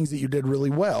these things that you did really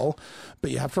well,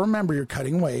 but you have to remember you're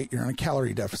cutting weight. You're in a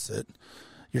calorie deficit.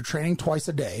 You're training twice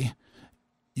a day.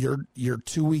 You're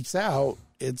 2 weeks out.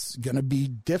 It's going to be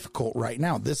difficult right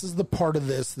now. This is the part of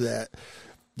this that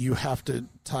you have to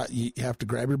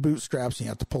grab your bootstraps and you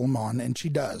have to pull them on. And she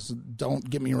does. Don't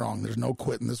get me wrong. There's no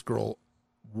quitting this girl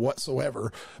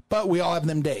whatsoever, but we all have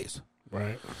them days.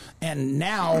 Right. And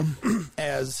now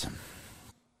as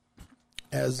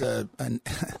an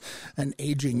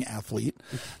aging athlete,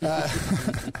 I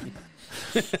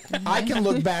can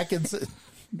look back and say,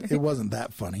 it wasn't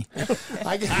that funny.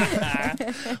 I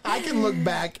can look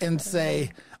back and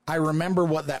say, I remember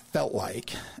what that felt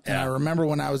like. And I remember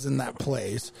when I was in that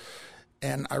place.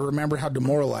 And I remember how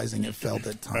demoralizing it felt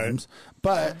at times. Right.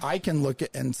 But I can look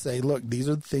at and say, look, these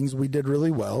are the things we did really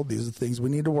well. These are the things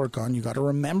we need to work on. You got to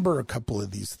remember a couple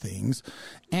of these things.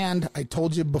 And I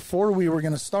told you before we were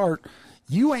going to start,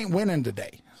 you ain't winning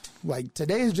today. Like,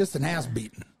 today is just an ass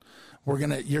beating. You're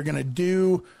going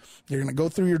to go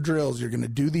through your drills. You're going to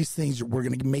do these things. We're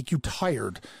going to make you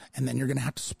tired. And then you're going to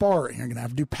have to spar, and you're going to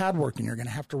have to do pad work, and you're going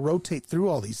to have to rotate through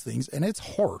all these things. And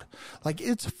it's hard. Like,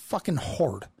 it's fucking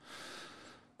hard.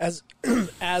 As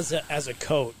a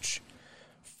coach,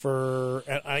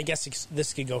 I guess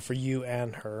this could go for you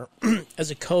and her.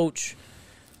 As a coach,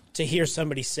 to hear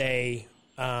somebody say,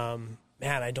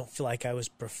 man, I don't feel like I was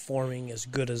performing as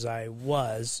good as I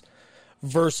was,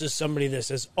 versus somebody that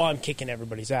says, oh, I'm kicking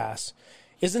everybody's ass.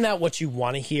 Isn't that what you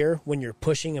want to hear when you're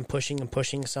pushing and pushing and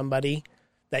pushing somebody?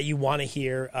 That you want to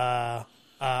hear,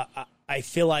 I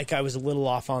feel like I was a little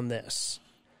off on this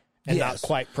and not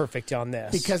quite perfect on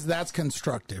this. Because that's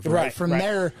constructive, right? From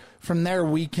there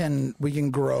we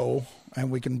can grow and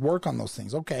we can work on those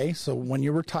things. Okay, so when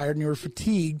you were tired and you were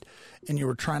fatigued and you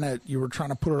were trying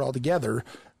to put it all together,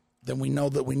 then we know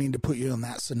that we need to put you in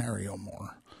that scenario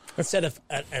more. Instead of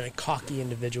a cocky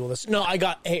individual that's, no, I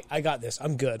got this.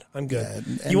 I'm good. Yeah,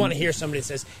 you want to hear somebody that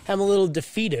says, I'm a little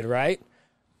defeated, right?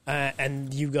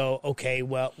 And you go, okay,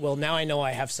 well, now I know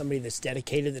I have somebody that's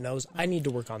dedicated that knows I need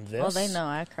to work on this. Well, they know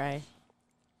I cry.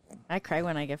 I cry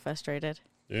when I get frustrated.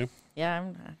 Yeah? Yeah,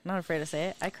 I'm not afraid to say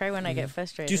it. I cry when I get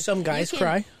frustrated. Do some guys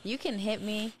cry? You can hit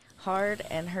me hard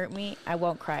and hurt me. I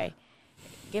won't cry.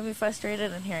 Get me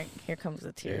frustrated, and here comes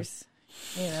the tears.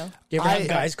 You know? You ever have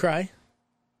guys cry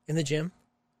in the gym?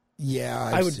 Yeah,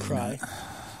 I would cry.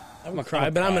 I would cry,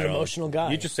 but I'm an emotional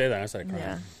guy. You just say that. I started crying.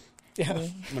 Yeah. Yeah.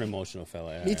 I'm an emotional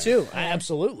fella. Yeah, Me too.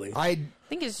 Absolutely. I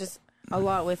think it's just a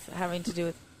lot with having to do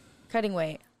with cutting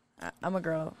weight. I'm a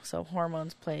girl, so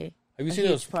hormones play Have you a seen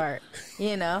huge those part.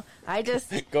 You know, I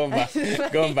just going back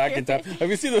in time? Have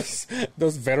you seen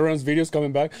those veterans videos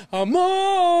coming back? I'm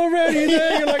already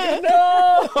there. You're like,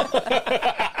 no.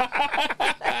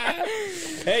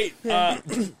 Hey,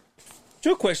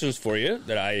 2 questions for you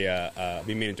that I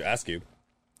been meaning to ask you.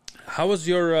 How was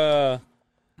your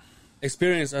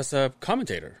experience as a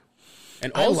commentator?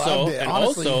 And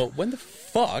also, when the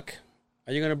fuck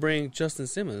are you gonna bring Justin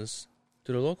Simmons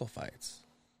to the local fights?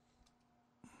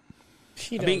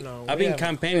 I've been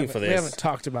campaigning for this. We haven't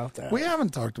talked about that. We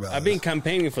haven't talked about. I've been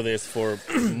campaigning for this for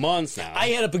months now. I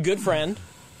hit up a good friend,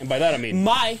 and by that I mean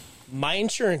my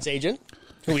insurance agent,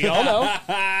 who we all know,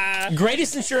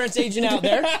 greatest insurance agent out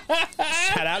there.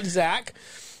 Shout out to Zach.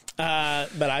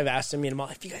 But I've asked him,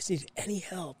 if you guys need any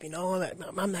help,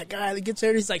 I'm that guy that gets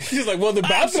there. He's like, well, the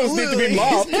bathrooms need to be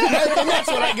mopped. And that's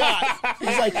what I got.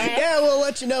 He's like, yeah, we'll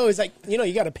let you know. He's like,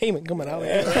 you got a payment coming out.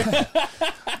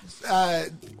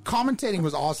 Commentating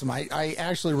was awesome. I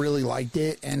actually really liked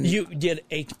it. And you did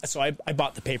so I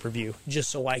bought the pay-per-view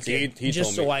just so I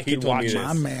could watch it.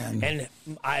 My man. And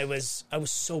I was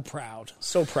so proud.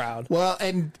 So proud. Well,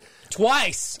 and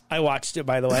twice I watched it,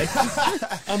 by the way.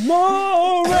 I'm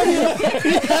already.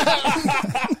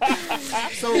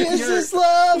 So is this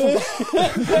love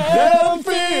that I'm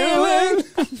feeling?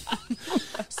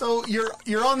 So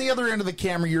you're on the other end of the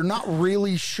camera. You're not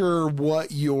really sure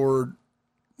what you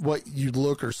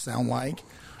look or sound like,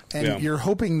 and you're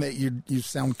hoping that you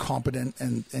sound competent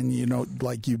and you know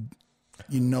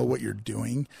what you're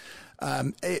doing.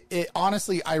 It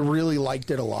honestly, I really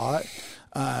liked it a lot.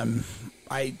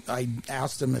 I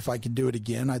asked him if I could do it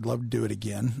again. I'd love to do it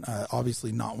again.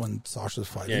 Obviously not when Xasha's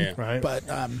fighting, right? But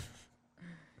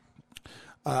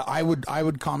I would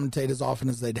commentate as often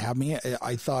as they'd have me.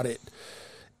 I thought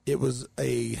it was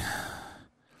a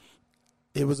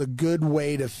good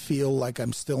way to feel like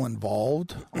I'm still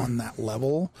involved on that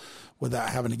level without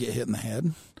having to get hit in the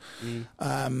head.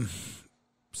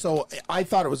 So I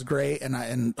thought it was great,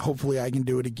 and hopefully I can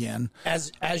do it again.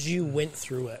 As you went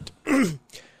through it,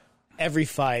 every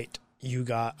fight you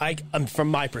got, from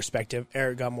my perspective,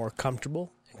 Eric got more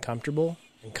comfortable,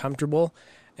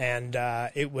 and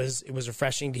it was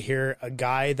refreshing to hear a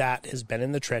guy that has been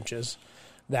in the trenches,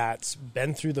 that's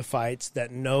been through the fights,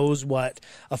 that knows what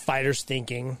a fighter's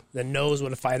thinking, that knows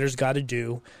what a fighter's got to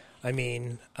do. I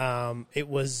mean, it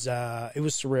was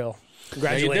surreal.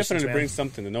 Congratulations, you definitely man. bring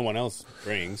something that no one else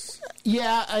brings.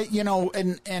 Yeah,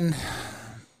 and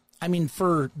I mean,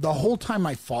 for the whole time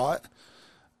I fought,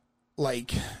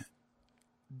 like,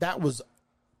 that was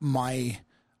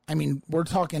we're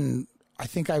talking, I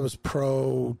think I was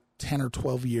pro 10 or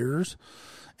 12 years,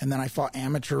 and then I fought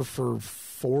amateur for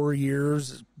 4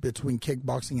 years between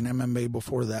kickboxing and MMA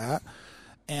before that.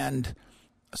 And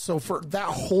so for that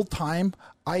whole time,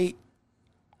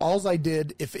 all I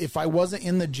did, if I wasn't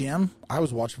in the gym, I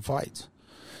was watching fights.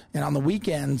 And on the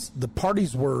weekends, the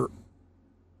parties were,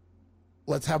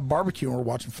 let's have barbecue and we're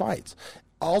watching fights.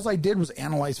 All I did was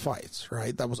analyze fights,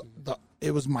 right?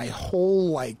 It was my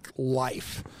whole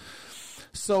life.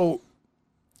 So,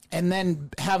 and then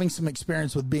having some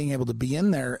experience with being able to be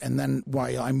in there, and then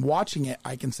while I'm watching it,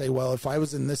 I can say, well, if I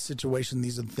was in this situation,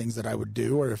 these are the things that I would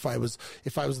do. Or if I was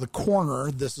the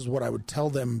corner, this is what I would tell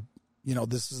them.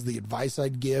 This is the advice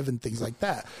I'd give and things like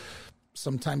that.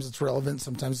 Sometimes it's relevant,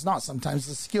 sometimes it's not. Sometimes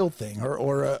it's a skill thing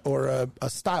or a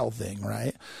style thing,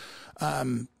 right?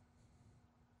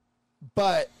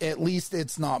 But at least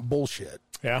it's not bullshit.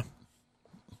 Yeah.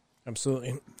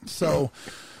 Absolutely. So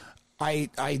I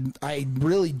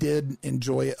really did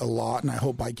enjoy it a lot, and I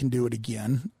hope I can do it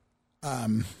again.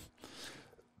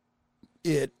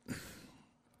 It's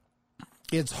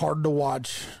hard to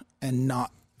watch and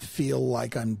not feel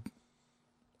like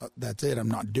that's it. I'm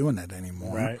not doing it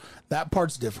anymore. Right. That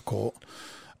part's difficult.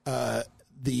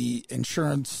 The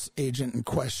insurance agent in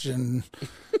question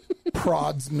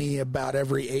prods me about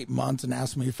every 8 months and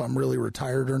asks me if I'm really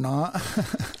retired or not.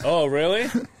 Oh, really?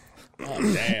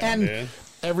 Oh, damn, And dude.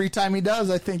 every time he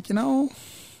does, I think,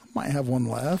 might have one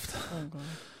left.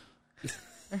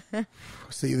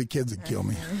 See, the kids would kill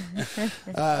me.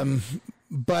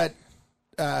 But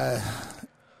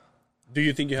Do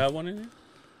you think you have one in it?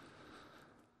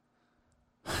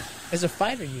 As a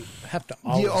fighter, you have to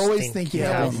always think you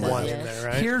have one yes. in there,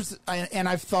 right? and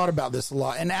I've thought about this a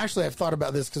lot. And actually, I've thought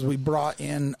about this because we brought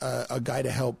in a guy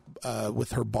to help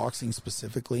with her boxing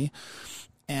specifically.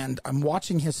 And I'm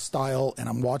watching his style, and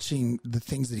I'm watching the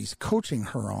things that he's coaching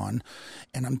her on,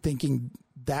 and I'm thinking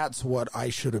that's what I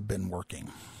should have been working.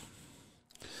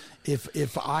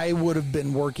 If I would have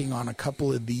been working on a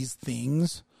couple of these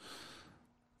things.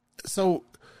 So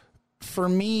for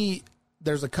me,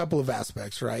 there's a couple of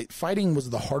aspects, right? Fighting was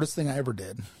the hardest thing I ever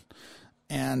did.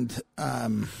 And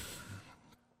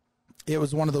it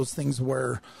was one of those things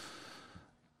where,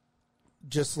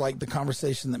 just like the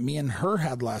conversation that me and her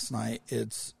had last night,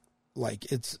 it's like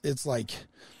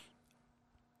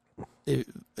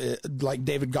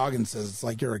David Goggins says, it's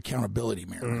like your accountability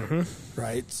mirror,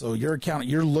 right? So you're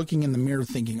looking in the mirror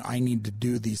thinking, I need to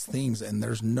do these things, and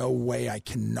there's no way I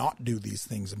cannot do these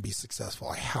things and be successful.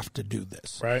 I have to do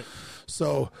this. Right.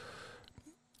 So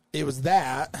it was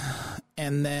that,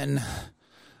 and then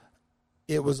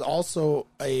it was also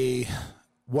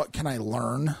what can I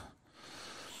learn?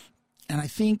 And I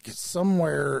think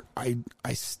somewhere I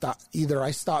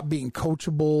stopped being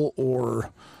coachable,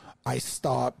 or I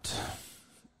stopped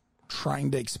trying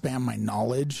to expand my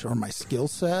knowledge or my skill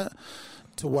set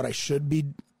to what I should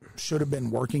have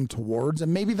been working towards.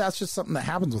 And maybe that's just something that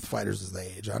happens with fighters as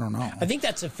they age. I don't know. I think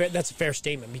that's a fair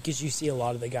statement, because you see a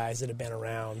lot of the guys that have been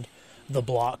around the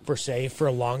block, per se, for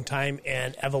a long time,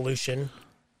 and evolution.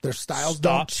 Their styles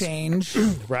stops. don't change.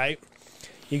 Right?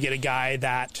 You get a guy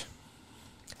that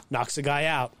knocks a guy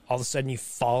out. All of a sudden, you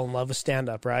fall in love with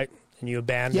stand-up, right? And you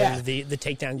abandon the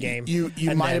takedown game. You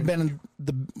might have been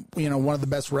one of the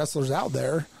best wrestlers out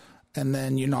there, and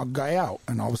then you knock a guy out,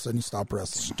 and all of a sudden you stop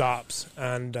wrestling. Stops.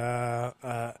 And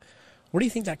where do you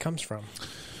think that comes from?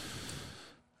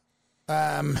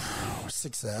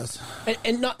 Success.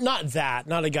 And not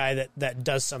a guy that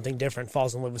does something different,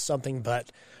 falls in love with something,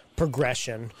 but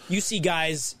progression. You see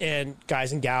guys and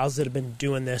gals that have been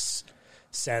doing this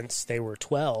since they were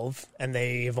 12, and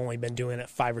they've only been doing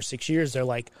it 5 or 6 years. They're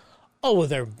like,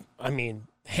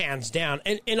 hands down.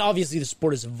 And obviously the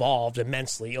sport has evolved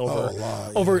immensely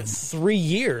over 3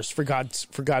 years, for God's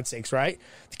sakes, right?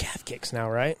 The calf kicks now,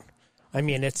 right? I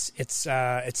mean, it's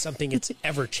something, it's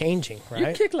ever changing, right?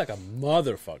 You kick like a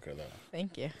motherfucker, though.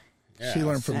 Thank you. Yeah. She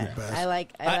learned from the best.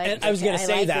 I was going to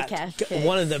say that. The calf kick.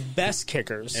 One of the best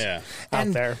kickers out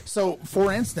And there. So,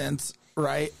 for instance,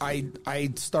 right,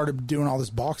 I started doing all this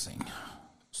boxing.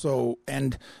 So,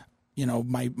 and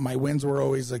my wins were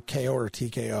always a KO or a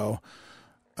TKO,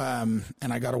 and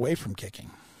I got away from kicking.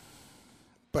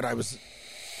 But I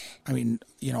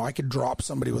could drop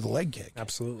somebody with a leg kick.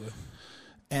 Absolutely.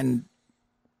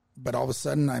 But all of a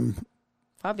sudden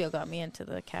Fabio got me into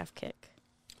the calf kick.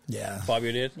 yeah.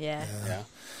 Fabio did? Yeah.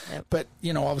 But,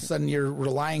 all of a sudden you're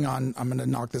relying on, I'm going to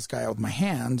knock this guy out with my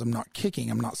hands. I'm not kicking.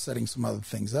 I'm not setting some other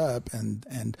things up.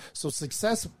 And so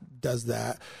success does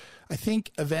that. I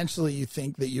think eventually you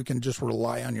think that you can just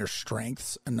rely on your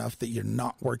strengths enough that you're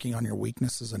not working on your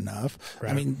weaknesses enough.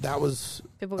 Right. I mean, that was...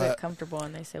 People get comfortable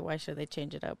and they say, why should they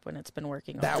change it up when it's been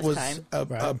working all that this was time?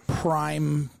 a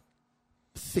prime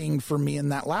thing for me in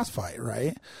that last fight,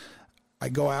 right? I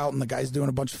go out and the guy's doing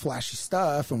a bunch of flashy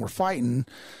stuff and we're fighting,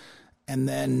 and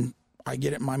then I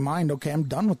get it in my mind, okay, I'm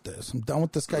done with this. I'm done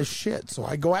with this guy's shit. So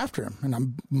I go after him and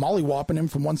I'm mollywopping him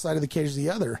from one side of the cage to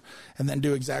the other, and then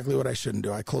do exactly what I shouldn't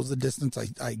do. I close the distance.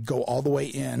 I go all the way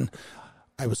in.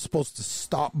 I was supposed to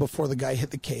stop before the guy hit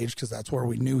the cage because that's where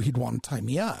we knew he'd want to tie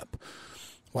me up.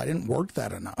 Well, I didn't work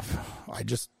that enough. I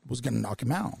just was going to knock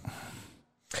him out.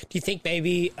 Do you think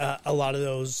maybe a lot of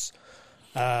those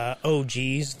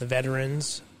OGs, the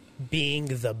veterans, being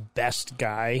the best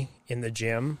guy in the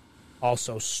gym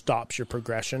also stops your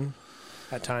progression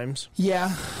at times?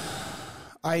 Yeah.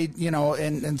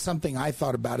 And something I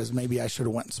thought about is maybe I should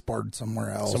have went and sparred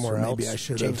somewhere else. Maybe I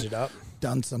should Changed have it up.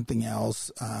 done something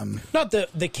else. Not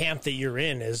the camp that you're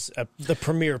in is the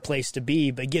premier place to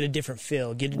be, but get a different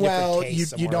feel, get a different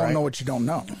taste. You don't right? know what you don't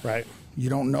know. Right. You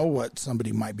don't know what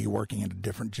somebody might be working at a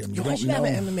different gym. You I don't should know.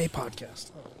 have an MMA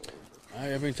podcast. I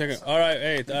have been taking. All right,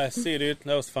 hey, see you, dude.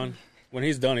 That was fun. When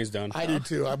he's done, he's done. I do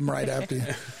too. I'm right after you.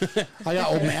 I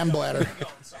got old man bladder.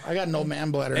 I got an old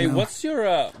man bladder. Hey, now. what's your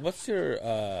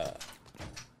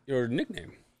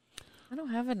nickname? I don't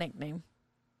have a nickname.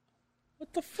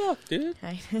 What the fuck, dude?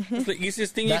 I- It's the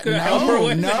easiest thing you That- could help her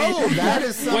with. No, that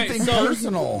is something Wait, so-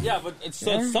 personal. Yeah, but it's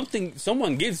something.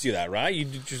 Someone gives you that, right? You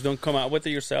just don't come out with it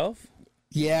yourself.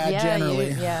 Yeah,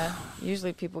 generally.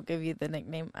 Usually people give you the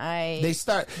nickname. They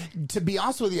start, to be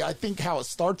honest with you, I think how it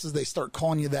starts is they start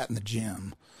calling you that in the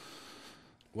gym.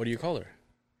 What do you call her?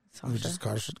 We just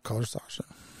call her Xasha.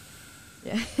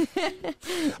 Yeah.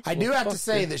 I do have to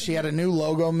say that she had a new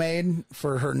logo made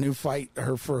for her new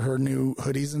for her new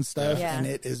hoodies and stuff, Yeah. and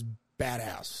it is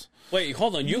badass. Wait,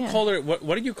 hold on. You Yeah. call her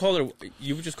what did you call her?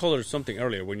 You just called her something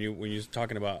earlier when you were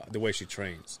talking about the way she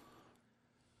trains.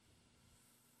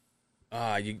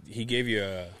 He gave you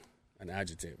an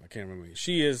adjective. I can't remember.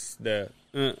 She is the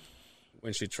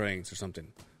when she trains or something.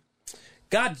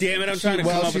 God damn it! I'm trying to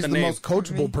come up she's with a the name. most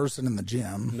coachable person in the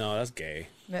gym. No, that's gay.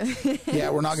 Yeah,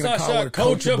 we're not going to call Xasha her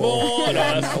coachable.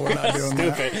 coachable. No, We're not doing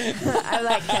that. stupid. I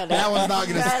like that. That one's not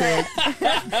going to stick.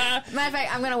 Matter of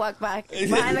fact, I'm going to walk back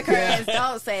behind the curtains.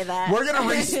 Don't say that. We're going to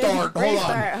restart. Hold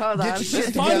Restart, on. hold Get on. your shit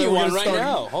Find together. you We're one gonna right start.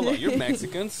 now. Hold on, you're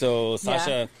Mexican, so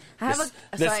Xasha, I have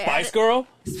the so I Spice added- Girl,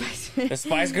 Spice- the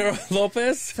Spice Girl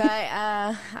Lopez. So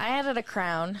I added a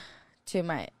crown to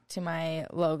my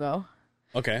logo.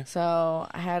 Okay, So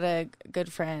I had a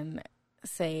good friend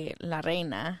say La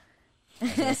Reyna.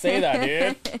 say that,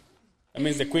 dude. That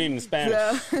means the queen in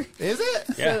Spanish. So, Is it?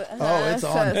 Yeah. Oh, it's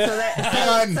on. So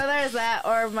Done. there's that.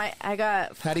 Or I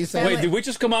got. How do you say Wait, it? did we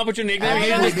just come up with your nickname I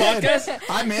again in this know. podcast?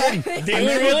 I'm in. Did I'm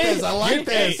we in really? with this. I like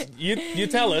this. Hey, you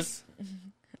tell us.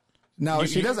 No,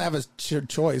 she doesn't have a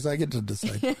choice. I get to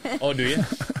decide. Oh, do you?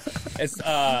 It's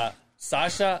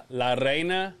Xasha La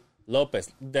Reina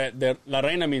Lopez. The La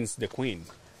Reina means the queen.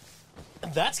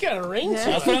 That's got a ring to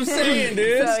That's it. what I'm saying,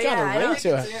 dude. So, It's got yeah, a ring to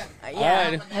it. Yeah. All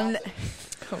I'm-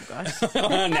 oh gosh.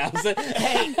 Announce it.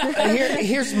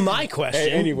 Here's my question.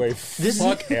 Hey, anyway,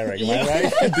 fuck Eric, am I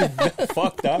right?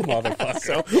 Fuck that motherfucker.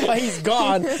 So while he's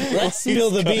gone, let's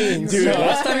spill the beans. Dude, So-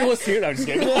 last time he was here, I'm just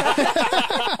kidding.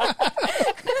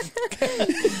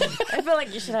 I feel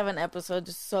like you should have an episode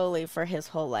just solely for his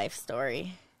whole life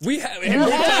story. We have every He's been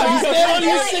on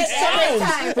here like 6 it's every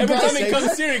times. time. every time he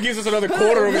comes here, he gives us another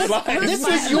quarter of his life. This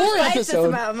is your Whose life episode. Is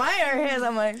about mine or his?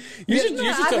 I'm like, You should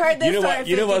I've tell- heard this you know what? story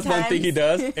You know what's 50 one thing he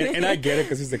times. does, and I get it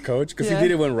because he's the coach. Because Yeah. he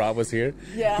did it when Rob was here.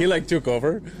 Yeah. He like took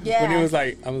over. Yeah. When he was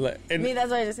like, I was like, and, me.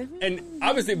 That's why I just say. and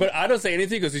obviously, but I don't say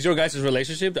anything because it's your guys'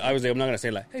 relationship. Obviously, I'm not gonna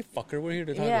say like, "Hey, fucker, we're here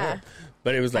to talk Yeah. about." It.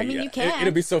 But it was like, mean, yeah, you can.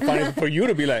 it'd be so funny for you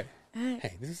to be like,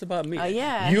 "Hey, this is about me." Oh,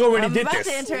 yeah. You already I'm did about this.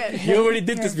 to enter it. You already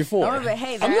did this before. Oh, but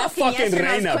hey, they're I'm not asking fucking yes or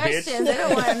no Reyna, questions. bitch. They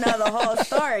don't want to know the whole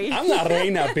story. I'm not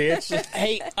Reyna, bitch.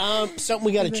 Hey, something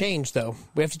we got to change though.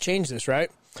 We have to change this,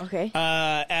 right? Okay.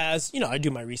 As you know, I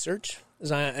do my research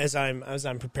as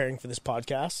I'm preparing for this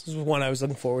podcast. This is one I was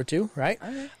looking forward to, right?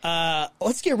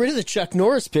 Let's get rid of the Chuck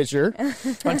Norris picture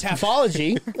on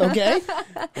Tapology, okay?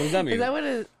 What does that mean? Is that what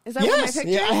it? Is that what my Yes,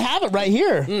 picture? yeah, I have it right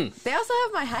here. They also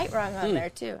have my height wrong on there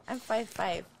too. I'm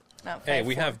 5'5", not 5'4". Hey,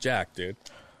 we have Jack, dude.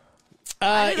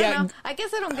 I don't Yeah, know. I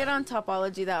guess I don't get on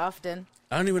Topology that often.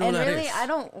 I don't even know And what that really, is. I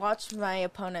don't watch my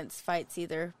opponents' fights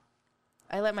either.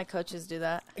 I let my coaches do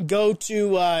that. go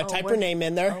to type her we're- name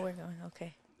in Oh, there. we're going.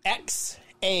 Okay.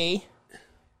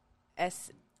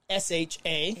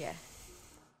 XASHA.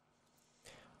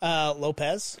 Yeah.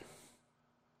 Lopez.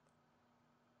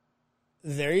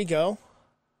 There you go.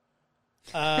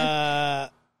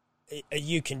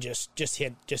 You can just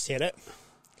hit it.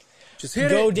 Just hit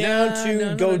Go it. down No,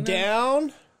 to no.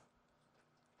 down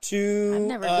to I've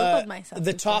never Googled myself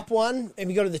the before. top one. If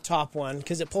you go to the top one,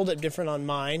 because it pulled up different on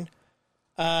mine.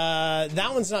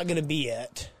 That one's not going to be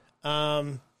it.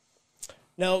 Now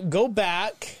go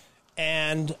back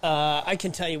and I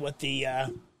can tell you what the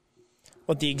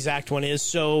exact one is.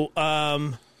 So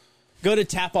go to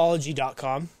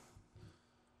tapology.com.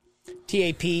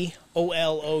 TAPOLOGY.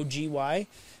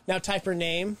 Now type her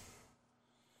name.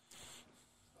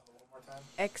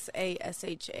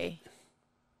 XASHA.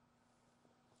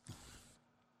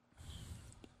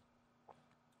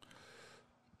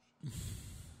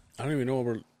 I don't even know what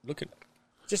we're looking at.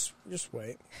 Just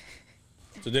wait.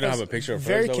 So they don't have a picture of her.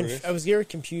 Very is that what it is? I was very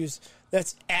confused.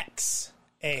 That's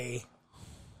XA.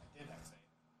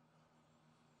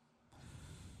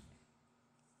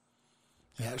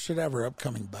 Yeah, it should have her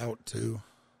upcoming bout, too.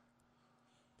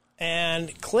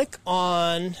 And click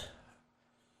on,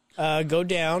 go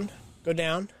down.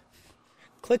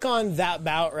 Click on that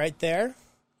bout right there.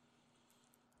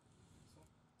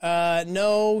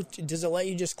 No, does it let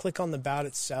you just click on the bout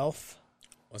itself?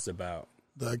 What's it about?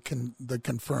 The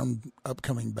confirmed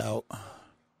upcoming bout.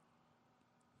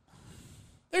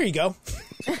 There you go.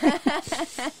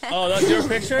 Oh, that's your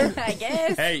picture? I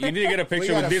guess. Hey, you need to get a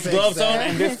picture gotta with this fix gloves on that.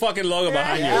 and this fucking logo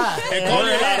behind Yeah. you. Hey, call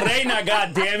it La Reyna,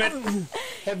 goddammit.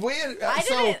 Have we?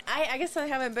 I guess I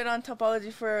haven't been on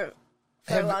Topology for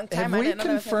a long time. Have I we didn't know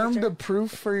that was a confirmed picture. a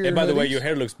proof for your? Hey, by the way, hoodies? your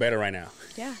hair looks better right now.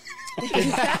 Yeah.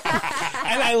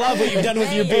 And I love what you've done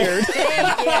with your beard.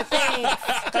 Thank you. Thanks.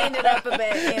 Cleaned it up a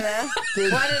bit, you know.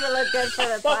 Wanted to look good for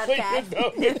the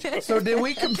podcast. So did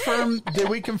we confirm? Did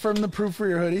we confirm the proof for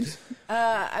your hoodies?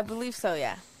 I believe so.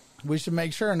 Yeah. We should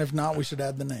make sure, and if not, we should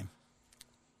add the name.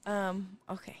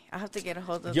 Okay. I'll have to get a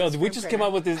hold of. Yo, the we screen just printer. came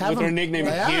up with this Have with our him- nickname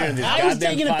Yeah. here in this I was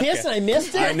goddamn taking a piss podcast. and I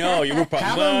missed it. I know you were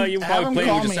probably Have them playing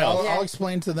call with me. yourself. I'll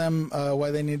explain to them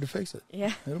why they need to fix it.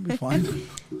 Yeah. It'll be fun.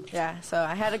 Yeah. So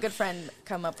I had a good friend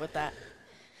come up with that.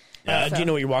 Do you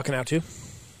know what you're walking out to?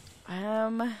 I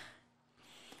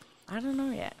don't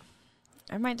know yet.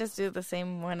 I might just do the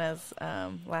same one as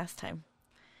last time.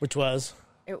 Which was?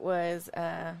 It was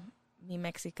Mi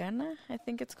Mexicana, I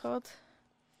think it's called.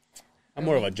 I'm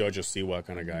more of a Jojo Siwa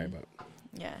kind of guy, but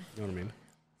Yeah. you know what I mean?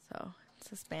 So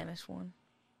it's a Spanish one.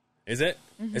 Is it?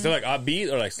 Is it like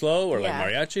upbeat or like slow or Yeah. like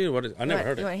mariachi? Or what is, I never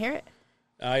heard You it. want to hear it?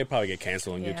 You'll probably get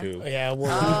canceled on Yeah. YouTube. Yeah, we'll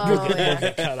Oh, yeah.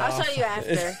 get cut I'll off. show you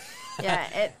after.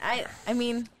 Yeah, I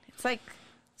mean, it's like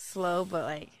slow, but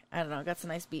like, I don't know, got some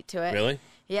nice beat to it. Really?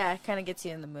 Yeah, it kind of gets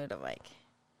you in the mood of like,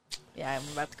 yeah, I'm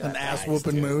about to go. An out ass there.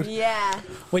 whooping mood. Yeah.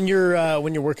 When you're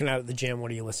working out at the gym,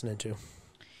 what are you listening to?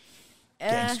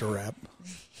 Gangster rap.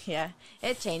 Yeah,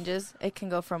 it changes. It can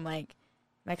go from like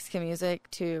Mexican music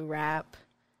to rap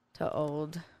to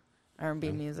old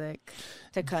R&B music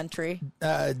to country.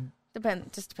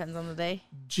 Just depends on the day.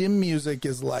 Gym music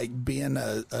is like being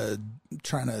a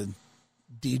trying to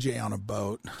DJ on a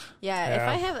boat, Yeah, if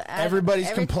I have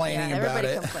Everybody's complaining about everybody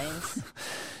it. complains.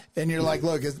 and you're like,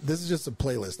 "Look, this is just a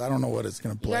playlist. I don't know what it's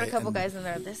going to You play." got a couple And guys in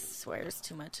there. This swears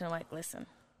too much, and I'm like, listen,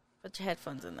 put your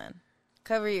headphones in. Then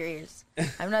cover your ears.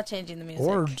 I'm not changing the music.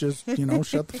 or just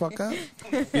shut the fuck up.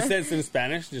 You said it's in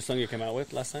Spanish, the song you came out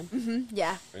with last time?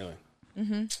 Yeah, Really?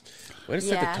 Way to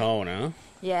set Yeah. the tone, huh?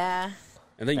 yeah.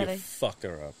 And then you But I- fucked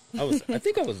her up. I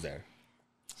think I was there.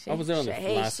 I was there on the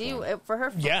last one. For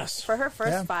her. Yes. For her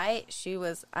first Yeah. fight, she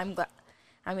was. I'm glad.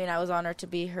 I mean, I was honored to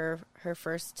be her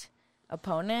first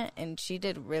opponent, and she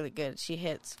did really good. She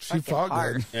hits. She fucking fought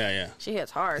hard. good. Yeah. She hits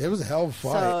hard. It was a hell of a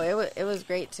fight. So it was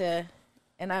great to,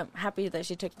 and I'm happy that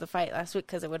she took the fight last week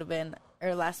because it would have been,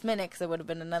 or last minute because it would have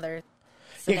been another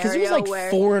Yeah, scenario because it was like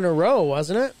where 4 in a row,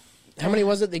 wasn't it? How many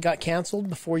was it that got canceled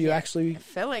before you actually? I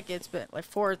feel like it's been like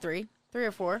 4 or 3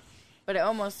 or 4, but it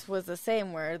almost was the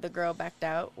same where the girl backed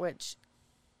out. Which,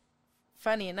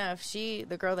 funny enough,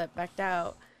 the girl that backed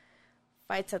out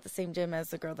fights at the same gym as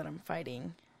the girl that I'm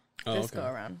fighting this go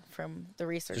around from the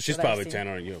research. So she's that I've probably seen.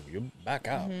 telling her, you back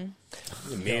out. You're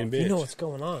a mean You bitch. know what's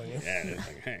going on. Yeah. Yeah, it's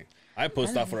like, hey, I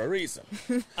posted off for a reason.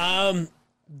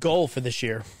 Goal for this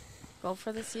year. Goal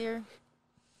for this year.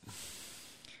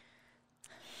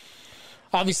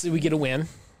 Obviously, we get a win.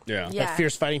 Yeah. Yeah. At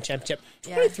Fierce Fighting Championship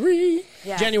Yeah. 23,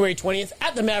 Yeah. January 20th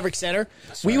at the Maverick Center.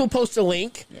 We will post a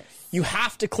link. Yes. You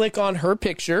have to click on her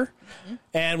picture.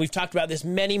 And we've talked about this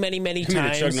many, many, many You mean the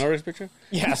times. Chuck Norris picture?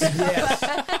 Yes.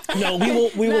 No, we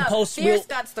will post. Fierce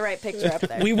Scott's the right picture up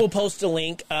there. We will post a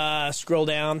link. Scroll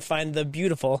down, find the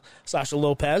beautiful Xasha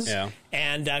Lopez, Yeah.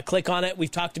 and click on it. We've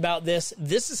talked about this.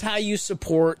 This is how you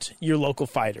support your local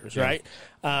fighters, right?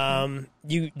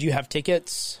 Do you have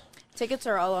tickets? Tickets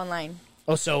are all online.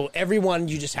 Oh, so everyone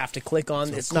you just have to click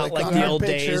on. It's not click like on the her old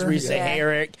days picture. where you say, Yeah. "Hey,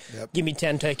 Eric, Yep. give me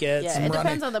 10 tickets." Yeah, it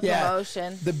depends on the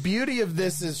promotion. The beauty of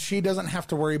this is she doesn't have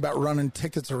to worry about running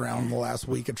tickets around the last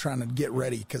week of trying to get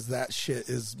ready because that shit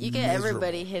is You get miserable.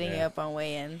 everybody hitting you up on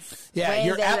weigh-ins. Yeah, Weigh-ins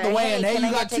you're days at the are, weigh-in. Hey, can you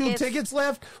I got get 2 tickets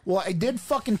left? Well, I did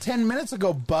fucking 10 minutes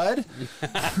ago, bud.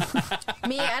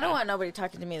 Me, I don't want nobody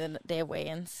talking to me the day of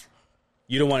weigh-ins.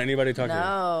 You don't want anybody talking to you?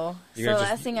 No. You're So gonna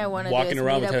last just thing I want to do walking is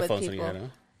around meet with up headphones with in people. your head, huh?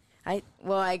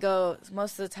 I go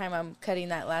most of the time. I'm cutting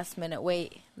that last minute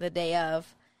weight the day of,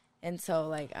 and so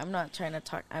like I'm not trying to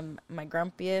talk. I'm my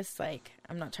grumpiest. Like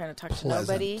I'm not trying to talk to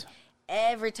nobody. Pleasant.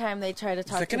 Every time they try to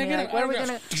talk like, to "Can I me, get like, an what are we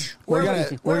autograph?" gonna? We're where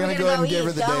gonna we go ahead and give eat?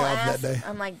 her the day Don't off ask- that day.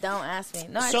 I'm like, don't ask me.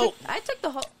 No, So- I took the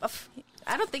whole.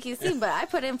 I don't think he's seen, but I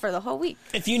put in for the whole week.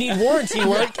 If you need warranty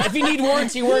work,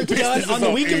 done on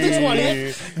the week of the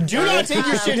 20th, do not take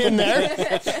your shit in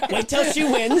there. Wait till she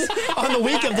wins on the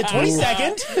week of the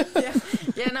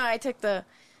 22nd. Yeah, no, I took the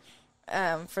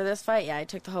for this fight. Yeah, I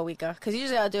took the whole week off because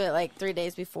usually I'll do it like 3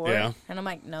 days before. Yeah. And I'm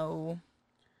like, no.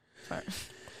 Sorry.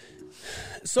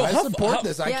 So I support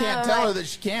this. I Yeah, can't tell her like- that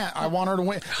she can't. I want her to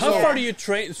win. How Yeah. far do you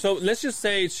train? So let's just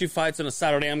say she fights on a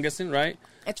Saturday, I'm guessing, right?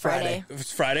 It's Friday. If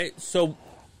it's Friday. So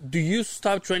do you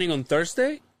stop training on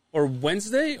Thursday or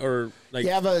Wednesday or like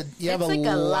You have a It's like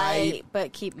a light,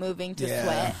 but keep moving to Yeah.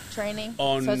 sweat training.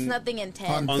 On- So it's nothing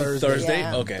intense. on Thursday. Thursday?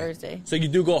 Yeah, Okay. Thursday. So you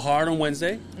do go hard on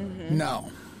Wednesday?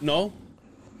 No. No?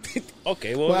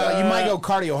 Okay, well, Well, you might go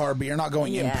cardio hard, but you're not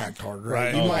going Yeah. impact hard, right?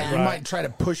 Right. You Oh, might you right. might try to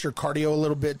push your cardio a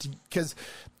little bit because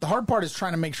the hard part is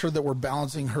trying to make sure that we're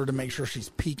balancing her to make sure she's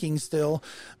peaking still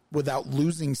without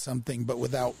losing something, but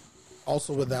without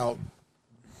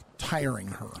tiring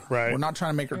her. Right. We're not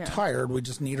trying to make her tired. We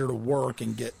just need her to work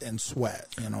and get and sweat.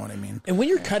 You know what I mean? And when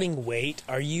you're cutting weight,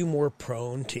 are you more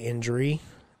prone to injury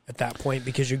at that point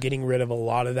because you're getting rid of a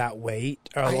lot of that weight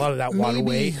or a lot of that water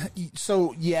weight?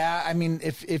 So yeah, I mean,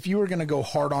 if you were going to go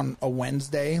hard on a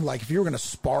Wednesday, like if you were going to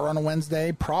spar on a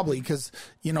Wednesday, probably because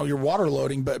you're water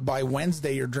loading, but by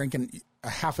Wednesday you're drinking a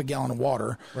half a gallon of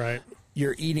water, Right.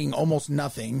 You're eating almost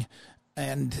nothing,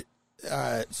 and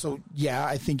so yeah,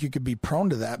 I think you could be prone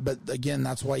to that. But again,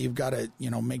 that's why you've got to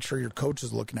make sure your coach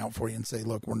is looking out for you and say,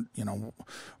 look,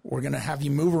 we're going to have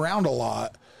you move around a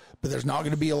lot. But there's not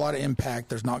going to be a lot of impact.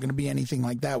 There's not going to be anything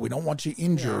like that. We don't want you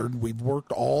injured. We've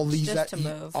worked all these just to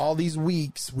move. all these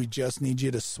weeks. We just need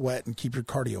you to sweat and keep your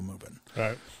cardio moving.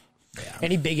 Right.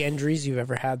 Any big injuries you've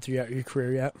ever had throughout your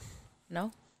career yet?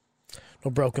 No. No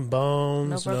broken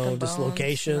bones, No broken bones,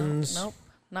 dislocations. Nope.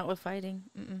 Not with fighting.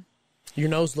 Mm-mm. Your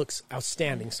nose looks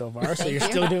outstanding so far, so you're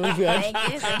still doing good.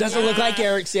 Thank you. Doesn't look like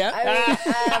Eric's yet. I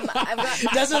mean, I've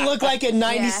got, Doesn't look like a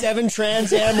 97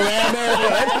 Trans Am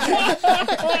Ram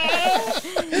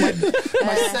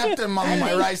My septum on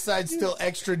my right side's still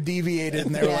extra deviated,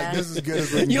 and they're like, "This is as good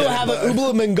as we can You'll get, have an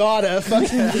bud." oobla mangata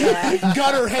fucking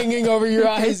gutter hanging over your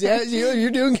eyes. Yeah,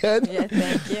 you're doing good. yeah,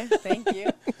 thank you.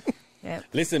 Yep.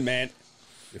 listen, man,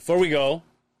 before we go,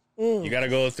 you got to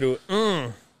go through.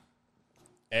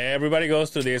 Everybody goes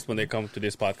through this when they come to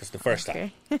this podcast the first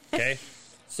time. Okay?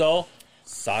 So,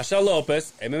 Xasha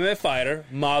Lopez, MMA fighter,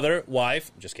 mother,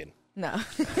 wife. Just kidding. No.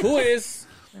 Who is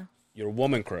your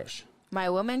woman crush? My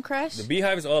woman crush? The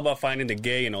Beehive is all about finding the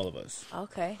gay in all of us.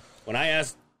 Okay. When I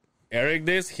asked Eric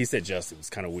this, he said Justin. It's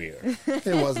kind of weird. It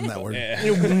wasn't that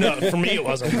weird. No, for me it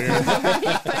wasn't weird.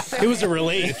 It was a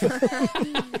relief.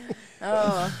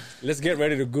 Let's get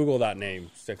ready to Google that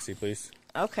name, sexy, please.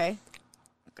 Okay.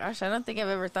 Gosh, I don't think I've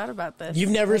ever thought about this. You've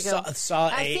never Like saw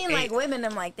I've seen like women.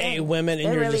 I'm like, a dang, women, and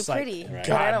they're you're really just like, pretty. God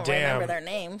but I don't damn. remember their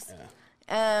names.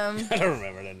 I don't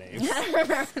remember the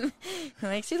name. I'm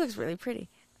like, she looks really pretty.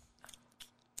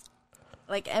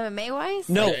 Like MMA wise?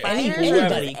 No, Like anybody.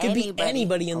 fighters? It could be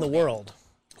anybody in the world.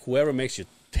 Whoever makes you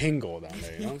tingle down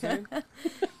there, you know what I'm saying?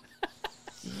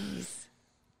 Jeez.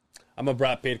 I'm a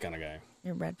Brad Pitt kind of guy.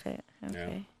 You're Brad Pitt.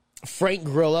 Okay. Frank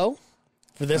Grillo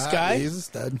for this guy. He's a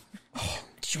stud.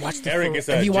 Did you watch the Eric is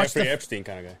have a you watched Jeffrey the, Epstein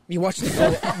kind of guy. you watched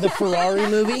the Ferrari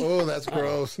movie? Oh, that's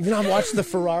gross. You not watched the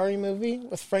Ferrari movie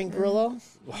with Frank Grillo?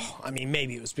 Oh, I mean,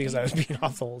 maybe it was because I was being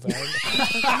off the whole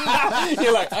time.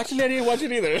 You're like, actually, I didn't watch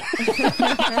it either.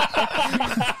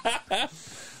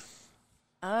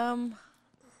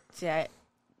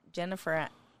 Jennifer,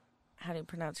 how do you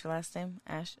pronounce your last name?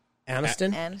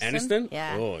 Aniston? Aniston?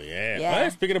 Yeah. Oh, yeah. Yeah.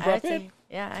 What? Speaking of Brad Pitt?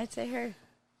 I'd say her.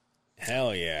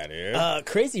 Hell yeah, dude.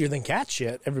 Crazier than cat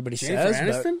shit, everybody Jennifer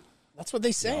says. But Aniston? that's what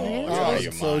they say. You're out of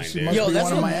your so mind, she dude. must Yo, be that's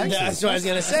one of my that's exes. what I was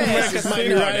going to say. This might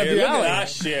be right up Dude, your look at alley. that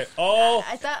shit. Oh,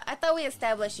 I thought we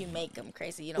established you make them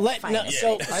crazy. You don't find them.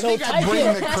 So think I type bring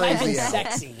in, the type in crazy out.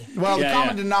 sexy. Well, the Yeah,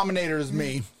 common yeah. denominator is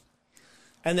me.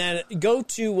 And then go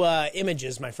to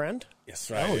images, my friend. yes,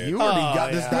 right. Oh, dude. you already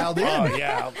got this dialed in. Oh,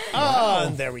 yeah.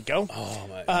 And there we go. Oh,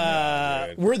 my God,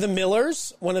 dude. We're the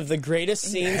Millers, one of the greatest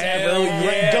scenes Hell ever.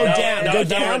 yeah. Go No, down, no, go no,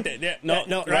 down. right there.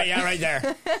 Yeah, no, right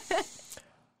there.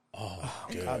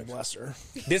 Dude. God bless her.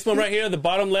 This one right here, the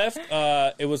bottom left,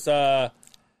 it was, what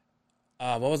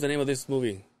was the name of this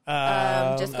movie?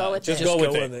 Just go with Just it. go with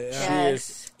go it. with it, She yeah.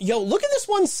 is, Yo, look at this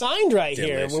one signed right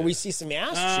here, Delicious. where we see some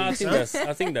ass I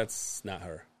cheeks. think that's not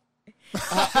her.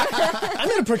 I'm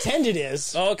gonna pretend it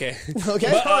is. Oh, okay.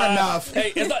 Okay. But, Not enough.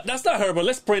 Hey, that's not her, but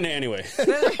let's print it anyway.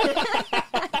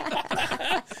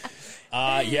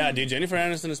 Yeah, dude, Jennifer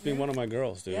Aniston has been one of my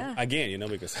girls, dude. Yeah. Again,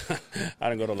 because I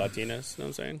don't go to Latinas, you know what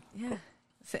I'm saying? Yeah.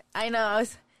 I know.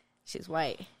 She's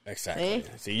white. Exactly. See?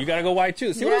 See, you gotta go white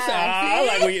too. See what I'm Yeah, saying? I see?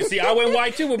 like what you see. I went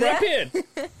white too with Brad Pitt.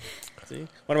 See,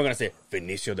 what am I gonna say?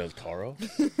 Benicio del Toro.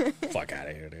 Fuck out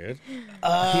of here, dude. He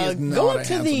is not Going a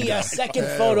to handsome the guy. second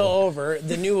photo over,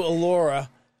 the new Allura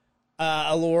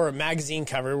magazine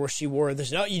cover where she wore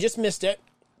this. No, you just missed it.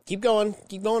 Keep going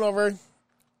over.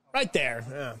 Right there.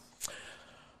 Yeah.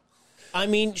 I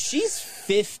mean, she's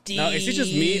 50. Now, is it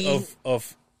just me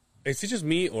is it just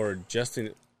me or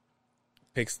Justin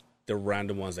picks the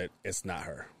random ones that it's not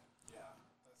her?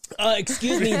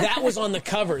 Excuse me, that was on the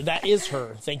cover. That is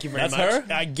her. Thank you very That's much.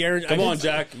 her? I guarantee. Come on,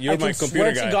 Jack. You're my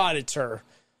computer swear guy. to God, it's her.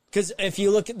 Because if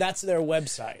you look at that's their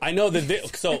website. I know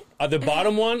that. So the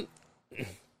bottom one.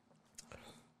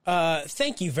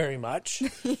 Thank you very much.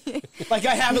 Like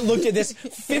I haven't looked at this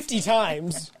 50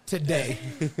 times today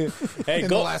Hey, in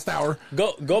go the last hour.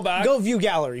 go back. Go view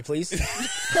gallery, please.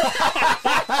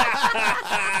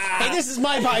 Hey, this is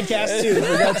my podcast too.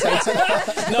 For God's sakes.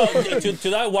 No, to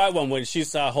that white one when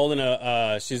she's holding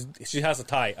she has a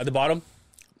tie at the bottom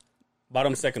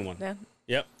second one. Yeah.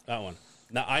 Yep, that one.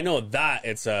 Now I know that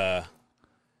it's that's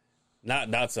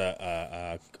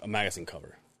a magazine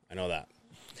cover. I know that,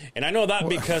 and I know that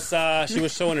because she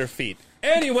was showing her feet.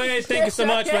 Anyway, thank you so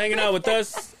much for hanging out with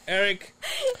us, Eric.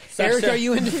 Eric, Xasha, are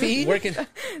you into feet? working? Hey,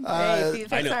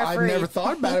 I know. I've never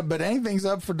thought about it, but anything's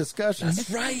up for discussion.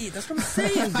 That's right. That's what I'm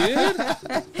saying, dude.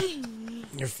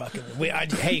 You're fucking.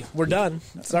 Hey, we're done.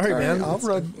 Sorry, man. I'll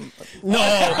run. No,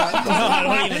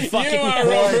 I don't even fucking. You are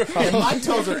Robert. And my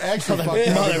toes are extra fucked up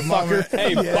at the moment.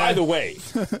 Hey, by the way,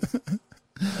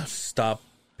 stop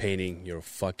painting your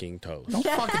fucking toes. Don't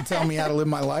fucking tell me how to live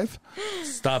my life.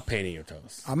 Stop painting your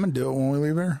toes. I'm gonna do it when we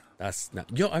leave here. That's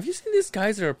not. Yo, have you seen these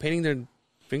guys that are painting their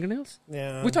fingernails?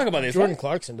 Yeah, We talk about this. Jordan right?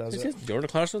 Clarkson does Is it. this Jordan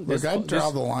Clarkson. Look, I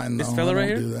draw the line though. This fella I right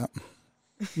don't here. do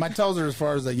that. My toes are as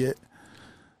far as they get.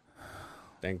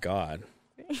 Thank God.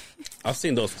 I've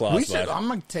seen those claws. We should. Bud. I'm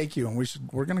gonna take you, and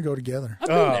we're gonna go together. I've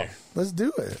been there. Let's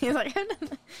do it. He's like,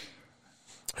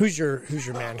 Who's your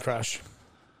man crush?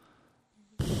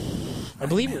 I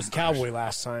believe it was Cowboy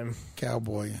last time.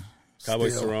 Cowboy. Cowboy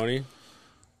Still. Cerrone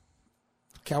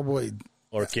Cowboy.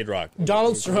 or Kid Rock.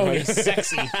 Donald Cerrone is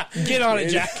sexy. Get on it,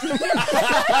 Jack.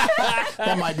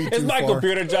 That might be too It's my far.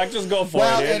 computer, Jack. Just go for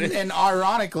Well, it. and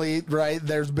ironically, right,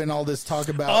 there's been all this talk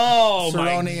about Oh, my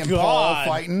Cerrone and God. Paul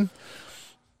fighting.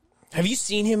 Have you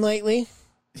seen him lately?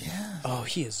 Yeah. Oh,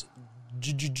 he is.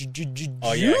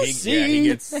 Oh yeah, he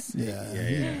gets. Yeah.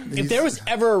 If there was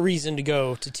ever a reason to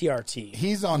go to TRT,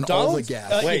 He's on all the Donald's-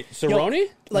 gas. Wait, Cerrone?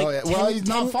 like Oh, yeah. Well, he's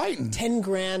not fighting. 10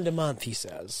 grand a month, he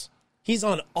says. He's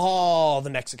on all the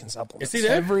Mexican supplements. Is he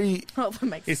there? Every oh, the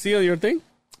Mexican. Is he on your thing?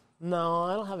 No,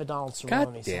 I don't have a Donald Cerrone.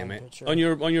 God damn signed it! picture. On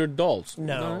your dolls?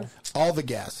 No. all the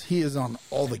gas. He is on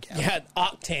all the gas. Yeah,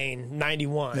 Octane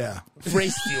 91. Yeah.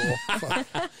 Race fuel.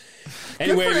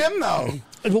 Anyway, Good for him though.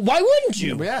 Why wouldn't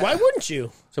you? Yeah. Why wouldn't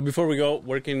you? so before we go,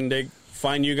 where can they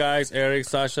find you guys? Eric,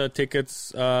 Xasha,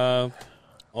 tickets,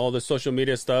 all the social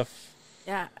media stuff.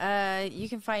 Yeah, you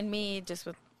can find me just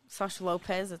with Xasha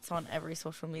Lopez. It's on every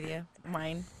social media.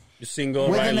 Mine. You're single,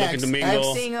 With right? an Looking X. to mingle.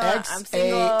 I'm single. I'm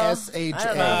single. X-A-S-H-A. I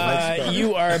don't know.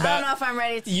 You are I don't know about. if I'm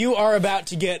ready to. You are about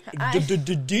to get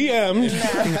DM'd.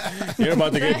 You're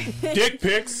about to get dick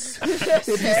pics. And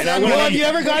I'm Well, gonna have you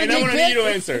ever got a and I'm dick gonna pic? need you to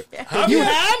answer. You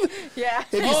have? Yeah.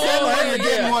 If you send one, you're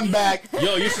getting one back.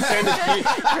 Yo, you should send it.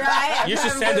 Right? You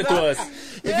should send it to us.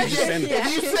 If send it.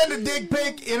 you send a dick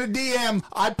pic in a DM,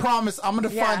 I promise I'm going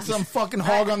to Yeah. find some fucking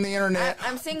hog on the internet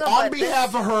I'm single, on but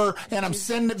behalf of her, and I'm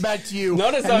sending it back to you.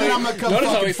 Notice and how then he, I'm going to come notice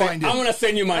how fucking he said, find you. I'm gonna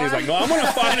send you mine. He's like, no, I'm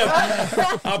gonna find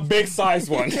a big size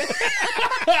one.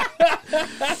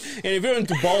 And if you're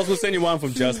into balls, we'll send you one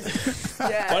from Justin.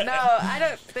 Yeah. What? No, I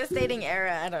don't. This dating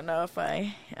era, I don't know if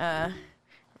I.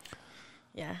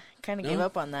 Kind of gave No?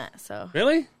 up on that. So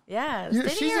Really? yeah, this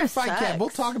dating She's era in fight sucks. camp. We'll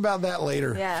talk about that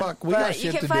later. Yeah, Fuck, we but got you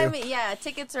shit can to find do. me. Yeah,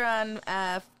 tickets are on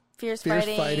Fierce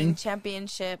Fighting.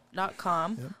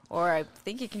 FierceFightingChampionship.com, or I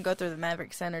think you can go through the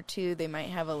Maverick Center too. They might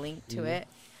have a link to it.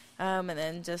 And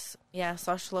then just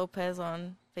Xasha Lopez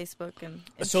on Facebook and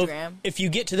So Instagram. if you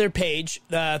get to their page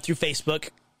through Facebook,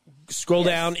 scroll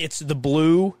down. It's the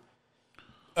blue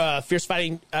Fierce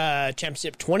Fighting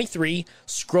Championship 23.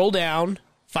 Scroll down.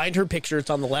 Find her picture. It's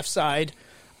on the left side.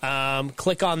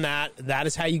 Click on that. That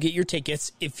is how you get your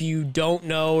tickets. If you don't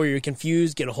know or you're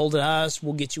confused, get a hold of us.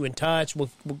 We'll get you in touch. We'll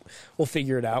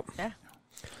figure it out. Yeah,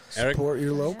 Eric, Support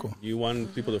your local. you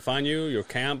want people to find you? Your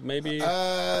camp, maybe?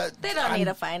 they don't need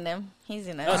to find him. He's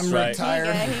enough. That's I'm right.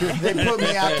 retired. They put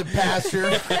me out to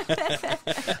pasture.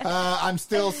 I'm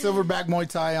still Silverback Muay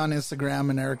Thai on Instagram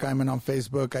and Eric Iman on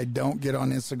Facebook. I don't get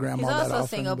on Instagram He's all that also often.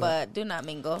 single, but do not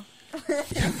mingle.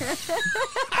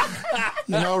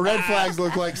 You know, red flags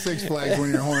look like Six Flags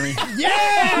when you're horny.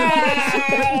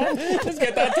 Yeah! Let's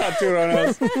get that tattoo on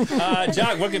us.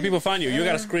 Jack, where can people find you? You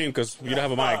got to scream because you don't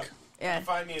have a mic. You Yeah. can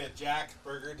find me at Jack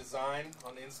Burger Design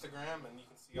on Instagram, and you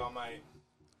can see all my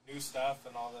new stuff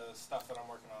and all the stuff that I'm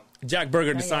working on. Jack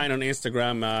Burger Design on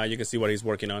Instagram. You can see what he's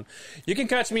working on. You can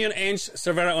catch me on Ange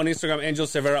Cervera on Instagram, Angel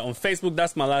Cervera on Facebook.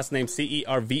 That's my last name,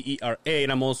 Cervera.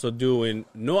 And I'm also doing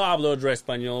No Hablo de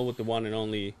Español with the one and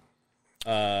only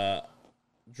Dre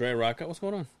Rocca. What's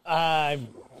going on? I'm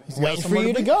waiting for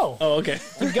you to go. Oh, okay.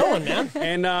 Keep going, man.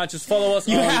 And just follow us.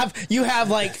 You have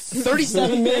like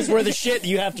 37 minutes worth of shit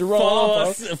you have to roll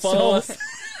off.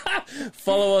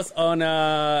 Follow us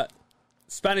on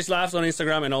Spanish Laughs on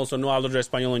Instagram and also No Hablo de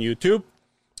Español on YouTube.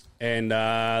 And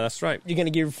that's right. You're going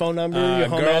to give your phone number, your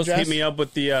home girls, address? hit me up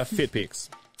with the fit pics.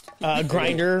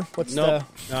 Grinder. What's No,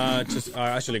 just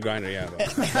actually Grinder. Yeah,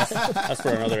 but that's for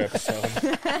another episode.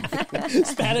 the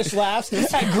Spanish laughs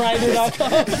at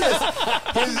grinder.com?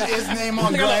 His name on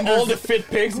All Grindr's the fit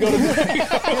pics go to.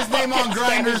 his name on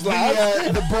Grindr's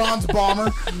the bronze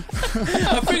bomber.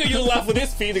 I figure you'll laugh with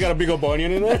his feet. They got a big old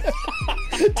bunion in there.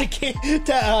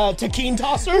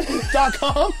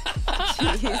 Takeentosser.com.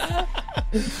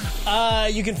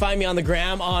 You can find me on the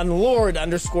gram on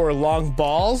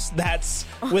Lord_Longballs. That's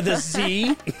with a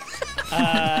Z.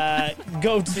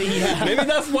 Go to Maybe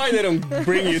that's why they don't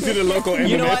bring you to the local MMA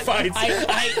you know what? fights.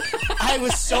 I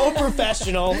was so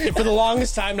professional for the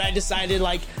longest time, and I decided,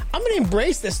 like, I'm going to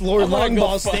embrace this Lord I'm gonna go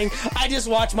Longballs thing. I just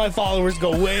watch my followers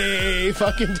go way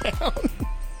fucking down.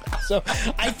 So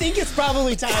I think it's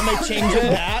probably time I change it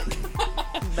back.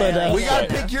 But We got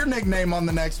to pick your nickname on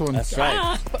the next one. That's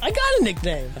right. I got a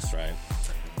nickname. That's right.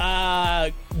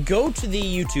 Go to the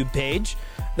YouTube page.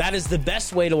 That is the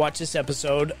best way to watch this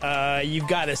episode. You've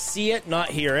got to see it, not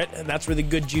hear it. And that's where the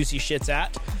good, juicy shit's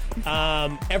at.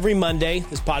 Every Monday,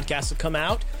 this podcast will come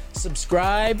out.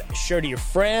 Subscribe, share to your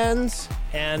friends,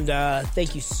 and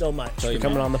thank you so much for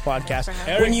coming on the podcast.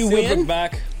 Eric When you win,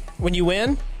 Silverback.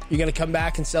 you're going to come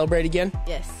back and celebrate again?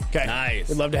 Yes. Okay. Nice.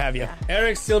 We'd love to have you.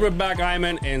 Eric Silverback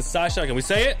Iman and Xasha. Can we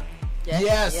say it?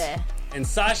 Yes. Yeah. And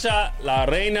Xasha La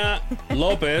Reyna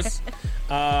Lopez.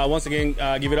 Once again,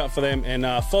 give it up for them and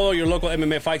follow your local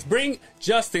MMA fights. Bring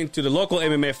Justin to the local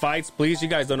MMA fights, please. You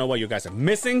guys don't know what you guys are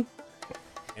missing.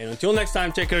 And until next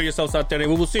time, take care of yourselves out there, and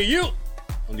we will see you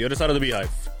on the other side of the beehive.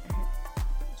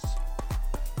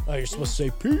 Oh, you're supposed to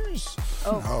say peace.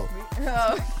 Oh.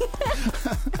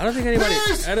 I don't think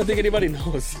anybody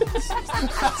knows.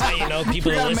 That's how you know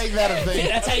people We are got to make listening. that a thing.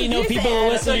 That's how you know people will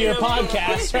listen to your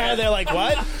podcast. Right? They're like,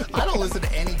 what? I don't listen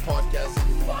to any podcast.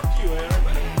 Fuck you, Eric.